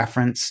 so they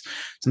reference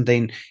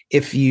something.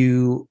 If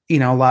a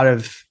lot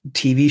of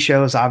TV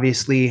shows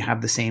obviously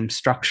have the same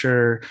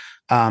structure,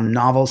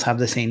 novels have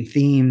the same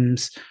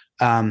themes,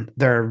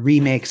 there are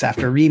remakes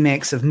after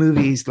remakes of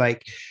movies.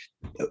 Like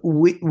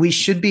we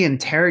should be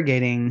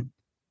interrogating,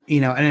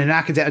 and in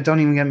academia, don't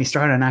even get me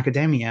started on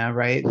academia,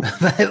 right?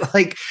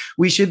 Like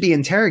we should be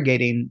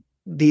interrogating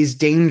these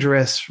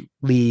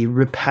dangerously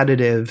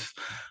repetitive,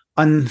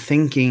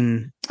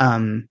 unthinking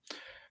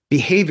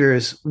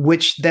behaviors,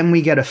 which then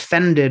we get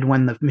offended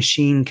when the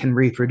machine can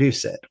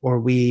reproduce it, or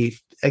we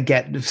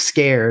get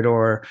scared,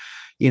 or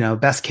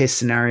best case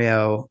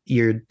scenario,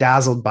 you're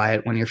dazzled by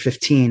it when you're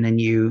 15 and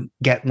you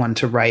get one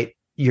to write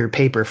your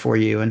paper for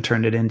you and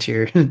turn it into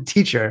your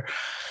teacher.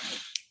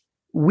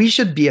 We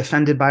should be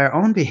offended by our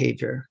own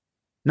behavior,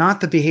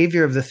 not the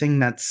behavior of the thing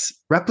that's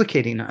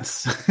replicating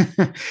us.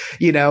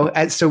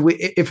 And so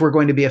if we're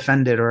going to be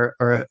offended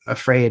or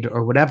afraid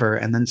or whatever,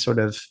 and then sort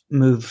of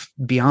move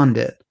beyond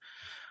it,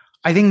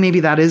 I think maybe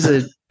that is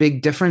a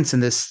big difference in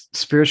this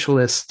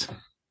spiritualist.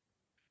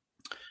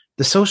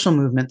 The social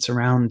movements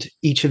around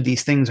each of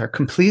these things are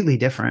completely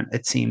different,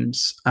 it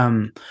seems.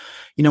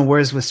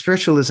 Whereas with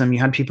spiritualism, you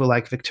had people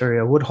like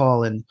Victoria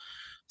Woodhull and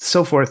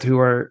so forth, who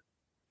are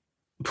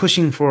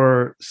pushing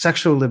for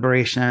sexual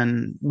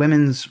liberation,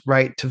 women's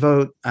right to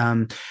vote,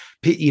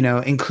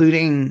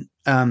 including,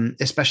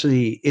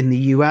 especially in the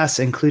US,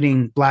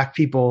 including Black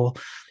people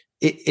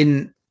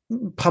in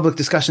public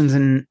discussions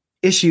and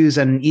issues,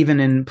 and even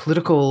in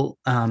political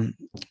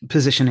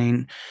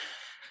positioning.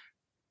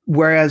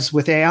 Whereas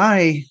with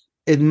AI,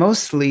 it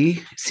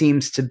mostly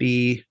seems to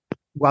be,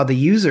 while the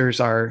users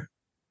are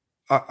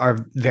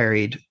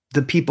varied,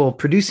 the people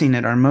producing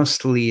it are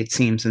mostly, it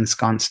seems,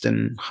 ensconced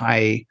in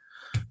high,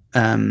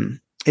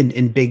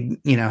 in big,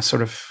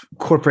 sort of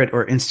corporate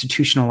or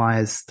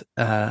institutionalized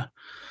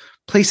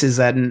places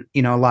that,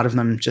 a lot of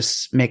them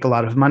just make a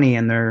lot of money,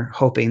 and they're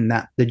hoping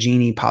that the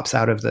genie pops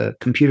out of the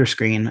computer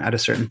screen at a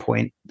certain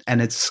point,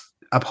 and it's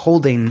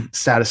upholding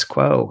status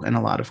quo in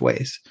a lot of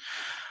ways.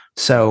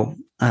 So,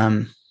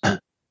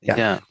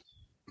 yeah.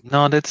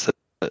 No, that's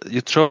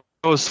you throw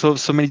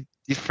so many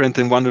different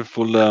and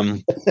wonderful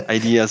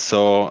ideas.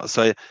 So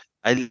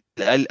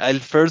I'll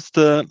first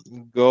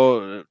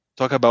go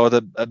talk about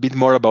a bit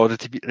more about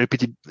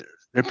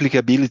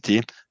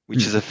replicability,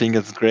 which is, I think,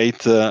 a great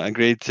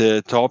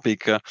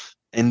topic.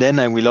 And then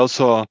I will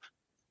also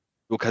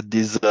look at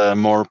this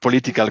more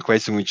political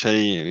question, which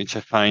I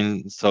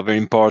find so very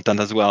important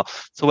as well.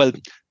 So, well,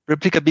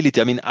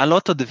 replicability. I mean, a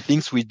lot of the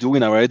things we do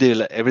in our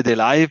everyday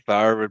life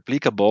are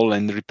replicable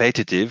and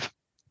repetitive,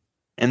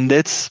 and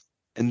that's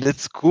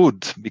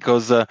good,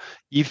 because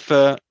if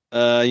when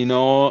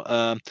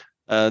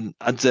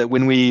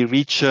we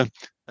reach, so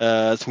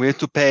we have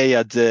to pay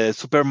at the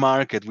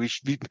supermarket,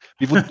 which we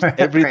would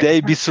every Right.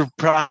 day be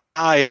surprised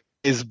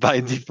by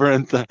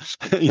different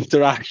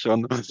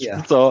interaction.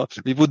 Yeah. So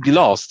we would be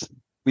lost.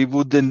 We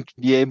wouldn't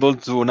be able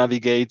to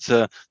navigate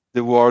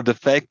the world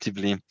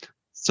effectively.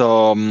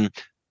 So,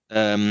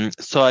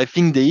 so I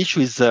think the issue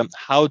is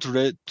how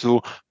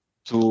to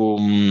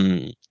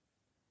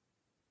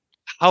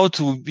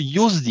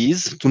use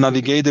this to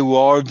navigate the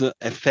world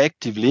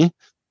effectively,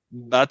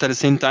 but at the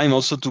same time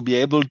also to be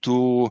able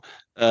to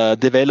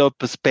develop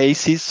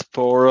spaces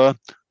for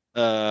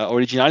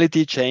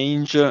originality,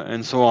 change,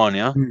 and so on.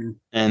 Yeah,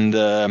 and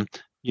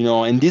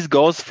and this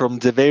goes from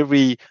the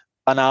very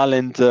banal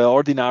and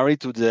ordinary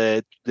to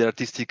the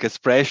artistic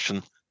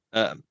expression.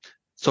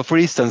 So, for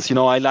instance,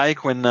 I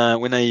like when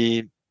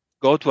I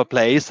go to a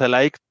place, I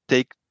like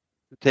to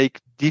take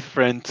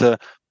different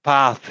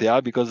path,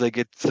 because I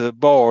get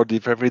bored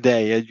if every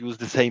day I use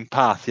the same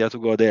path, to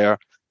go there.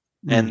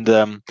 And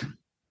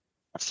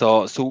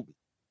so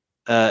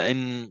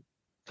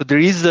there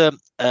is a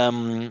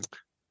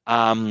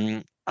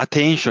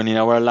tension in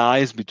our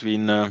lives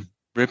between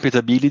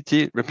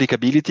replicability,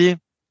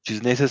 which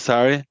is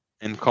necessary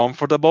and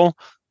comfortable,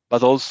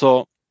 but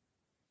also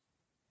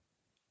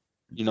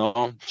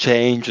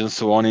change and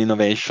so on,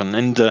 innovation.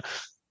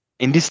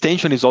 And this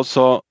tension is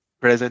also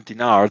present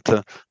in art.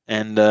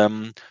 And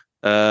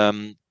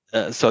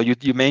so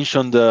you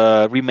mentioned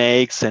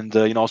remakes and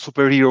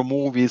superhero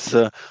movies,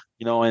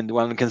 and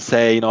one can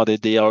say that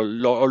they all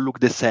look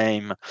the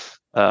same.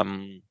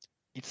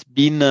 It's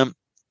been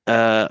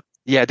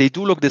they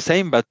do look the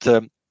same, but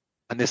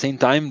at the same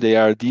time they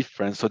are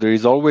different. So there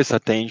is always a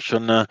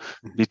tension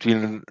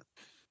between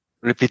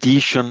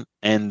repetition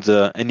and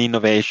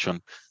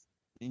innovation.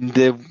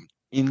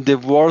 In the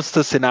worst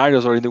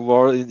scenarios, or in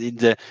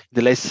the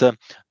less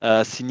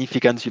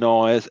significant,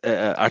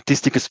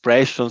 artistic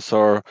expressions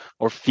or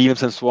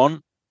films and so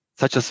on,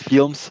 such as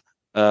films,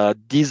 the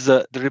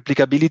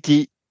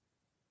replicability,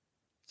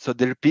 so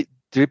the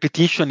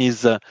repetition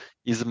is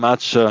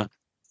much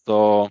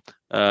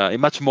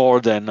much more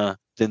than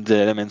the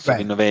elements of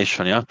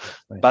innovation. Right.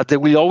 But there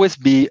will always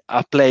be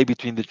a play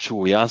between the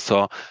two.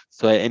 So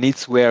and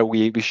it's where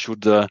we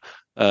should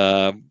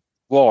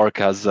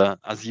work as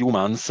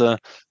humans,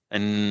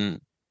 and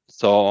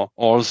so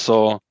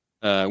also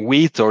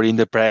with or in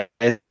the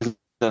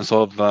presence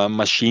of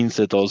machines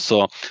that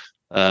also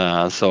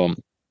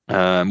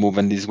move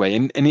in this way.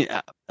 And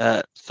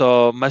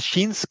so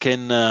machines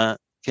can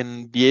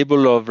be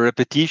able of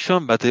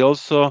repetition, but they're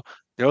also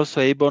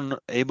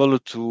able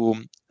to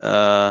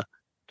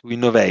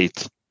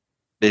innovate,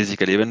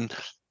 basically. Even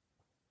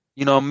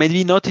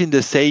maybe not in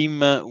the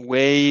same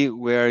way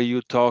where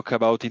you talk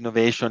about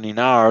innovation in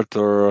art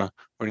or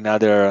in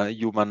other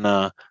human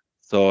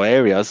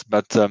areas,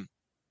 but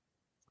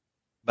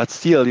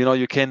still,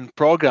 you can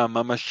program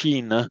a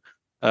machine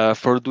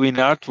for doing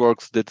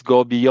artworks that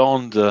go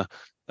beyond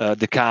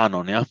the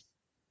canon. Yeah.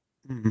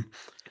 Mm-hmm.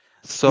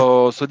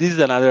 So this is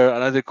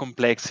another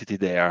complexity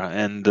there,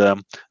 and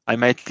I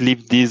might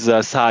leave this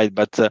aside,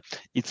 but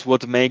it's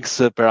what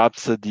makes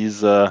perhaps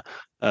these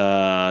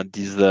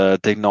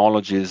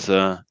technologies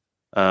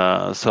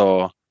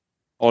so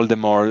all the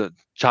more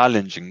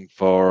challenging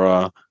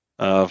for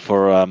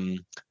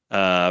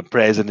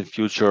present and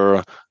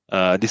future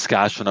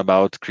discussion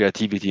about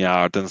creativity,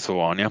 art, and so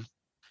on. Yeah.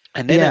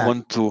 And then I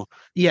want to.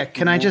 Yeah.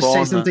 Can I just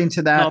say something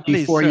to that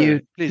before you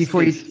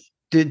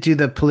do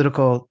the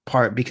political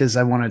part, because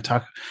I want to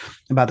talk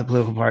about the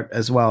political part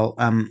as well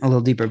a little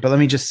deeper. But let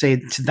me just say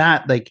to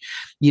that,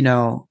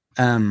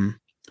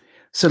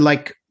 so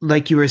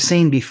like you were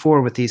saying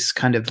before with these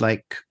kind of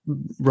like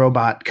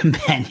robot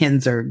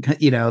companions, or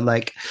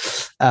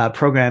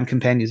program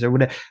companions or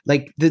whatever,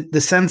 like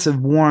the sense of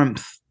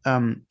warmth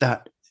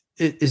that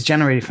is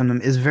generated from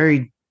them is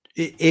very,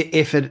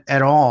 if it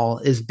at all,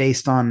 is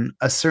based on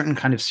a certain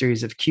kind of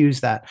series of cues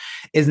that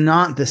is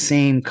not the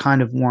same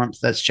kind of warmth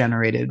that's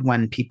generated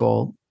when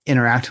people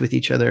interact with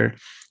each other.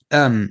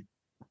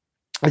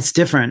 It's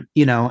different,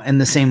 in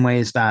the same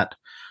ways that,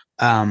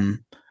 I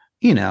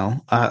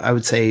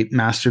would say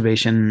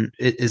masturbation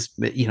is,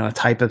 a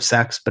type of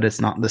sex, but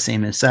it's not the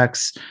same as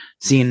sex.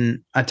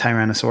 Seeing a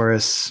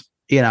Tyrannosaurus,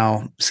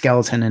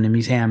 skeleton in a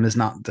museum is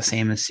not the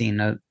same as seeing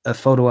a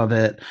photo of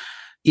it,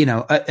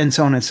 and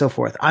so on and so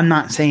forth. I'm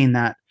not saying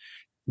that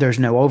there's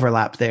no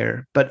overlap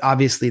there, but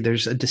obviously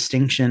there's a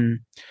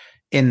distinction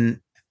in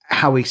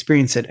how we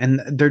experience it.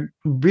 And they're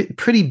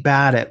pretty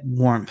bad at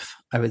warmth,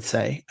 I would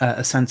say,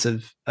 a sense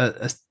of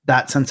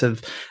that sense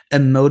of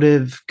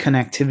emotive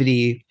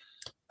connectivity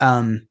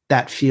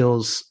that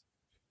feels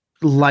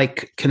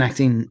like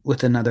connecting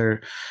with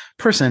another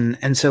person.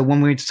 And so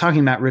when we're talking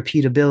about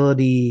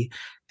repeatability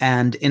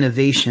and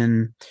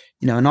innovation,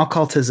 in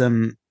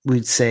occultism,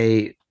 we'd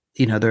say,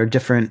 there are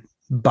different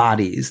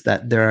bodies,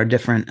 that there are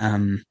different,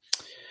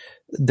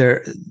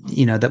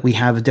 that we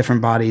have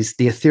different bodies.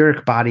 The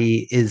etheric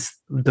body is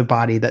the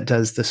body that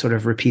does the sort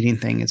of repeating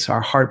thing. It's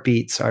our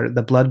heartbeats,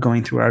 the blood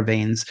going through our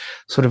veins,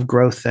 sort of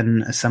growth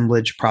and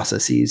assemblage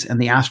processes. And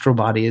the astral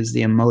body is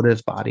the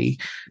emotive body.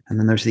 And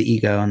then there's the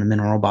ego and the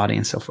mineral body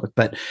and so forth.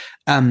 But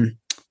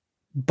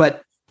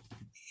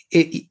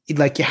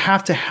like, you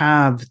have to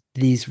have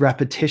these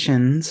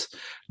repetitions,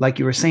 like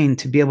you were saying,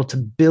 to be able to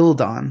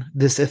build on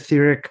this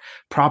etheric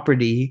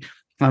property.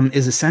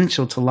 Is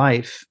essential to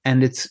life,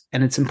 and it's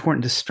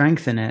important to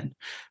strengthen it.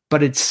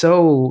 But it's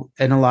so,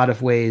 in a lot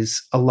of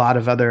ways, a lot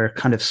of other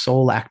kind of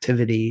soul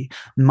activity,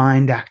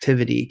 mind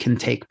activity can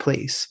take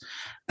place.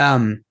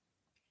 So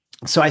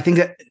I think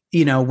that,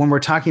 when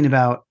we're talking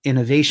about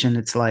innovation,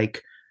 it's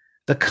like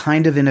the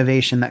kind of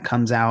innovation that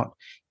comes out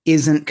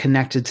isn't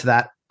connected to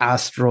that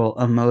astral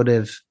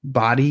emotive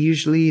body.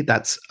 Usually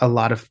that's a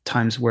lot of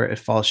times where it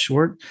falls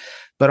short.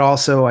 But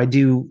also I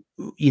do,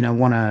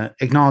 want to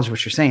acknowledge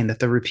what you're saying, that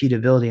the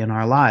repeatability in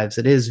our lives,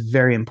 it is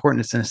very important.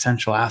 It's an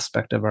essential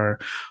aspect of our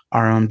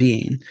own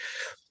being.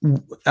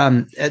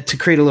 To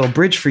create a little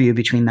bridge for you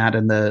between that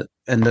and the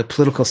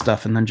political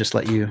stuff, and then just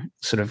let you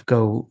sort of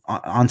go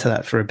onto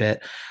that for a bit.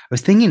 I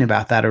was thinking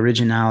about that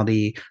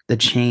originality, the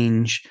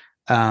change,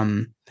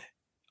 the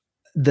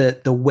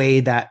way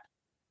that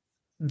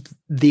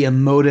the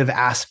emotive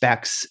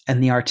aspects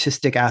and the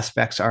artistic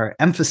aspects are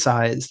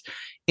emphasized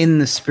in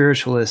the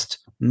spiritualist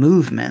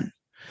movement,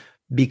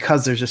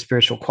 because there's a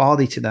spiritual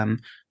quality to them,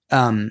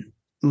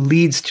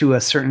 leads to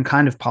a certain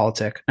kind of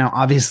politic. Now,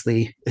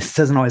 obviously, this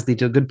doesn't always lead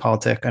to a good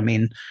politic. I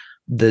mean,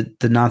 the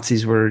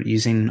Nazis were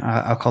using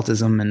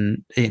occultism,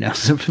 and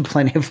so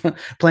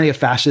plenty of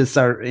fascists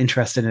are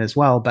interested in it as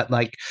well. But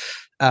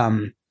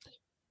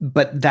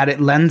but that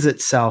it lends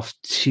itself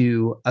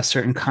to a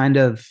certain kind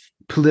of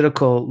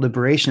political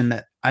liberation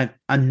that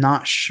I'm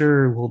not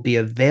sure will be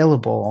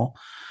available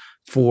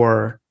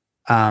for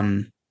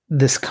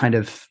this kind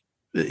of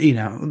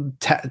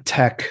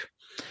tech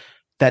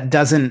that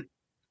doesn't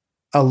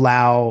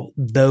allow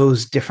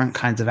those different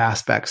kinds of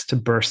aspects to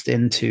burst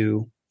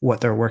into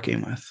what they're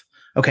working with.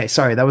 Okay,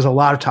 sorry, that was a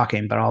lot of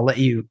talking, but I'll let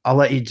you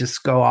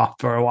just go off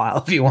for a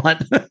while if you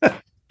want.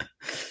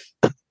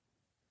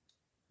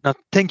 No,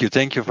 thank you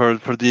for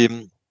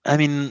the. I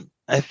mean,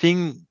 I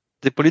think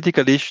the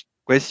political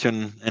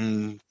question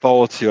and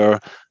thoughts you're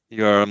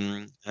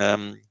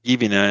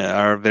giving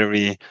are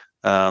very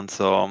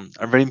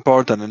are very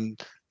important.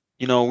 And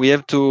we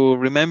have to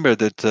remember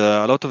that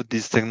a lot of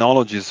these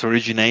technologies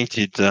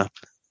originated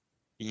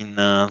in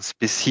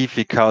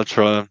specific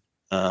cultural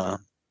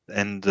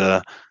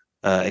and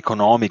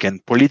economic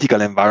and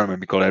political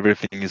environment, because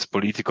everything is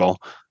political,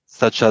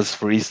 such as,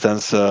 for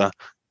instance,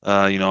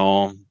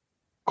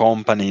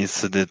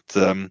 companies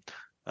that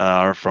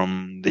are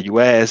from the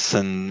US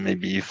and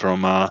maybe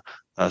from a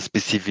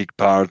specific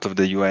part of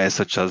the US,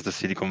 such as the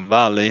Silicon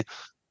Valley,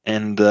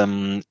 and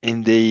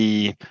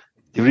they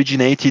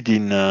originated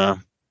in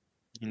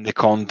the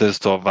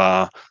context of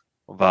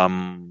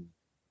an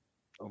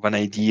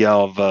idea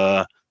of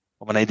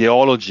an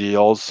ideology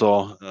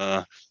also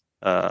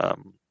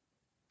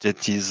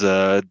that is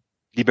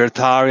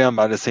libertarian,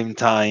 but at the same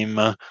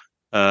time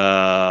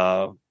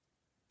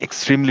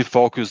extremely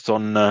focused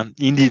on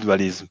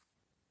individualism.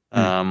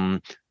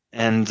 And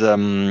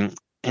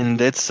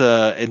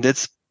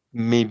that's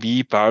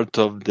maybe part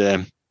of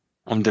the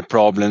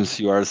problems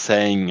you are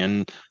saying.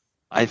 And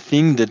I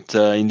think that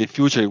in the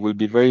future it will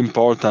be very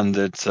important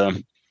that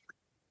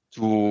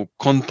to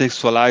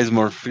contextualize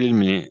more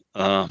freely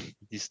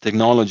these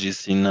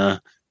technologies in a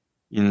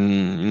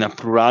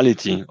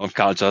plurality of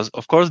cultures.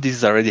 Of course, this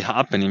is already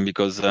happening,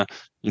 because the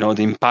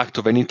impact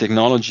of any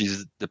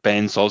technologies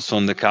depends also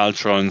on the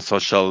cultural and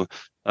social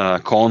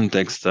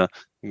context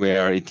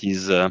where it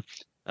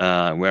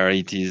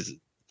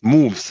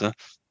moves.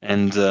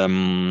 And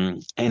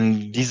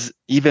this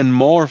even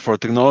more for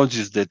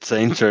technologies that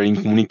enter in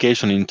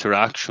communication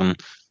interaction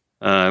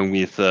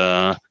with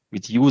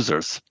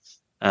users.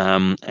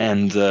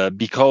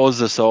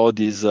 Because so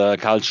these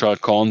cultural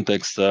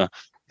contexts,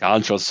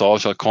 cultural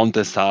social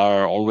contexts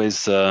are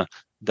always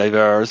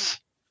diverse.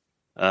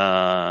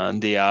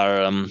 They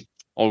are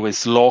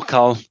always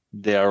local.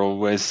 They are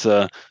always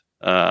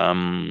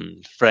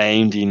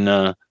framed in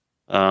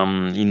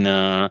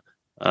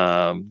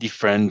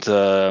different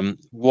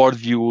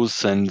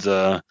worldviews and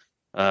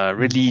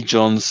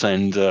religions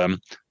and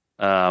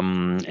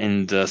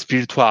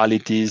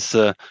spiritualities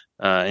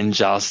and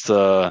just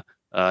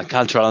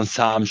cultural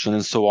assumption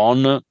and so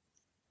on.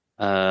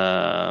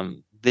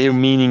 Their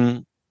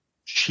meaning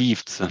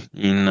shifts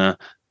in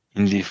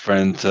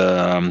different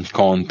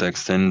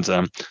contexts, and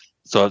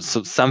so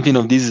something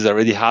of this is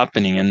already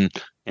happening, and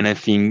I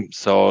think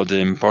so. The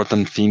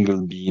important thing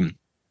will be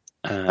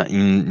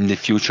in the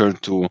future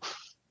to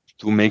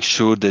make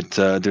sure that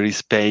there is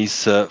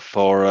space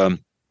for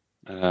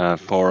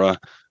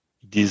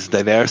this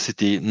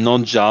diversity,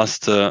 not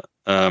just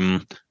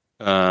from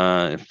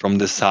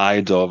the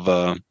side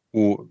of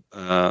who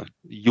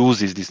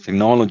uses these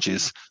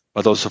technologies,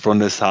 but also from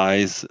the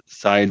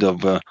side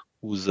of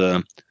who's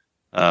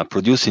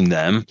producing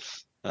them.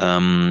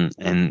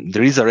 And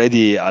there is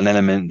already an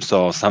element,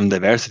 so some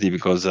diversity,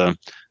 because there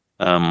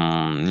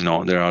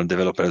are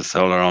developers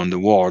all around the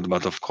world,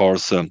 but of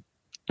course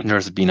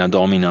there's been a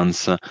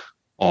dominance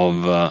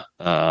of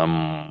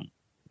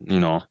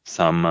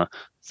some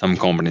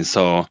companies.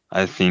 So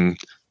I think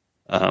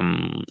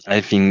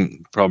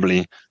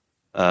probably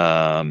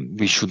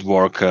we should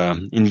work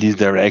in this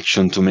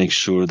direction to make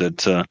sure that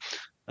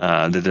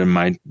that there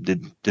might the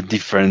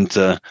different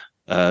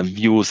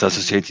views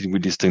associated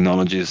with these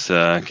technologies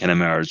can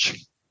emerge.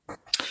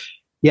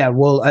 Yeah,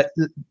 well, I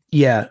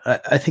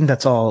think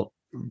that's all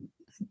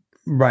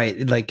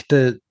right. Like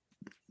the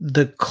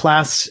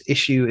class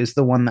issue is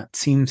the one that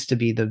seems to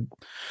be the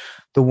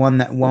one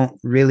that won't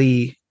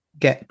really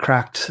get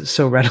cracked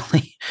so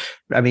readily.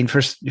 I mean,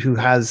 first, who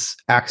has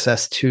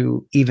access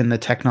to even the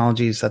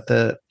technologies that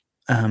the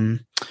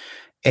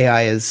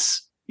AI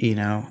is,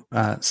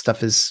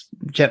 stuff is,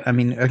 I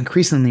mean,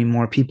 increasingly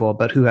more people,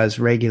 but who has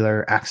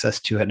regular access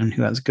to it and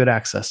who has good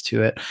access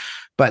to it.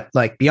 But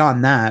like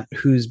beyond that,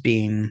 who's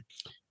being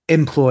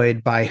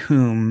employed by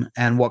whom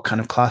and what kind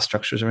of class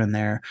structures are in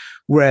there.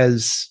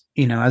 Whereas,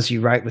 as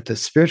you write with the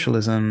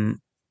spiritualism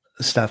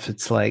stuff,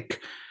 it's like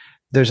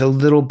there's a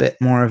little bit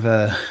more of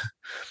a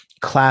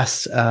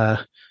class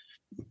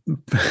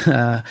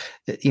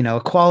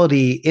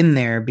equality in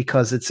there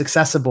because it's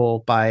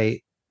accessible by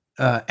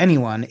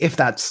anyone. If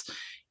that's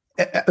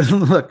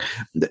look,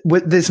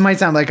 this might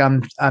sound like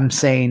I'm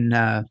saying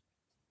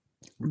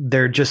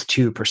they're just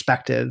two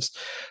perspectives,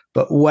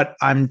 but what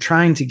I'm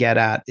trying to get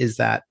at is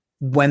that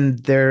when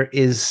there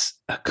is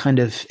a kind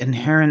of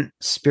inherent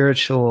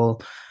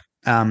spiritual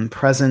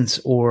presence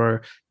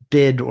or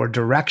bid or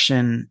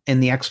direction in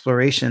the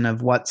exploration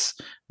of what's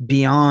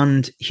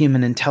beyond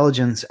human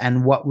intelligence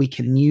and what we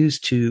can use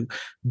to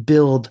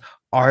build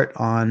art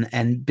on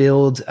and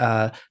build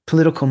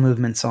political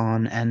movements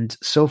on and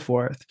so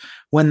forth,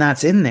 when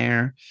that's in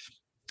there,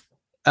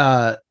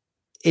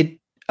 it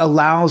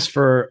allows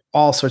for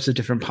all sorts of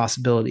different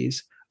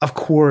possibilities. Of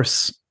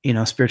course,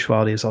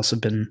 spirituality has also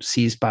been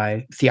seized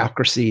by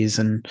theocracies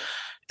and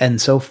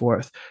so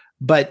forth.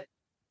 But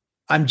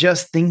I'm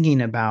just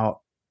thinking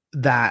about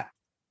that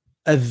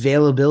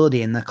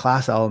availability in the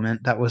class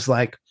element that was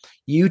like,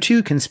 you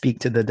too can speak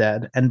to the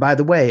dead. And by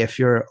the way, if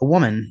you're a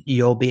woman,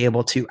 you'll be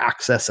able to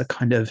access a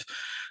kind of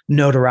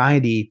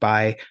notoriety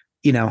by,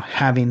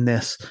 having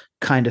this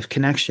kind of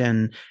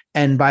connection.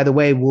 And by the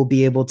way, we'll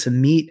be able to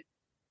meet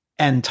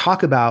and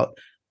talk about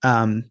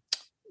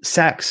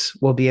sex.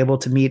 We'll be able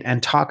to meet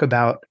and talk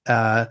about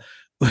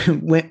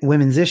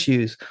women's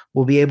issues.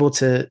 We'll be able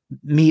to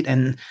meet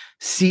and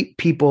see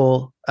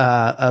people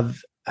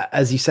of,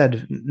 as you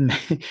said,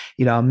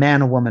 a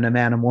man, a woman, a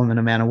man, a woman,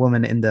 a man, a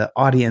woman in the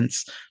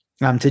audience,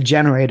 to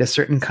generate a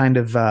certain kind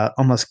of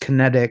almost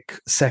kinetic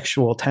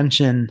sexual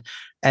tension,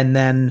 and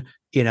then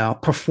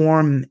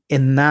perform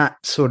in that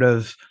sort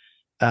of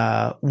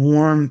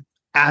warm,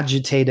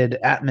 agitated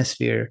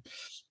atmosphere.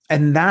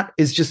 And that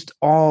is just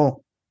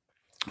all,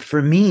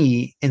 for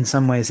me, in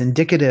some ways,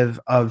 indicative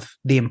of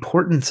the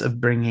importance of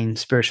bringing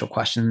spiritual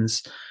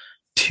questions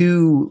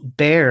to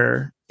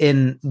bear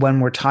in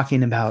when we're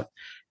talking about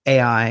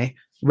AI,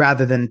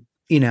 rather than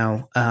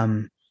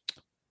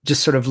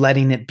just sort of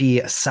letting it be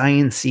a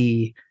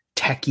sciencey,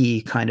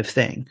 techie kind of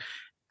thing.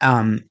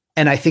 And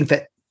I think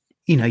that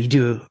you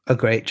do a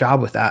great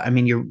job with that. I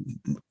mean,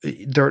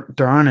 there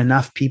aren't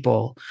enough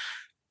people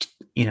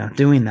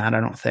doing that, I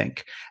don't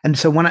think. And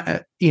so when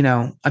I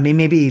mean,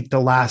 maybe the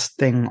last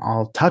thing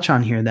I'll touch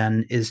on here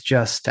then is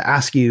just to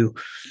ask you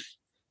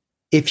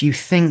if you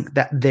think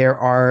that there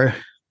are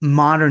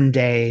modern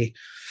day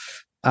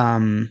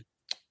confluences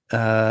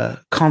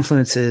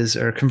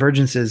or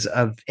convergences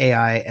of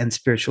AI and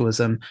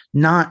spiritualism,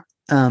 not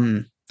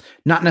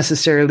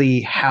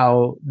necessarily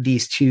how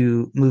these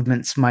two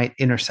movements might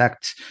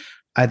intersect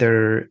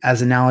either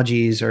as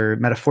analogies or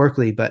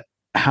metaphorically, but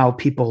how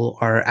people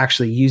are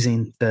actually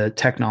using the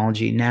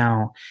technology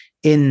now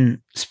in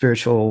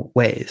spiritual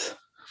ways.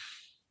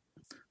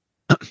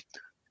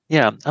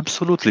 Yeah,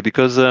 absolutely.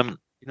 Because in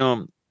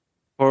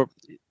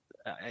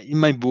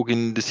my book,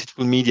 in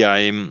Deceitful Media,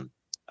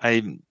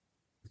 I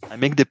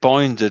make the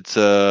point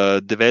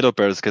that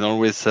developers can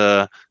always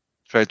try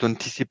to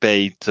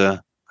anticipate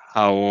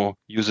how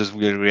users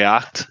will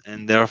react,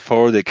 and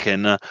therefore they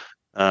can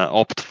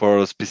opt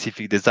for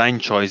specific design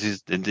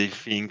choices that they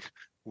think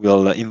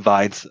will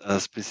invite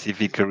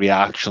specific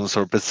reactions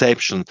or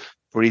perception.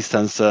 For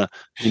instance,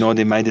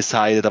 they might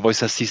decide that a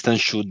voice assistant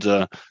should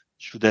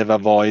have a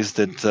voice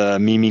that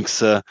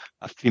mimics a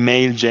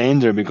female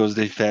gender because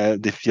they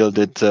feel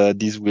that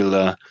this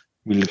will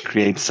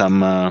create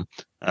some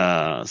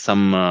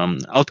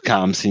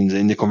outcomes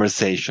in the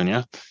conversation.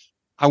 Yeah.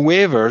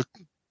 However,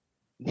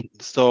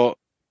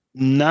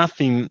 not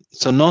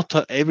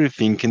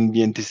everything can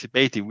be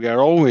anticipated. We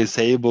are always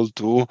able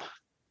to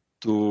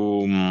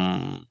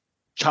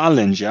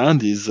challenge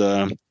this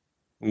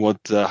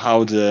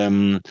how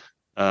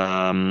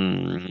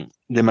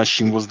the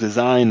machine was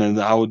designed and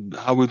how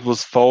it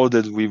was thought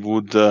that we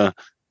would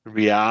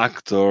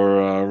react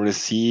or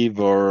receive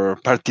or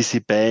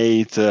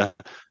participate,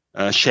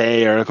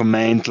 share,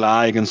 comment,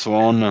 like, and so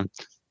on.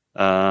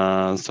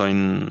 So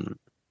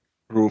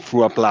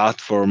through a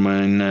platform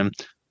and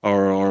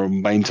or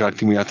by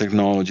interacting with a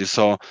technology.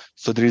 So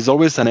there is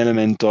always an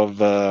element of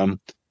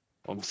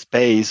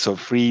space or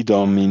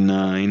freedom in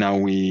how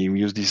we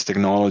use these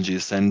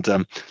technologies, and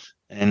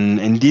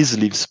this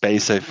leaves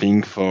space, I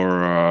think,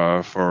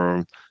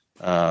 for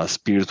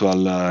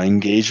spiritual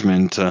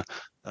engagement,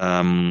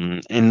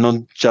 and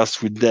not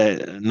just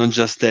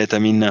that. I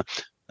mean,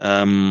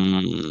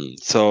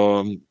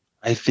 so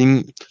I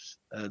think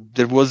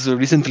there was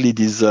recently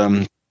this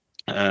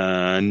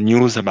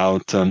news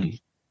about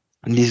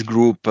this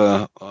group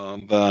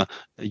of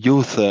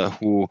youth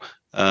who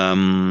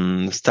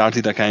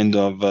started a kind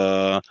of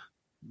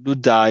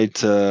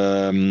Luddite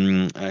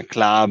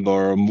club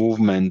or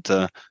movement,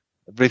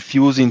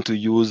 refusing to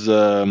use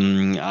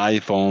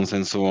iPhones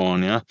and so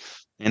on. Yeah,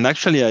 and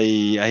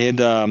actually, I had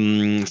a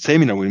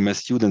seminar with my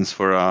students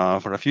for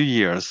a few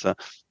years,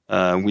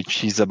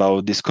 which is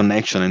about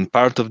disconnection, and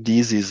part of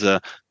this is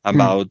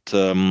about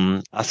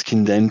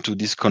asking them to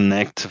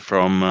disconnect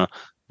from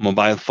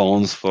mobile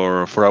phones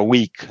for a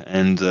week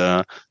and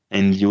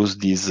use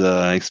this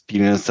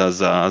experience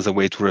as a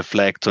way to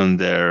reflect on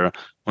their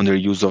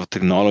use of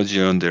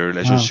technology, on their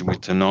relationship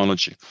with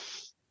technology.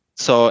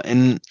 So,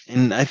 and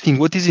I think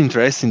what is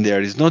interesting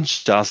there is not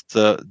just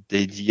the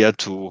idea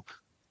to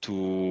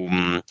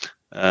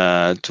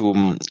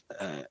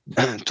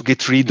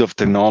get rid of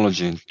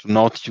technology, to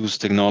not use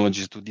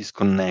technology, to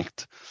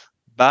disconnect,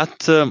 but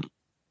the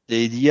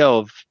idea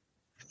of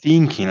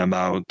thinking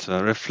about,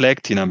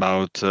 reflecting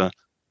about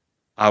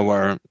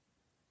our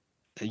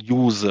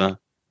use,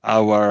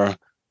 our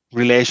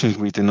relations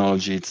with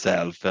technology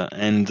itself,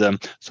 and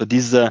so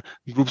these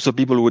groups of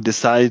people would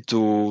decide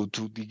to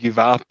give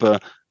up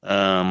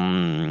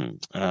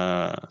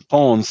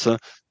phones.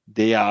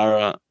 They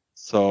are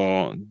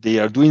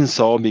doing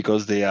so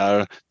because they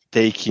are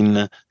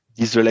taking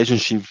this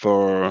relationship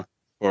for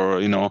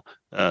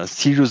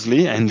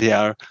seriously, and they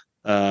are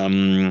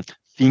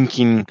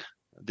thinking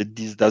that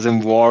this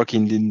doesn't work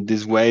in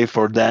this way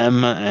for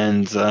them,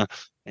 and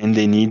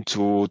they need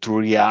to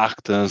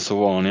react and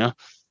so on. Yeah,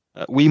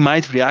 we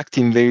might react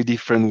in very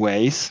different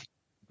ways,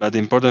 but the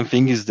important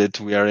thing is that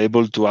we are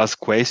able to ask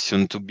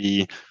questions, to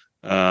be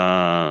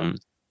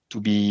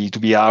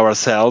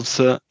ourselves,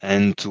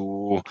 and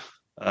to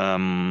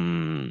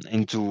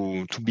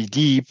be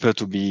deep,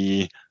 to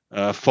be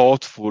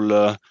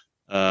thoughtful,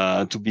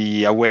 to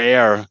be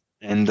aware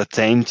and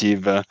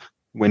attentive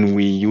when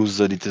we use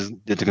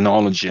the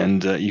technology.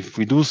 And if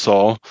we do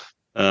so,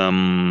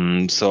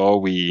 so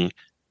we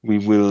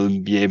will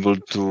be able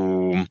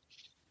to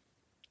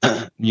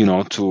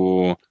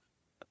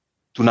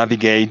to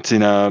navigate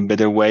in a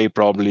better way,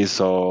 probably,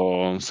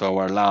 so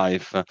our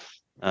life,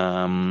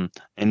 and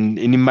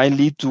it might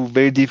lead to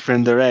very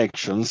different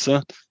directions,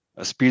 a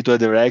spiritual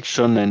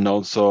direction, and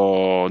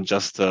also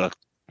just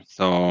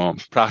so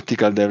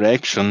practical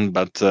direction,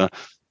 but it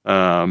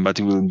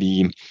will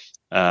be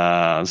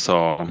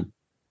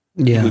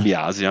it will be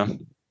Asia,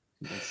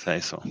 let's say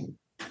so.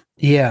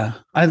 Yeah,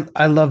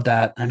 I love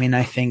that. I mean,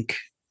 I think,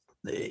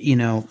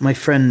 my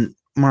friend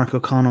Mark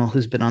O'Connell,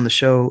 who's been on the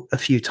show a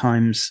few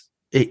times,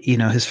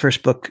 his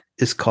first book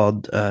is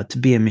called To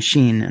Be a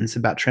Machine, and it's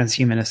about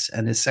transhumanists,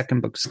 and his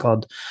second book is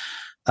called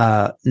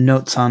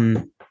Notes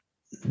on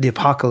the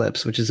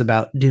Apocalypse, which is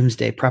about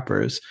doomsday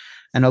preppers.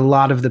 And a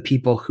lot of the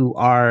people who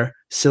are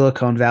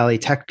Silicon Valley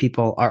tech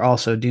people are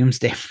also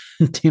doomsday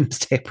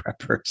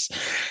preppers.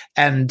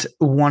 And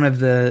one of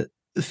the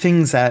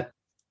things that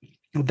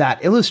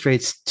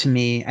illustrates to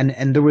me,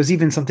 and there was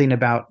even something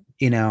about,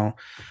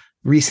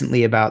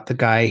 recently about the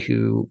guy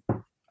who,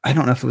 I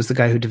don't know if it was the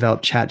guy who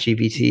developed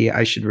ChatGPT.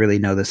 I should really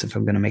know this if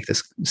I'm going to make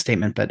this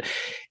statement, but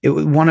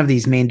one of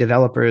these main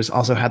developers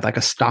also had like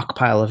a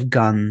stockpile of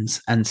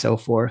guns and so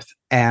forth.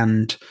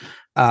 And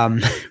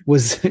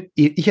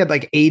he had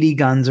like 80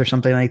 guns or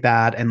something like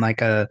that, and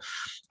like a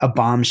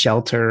bomb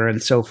shelter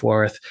and so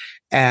forth.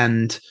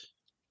 And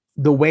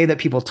the way that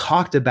people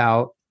talked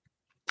about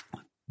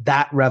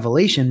that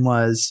revelation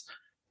was,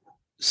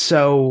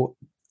 so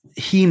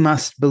he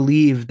must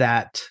believe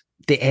that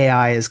the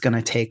AI is going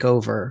to take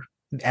over,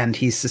 and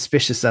he's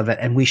suspicious of it,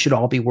 and we should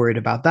all be worried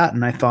about that.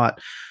 And I thought,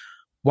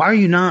 why are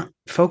you not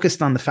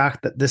focused on the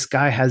fact that this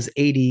guy has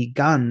 80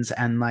 guns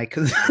and like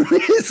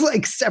it's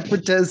like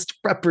separatist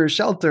prepper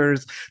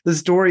shelters? The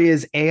story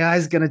is AI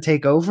is going to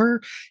take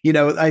over.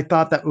 I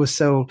thought that was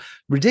so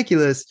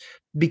ridiculous,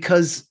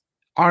 because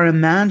our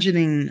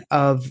imagining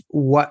of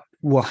what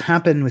will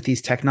happen with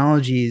these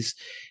technologies,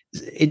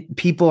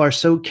 people are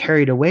so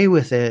carried away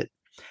with it,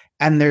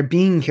 and they're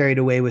being carried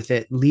away with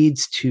it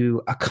leads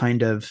to a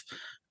kind of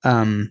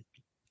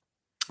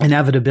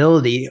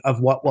inevitability of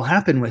what will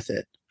happen with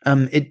it.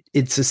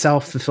 it's a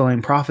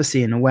self-fulfilling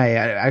prophecy in a way.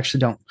 I actually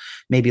don't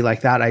maybe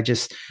like that. I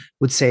just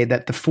would say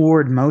that the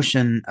forward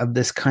motion of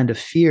this kind of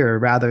fear,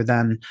 rather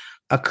than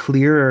a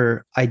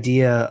clearer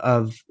idea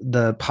of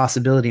the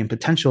possibility and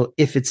potential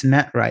if it's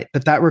met right,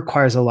 but that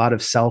requires a lot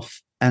of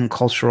self and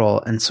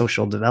cultural and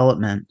social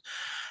development.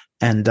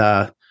 And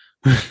I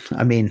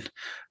mean,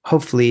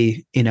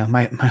 hopefully,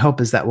 my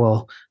hope is that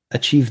we'll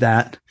achieve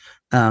that.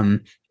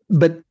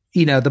 But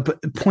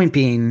the point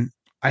being,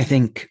 I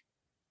think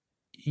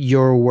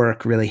your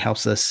work really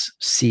helps us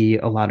see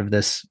a lot of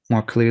this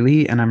more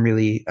clearly, and I'm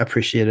really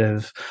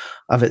appreciative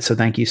of it. So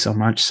thank you so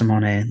much,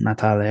 Simone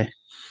Natale,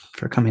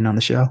 for coming on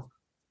the show.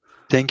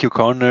 Thank you,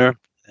 Connor,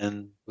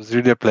 and it was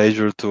really a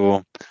pleasure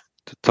to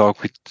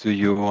talk to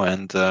you,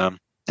 and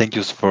thank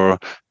you for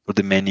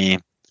the many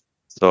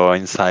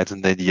insights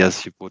and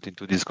ideas you put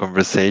into this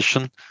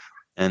conversation.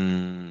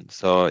 And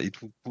so it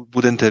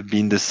wouldn't have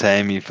been the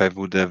same if I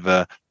would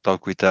have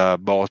talked with a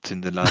bot in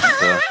the last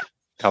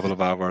couple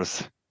of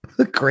hours.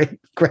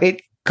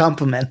 Great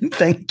compliment.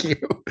 Thank you.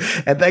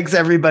 And thanks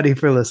everybody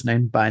for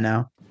listening. Bye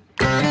now.